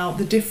it, about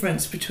the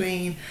difference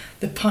between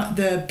the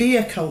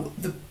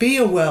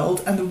beer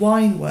world and the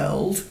wine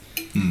world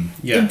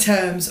in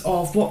terms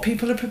of what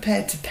people are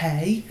prepared to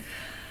pay,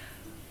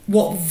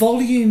 what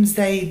volumes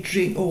they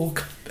drink, or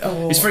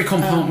it's very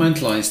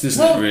compartmentalised,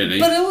 isn't it, really?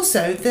 But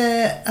also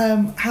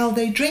the how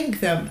they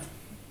drink them.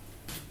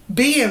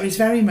 Beer is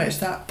very much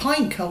that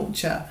pint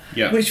culture,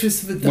 which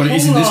was the whole it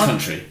is in this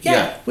country.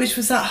 Which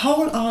was that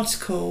whole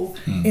article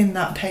in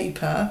that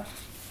paper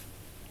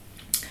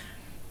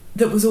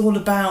that was all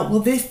about, well,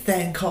 this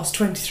then cost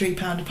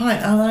 £23 a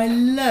pint.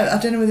 And I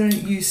don't know whether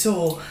you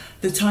saw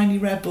the Tiny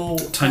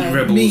Rebels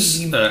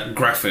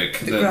graphic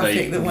that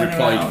they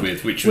replied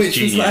with, which was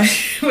genius. Was like,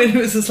 when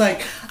it was just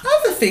like,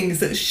 other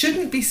things that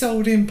shouldn't be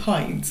sold in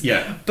pints,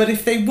 but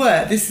if they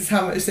were, this is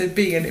how much they'd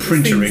be. And it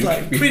was things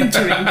like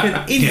printer ink and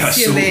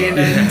insulin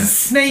and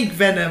snake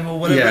venom or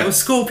whatever, or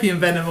scorpion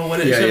venom or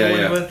whatever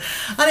it was.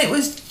 And it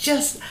was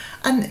just...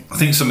 And I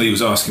think somebody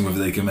was asking whether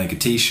they could make a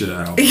T-shirt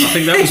out. I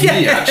think that was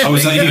me, actually. Oh,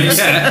 was that you?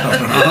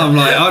 I'm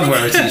like, I'd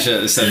wear a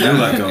T-shirt that said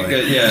that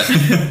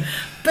guy.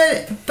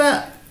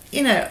 But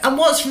and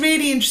what's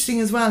really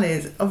interesting as well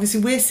is, obviously,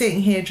 we're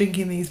sitting here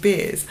drinking these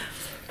beers,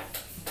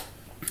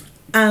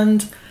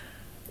 and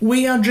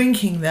we are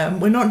drinking them.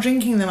 We're not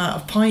drinking them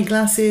out of pint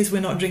glasses. We're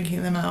not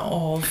drinking them out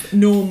of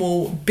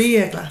normal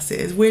beer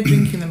glasses. We're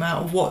drinking them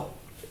out of what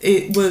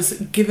it was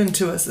given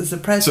to us as a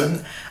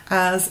present,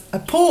 as a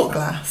port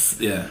glass.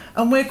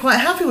 And we're quite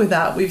happy with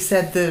that. We've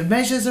said the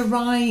measures are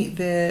right.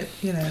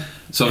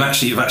 So I've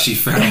actually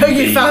found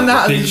you found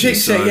that in the picture,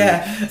 so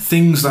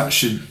things that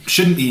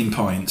shouldn't be in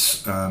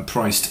pints,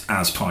 priced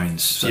as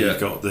pints. So you've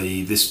got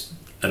this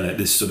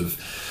sort of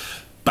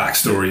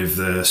backstory of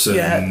the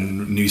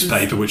certain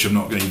newspaper, which I'm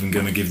not even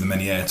going to give them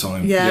any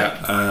airtime.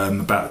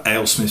 About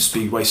AleSmith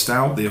Speedway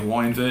Stout, the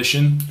Hawaiian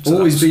version. So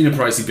always been a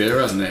pricey beer,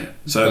 hasn't it?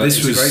 So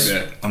this was a great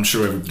beer. I'm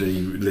sure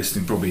everybody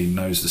listening probably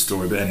knows the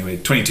story, but anyway,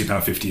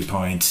 £22.50 a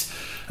pint.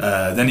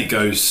 Then it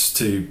goes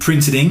to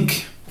printed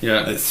ink.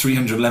 At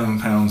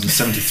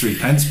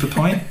 £311.73 per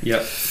pint.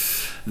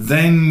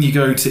 Then you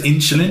go to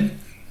insulin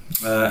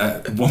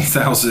at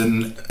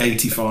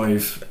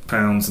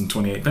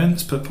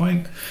 £1,085.28 per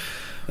pint.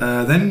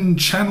 Then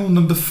channel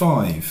number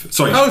 5.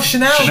 Sorry. Oh,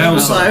 Chanel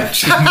number 5.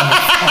 That's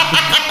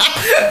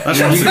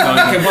right. You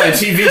can buy a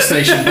TV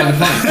station by the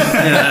pint.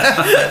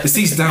 It's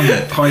these damn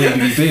high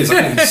ABV beers. I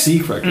can't even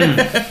see correctly.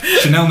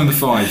 Chanel number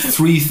 5,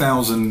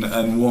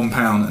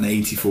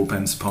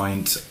 £3,001.84 a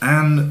pint.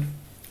 And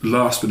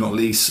last but not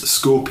least,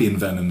 Scorpion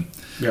Venom.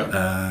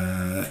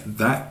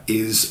 That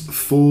is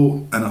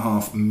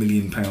 £4.5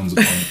 million a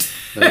pint.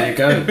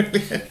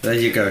 There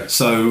you go.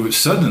 So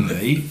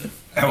suddenly,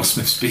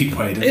 AleSmith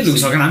Speedway. It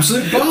looks like an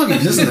absolute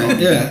bargain, doesn't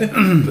it?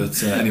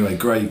 But anyway,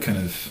 great kind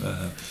of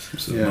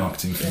sort of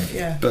marketing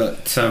thing.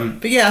 But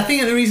I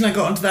think the reason I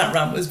got onto that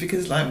rant was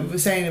because, like we were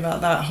saying about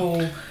that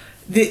whole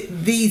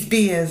these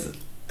beers,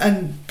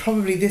 and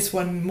probably this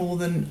one more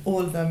than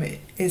all of them,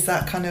 is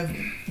that kind of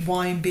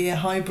wine beer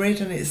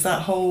hybrid, and it's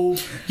that whole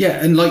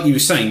and like you were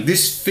saying,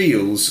 this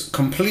feels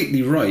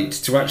completely right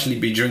to actually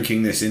be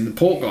drinking this in the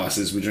port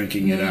glasses we're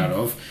drinking it out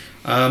of,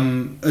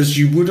 as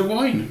you would a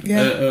wine,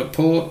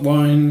 port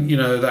wine,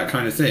 that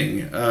kind of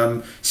thing.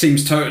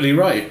 Seems totally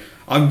right.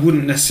 I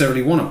wouldn't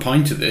necessarily want a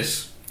pint of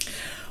this.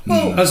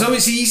 Well, although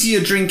it's easier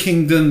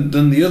drinking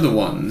than the other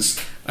ones.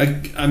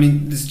 I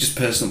mean, this is just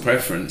personal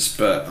preference,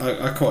 but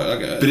I quite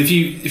like it. But if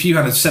you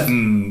had a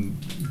 7%,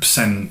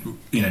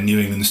 New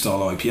England style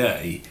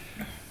IPA,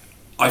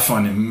 I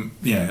find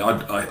it,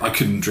 I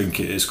couldn't drink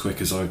it as quick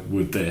as I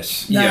would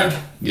this. No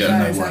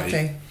exactly.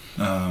 Way.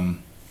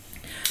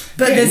 But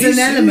there's an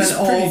element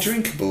of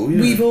drinkable.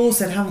 We've all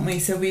said, haven't we?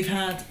 So we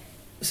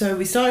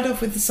started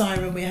off with the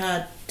Siren. We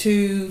had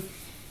 2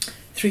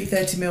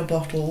 330ml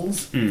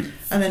bottles, and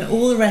then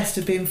all the rest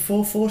have been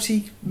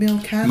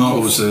 440ml cans.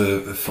 Malt was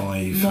a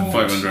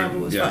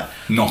 500.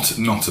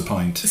 Not a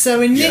pint. So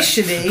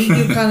initially,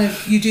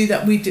 you do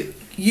that.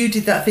 you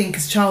did that thing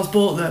because Charles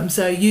bought them,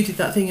 so you did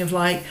that thing of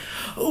like,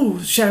 oh,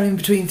 sharing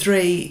between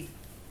 3,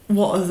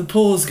 what are the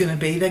pours going to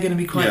be? They're going to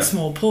be quite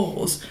small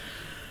pours.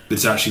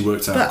 It's actually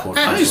worked out but quite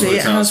actually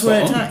it has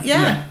worked out,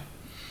 yeah.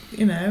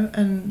 You know,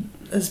 and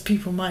as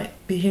people might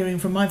be hearing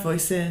from my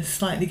voice, they're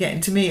slightly getting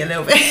to me a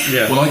little bit.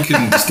 Yeah. Well, I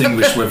couldn't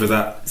distinguish whether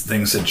that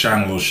thing said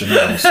Channel or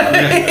Chanel. So,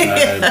 there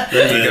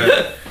you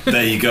go.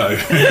 There you go.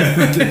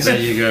 There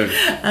you go.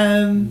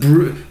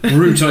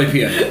 Brut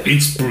IPA.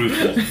 It's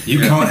brutal. You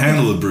can't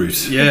handle the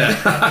Brut.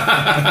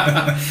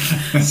 Yeah.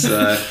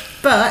 So.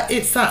 But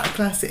it's that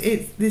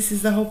classic. This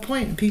is the whole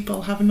point.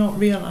 People have not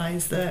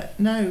realised that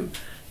no,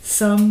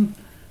 some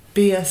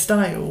beer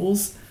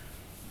styles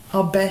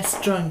are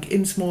best drunk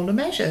in smaller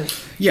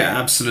measures. Yeah,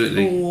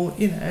 absolutely. Or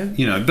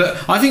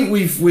but I think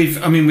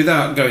we've. I mean,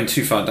 without going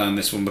too far down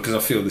this one, because I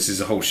feel this is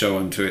a whole show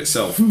unto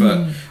itself.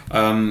 But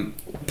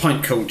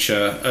pint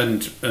culture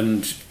and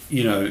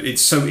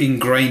it's so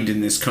ingrained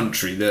in this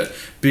country that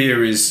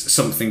beer is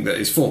something that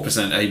is 4%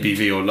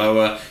 ABV or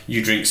lower.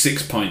 You drink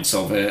 6 pints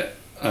of it,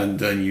 and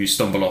then you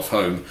stumble off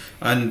home.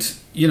 And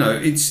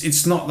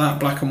it's not that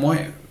black and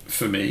white.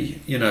 For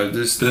me, but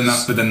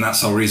then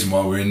that's our reason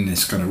why we're in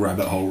this kind of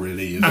rabbit hole,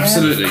 really.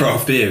 Absolutely,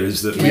 craft beer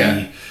is that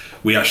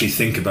we actually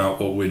think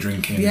about what we're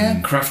drinking.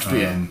 Yeah, craft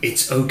beer.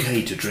 It's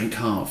okay to drink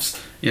halves,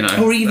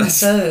 or even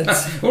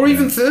thirds, or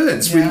even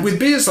thirds. With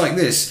beers like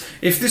this.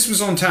 If this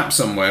was on tap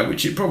somewhere,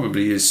 which it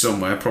probably is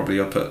somewhere, probably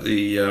up at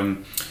the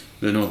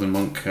Northern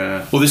Monk.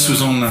 Well, this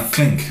was on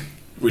Clink.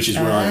 Which is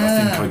where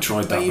I think I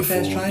tried that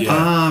before.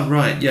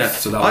 Right, yeah.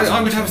 So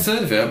I would have a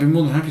third of it. I'd be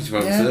more than happy to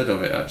have a third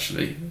of it,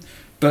 actually.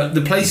 But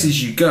the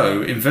places you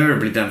go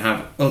invariably don't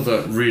have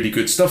other really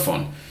good stuff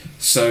on.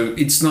 So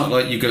it's not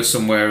like you go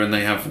somewhere and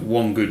they have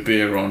one good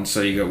beer on,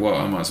 so you go, well,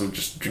 I might as well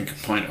just drink a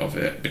pint of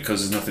it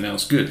because there's nothing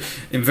else good.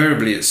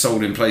 Invariably it's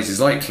sold in places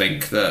like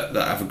Clink that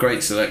have a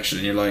great selection,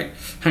 and you're like,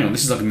 hang on,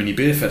 this is like a mini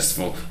beer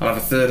festival. I'll have a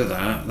third of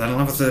that, then I'll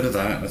have a third of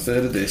that, and a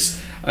third of this.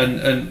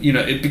 And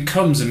it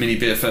becomes a mini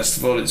beer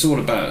festival. It's all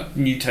about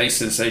new taste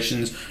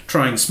sensations,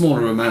 trying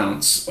smaller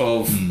amounts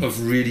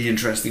of really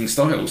interesting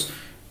styles.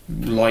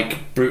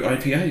 Like Brut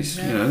IPAs,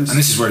 And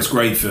this is where it's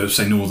great for,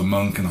 say, Northern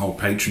Monk and the whole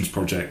Patrons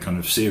Project kind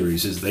of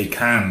series, is they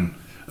can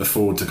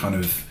afford to kind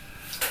of,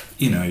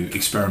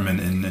 experiment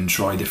and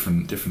try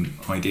different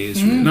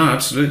ideas. Really. No,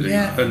 absolutely.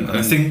 Yeah. And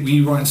I think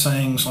you were right in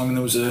saying, Simon,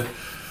 there was a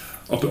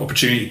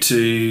opportunity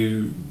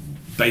to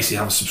basically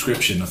have a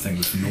subscription, I think,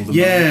 with Northern Monk.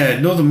 Yeah,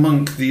 Northern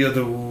Monk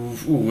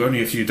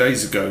only a few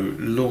days ago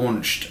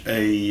launched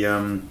a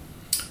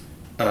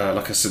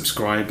like a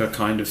subscriber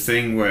kind of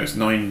thing where it's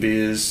 9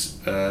 beers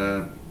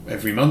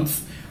every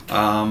month,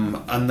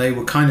 and they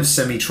were kind of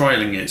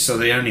semi-trialling it, so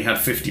they only had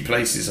 50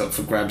 places up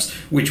for grabs,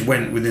 which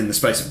went within the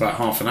space of about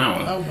half an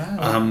hour. Oh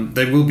wow.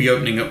 They will be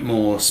opening up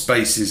more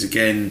spaces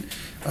again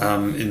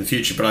in the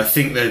future, but I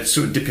think they're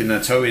sort of dipping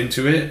their toe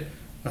into it.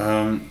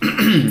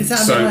 Is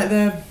that a bit like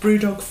the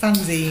Brewdog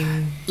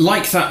fanzine?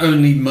 Like that,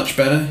 only much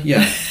better.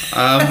 Yeah.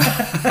 I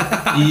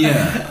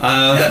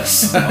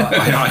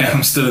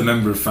am still a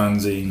member of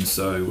fanzine,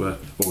 so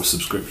or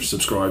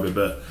subscriber,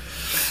 but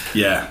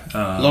yeah,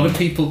 a lot of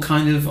people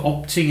kind of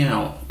opting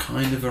out,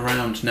 kind of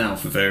around now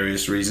for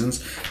various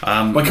reasons.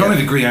 I kind of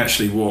agree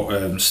actually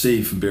what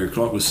Steve from Beer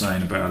O'Clock was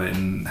saying about it,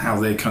 and how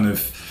they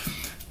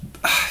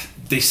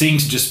seem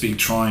to just be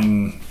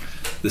trying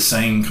the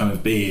same kind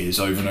of beers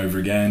over and over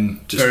again,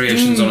 just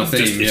variations on a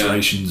theme, just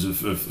iterations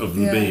of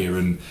the beer,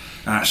 and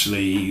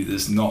actually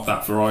there's not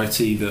that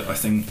variety that I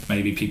think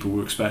maybe people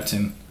were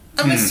expecting.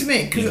 I must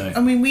admit, because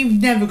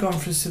we've never gone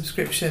for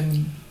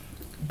subscription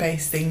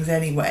based things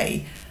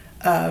anyway,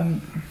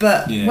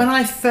 but when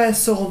I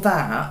first saw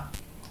that,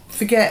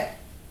 forget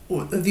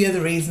the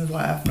other reasons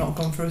why I've not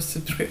gone for a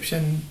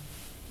subscription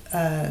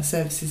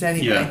services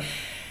anyway,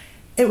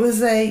 it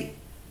was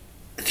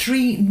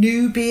 3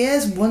 new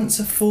beers once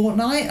a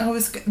fortnight.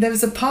 There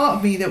was a part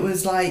of me that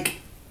was like,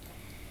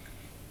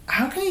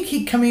 how can you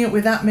keep coming up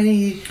with that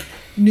many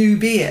new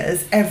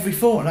beers every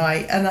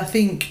fortnight? And I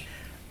think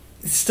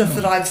stuff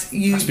that I've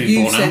you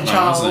said,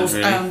 Charles,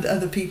 really? And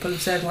other people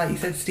have said, like you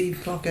said,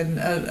 Steve Clock and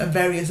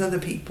various other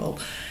people,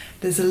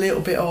 there's a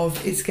little bit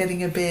of, it's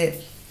getting a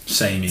bit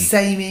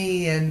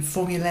samey and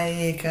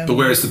formulaic. But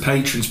whereas the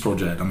Patrons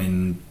Project, I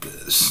mean,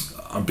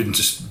 I've been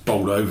just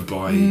bowled over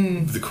by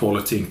the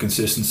quality and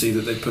consistency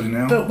that they're putting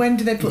out. But when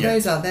do they put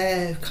those out?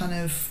 They're kind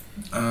of...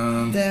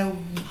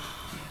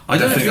 I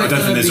don't think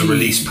there's a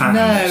release pattern.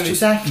 No,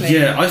 exactly.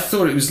 Yeah, I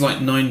thought it was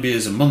like 9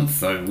 beers a month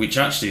though, which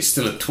actually is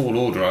still a tall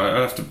order. I'd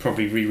have to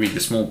probably reread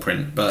the small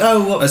print.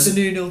 But what's the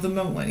new Northern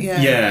Monk one?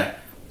 Yeah. Yeah.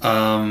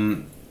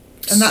 And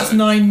that's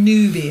 9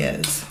 new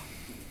beers.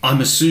 I'm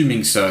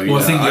assuming so. Well,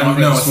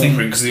 I think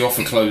because the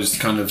offer closed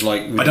kind of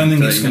like. I don't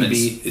think it's going to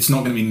be. It's not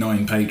going to be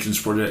 9 Patrons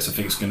projects. I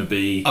think it's going to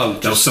be.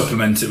 They'll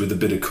supplement it with a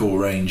bit of core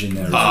range in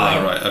there as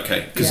well. Right,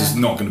 okay. Because there's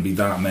not going to be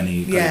that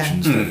many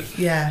patrons.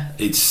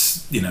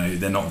 It's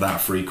they're not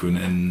that frequent,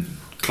 and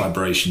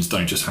collaborations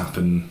don't just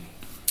happen.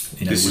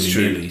 This is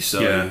true.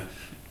 So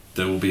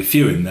there will be a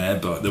few in there,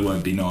 but there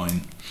won't be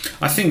 9.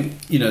 I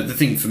think, the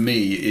thing for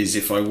me is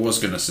if I was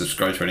going to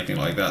subscribe to anything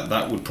like that,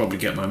 that would probably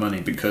get my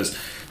money because,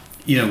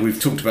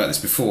 we've talked about this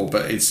before,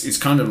 but it's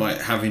kind of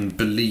like having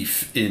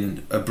belief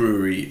in a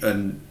brewery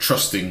and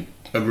trusting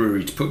a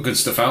brewery to put good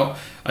stuff out.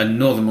 And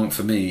Northern Monk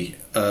for me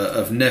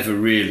have never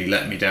really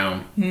let me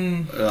down.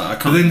 I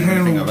can't think of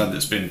anything I've had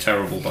that's been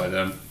terrible by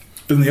them.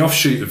 But the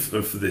offshoot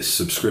of this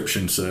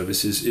subscription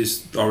service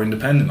is our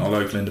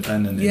local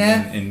independent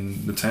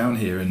in the town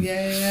here, and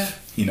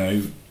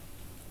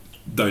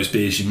those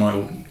beers you might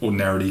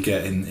ordinarily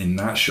get in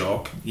that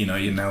shop,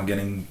 you're now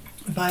getting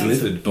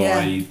delivered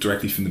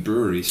directly from the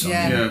brewery. So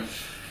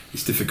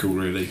it's difficult,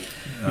 really.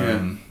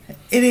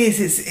 It is.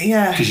 It's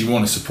because you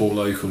want to support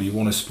local, you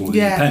want to support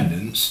the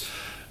independents,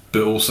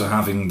 but also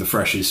having the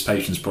freshest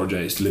patrons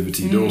projects delivered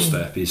to your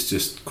doorstep is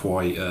just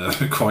quite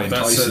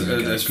enticing.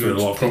 That's a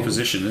good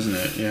proposition, isn't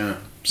it? Yeah.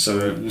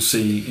 So we'll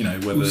see.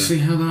 Whether we'll see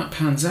how that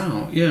pans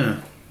out.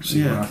 Yeah.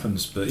 See what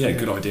happens. But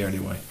good idea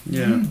anyway.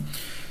 Yeah.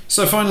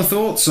 So final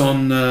thoughts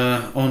on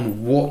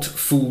What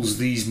Fools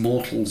These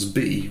Mortals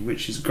Be,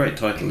 which is a great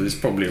title. It's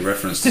probably a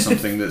reference to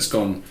something that's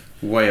gone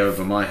way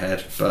over my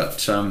head, but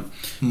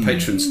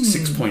patrons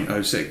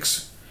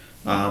 6.06.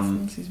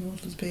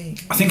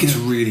 I think it's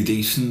really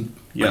decent.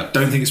 I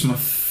don't think it's my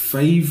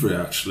favourite,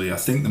 actually. I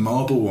think the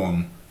marble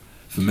one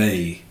for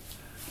me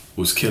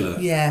was killer.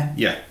 Yeah.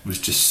 Was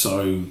just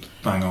so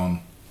bang on.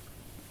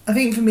 I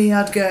think for me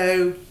I'd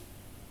go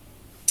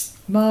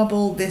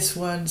marble, this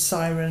one,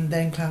 siren,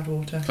 then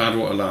Cloudwater.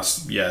 Cloudwater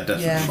last,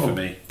 definitely for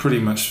me. Pretty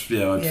much,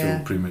 I'd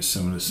feel pretty much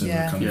similar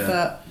kind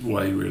of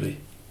way, really.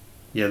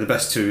 Yeah, the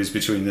best two is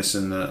between this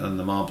and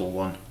the marble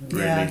one,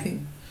 really. Yeah, I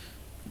think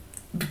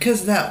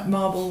because that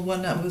marble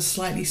one that was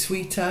slightly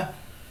sweeter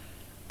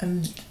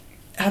and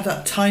had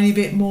that tiny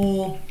bit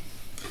more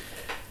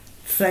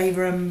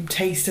flavour and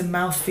taste and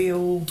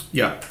mouthfeel.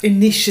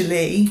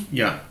 Initially.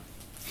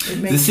 It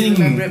makes you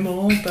remember it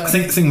more. But I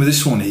think the thing with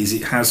this one is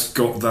it has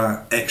got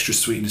that extra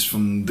sweetness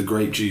from the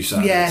grape juice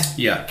out.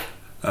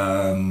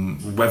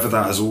 Whether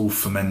that has all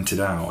fermented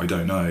out, I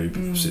don't know,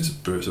 because it's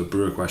a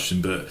brewer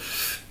question, but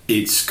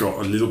it's got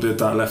a little bit of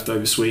that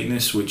leftover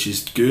sweetness, which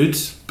is good,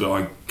 but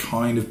I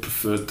kind of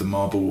preferred the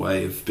marble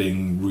way of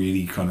being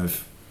really kind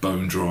of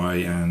bone dry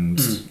and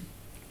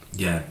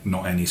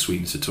not any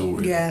sweetness at all,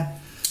 really.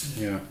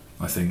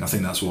 I think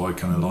that's what I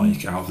kind of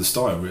like out of the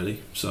style,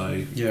 really.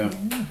 So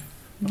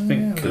I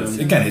think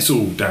again, it's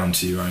all down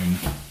to your own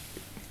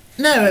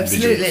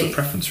absolutely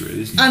preference,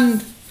 really, isn't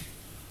it?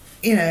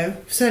 And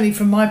certainly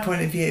from my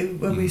point of view,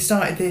 when we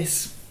started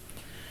this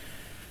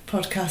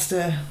podcast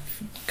a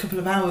couple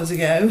of hours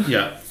ago,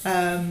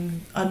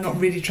 I'd not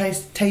really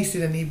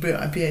tasted any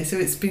Brut IPA, so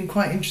it's been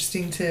quite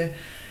interesting to.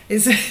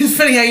 It's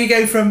funny how you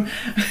go from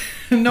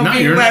not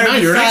being aware of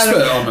the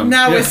style.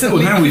 Now we're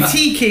suddenly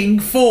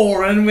critiquing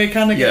 4, and we're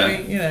kind of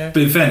going,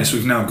 But in fairness,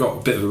 we've now got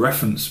a bit of a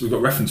reference. We've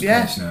got reference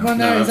points now. Well,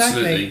 no,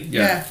 exactly. Absolutely.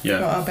 We've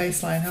got our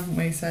baseline, haven't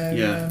we?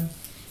 So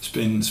it's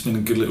been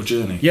a good little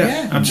journey.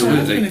 Absolutely.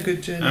 It's been a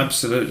good journey.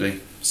 Absolutely.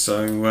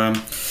 So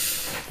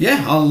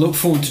I'll look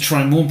forward to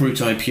trying more Brut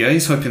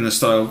IPAs, hoping the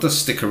style does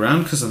stick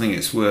around because I think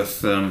it's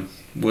worth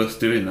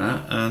doing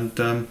that,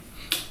 and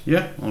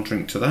I'll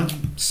drink to that.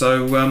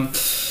 So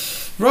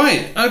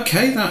right,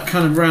 okay, that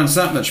kind of rounds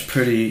that much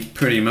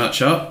pretty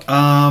much up.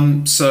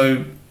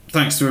 So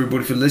thanks to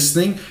everybody for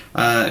listening.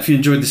 If you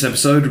enjoyed this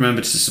episode,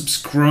 remember to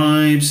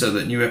subscribe so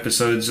that new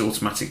episodes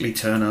automatically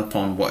turn up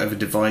on whatever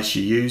device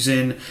you're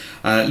using.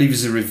 Leave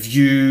us a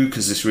review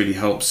because this really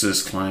helps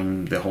us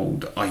climb the whole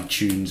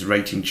iTunes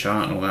rating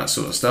chart and all that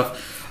sort of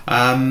stuff.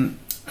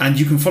 And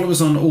you can follow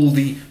us on all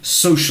the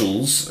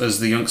socials, as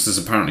the youngsters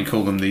apparently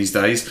call them these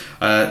days.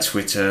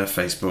 Twitter,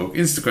 Facebook,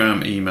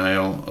 Instagram,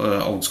 email,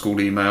 old school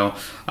email.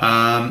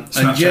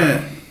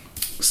 Snapchat.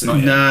 No,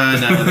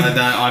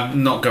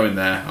 I'm not going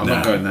there. I'm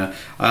not going there.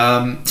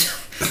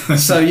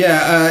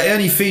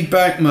 Any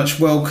feedback, much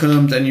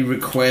welcomed. Any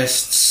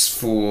requests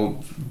for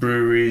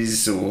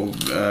breweries or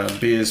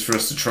beers for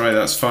us to try,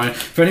 that's fine.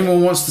 If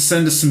anyone wants to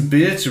send us some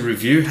beer to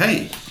review,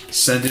 hey,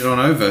 send it on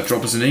over.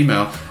 Drop us an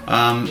email.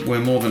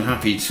 We're more than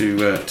happy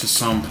to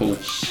sample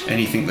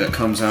anything that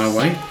comes our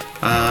way.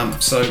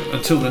 So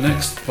until the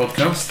next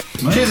podcast.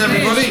 Cheers,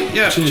 everybody.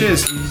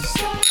 Cheers.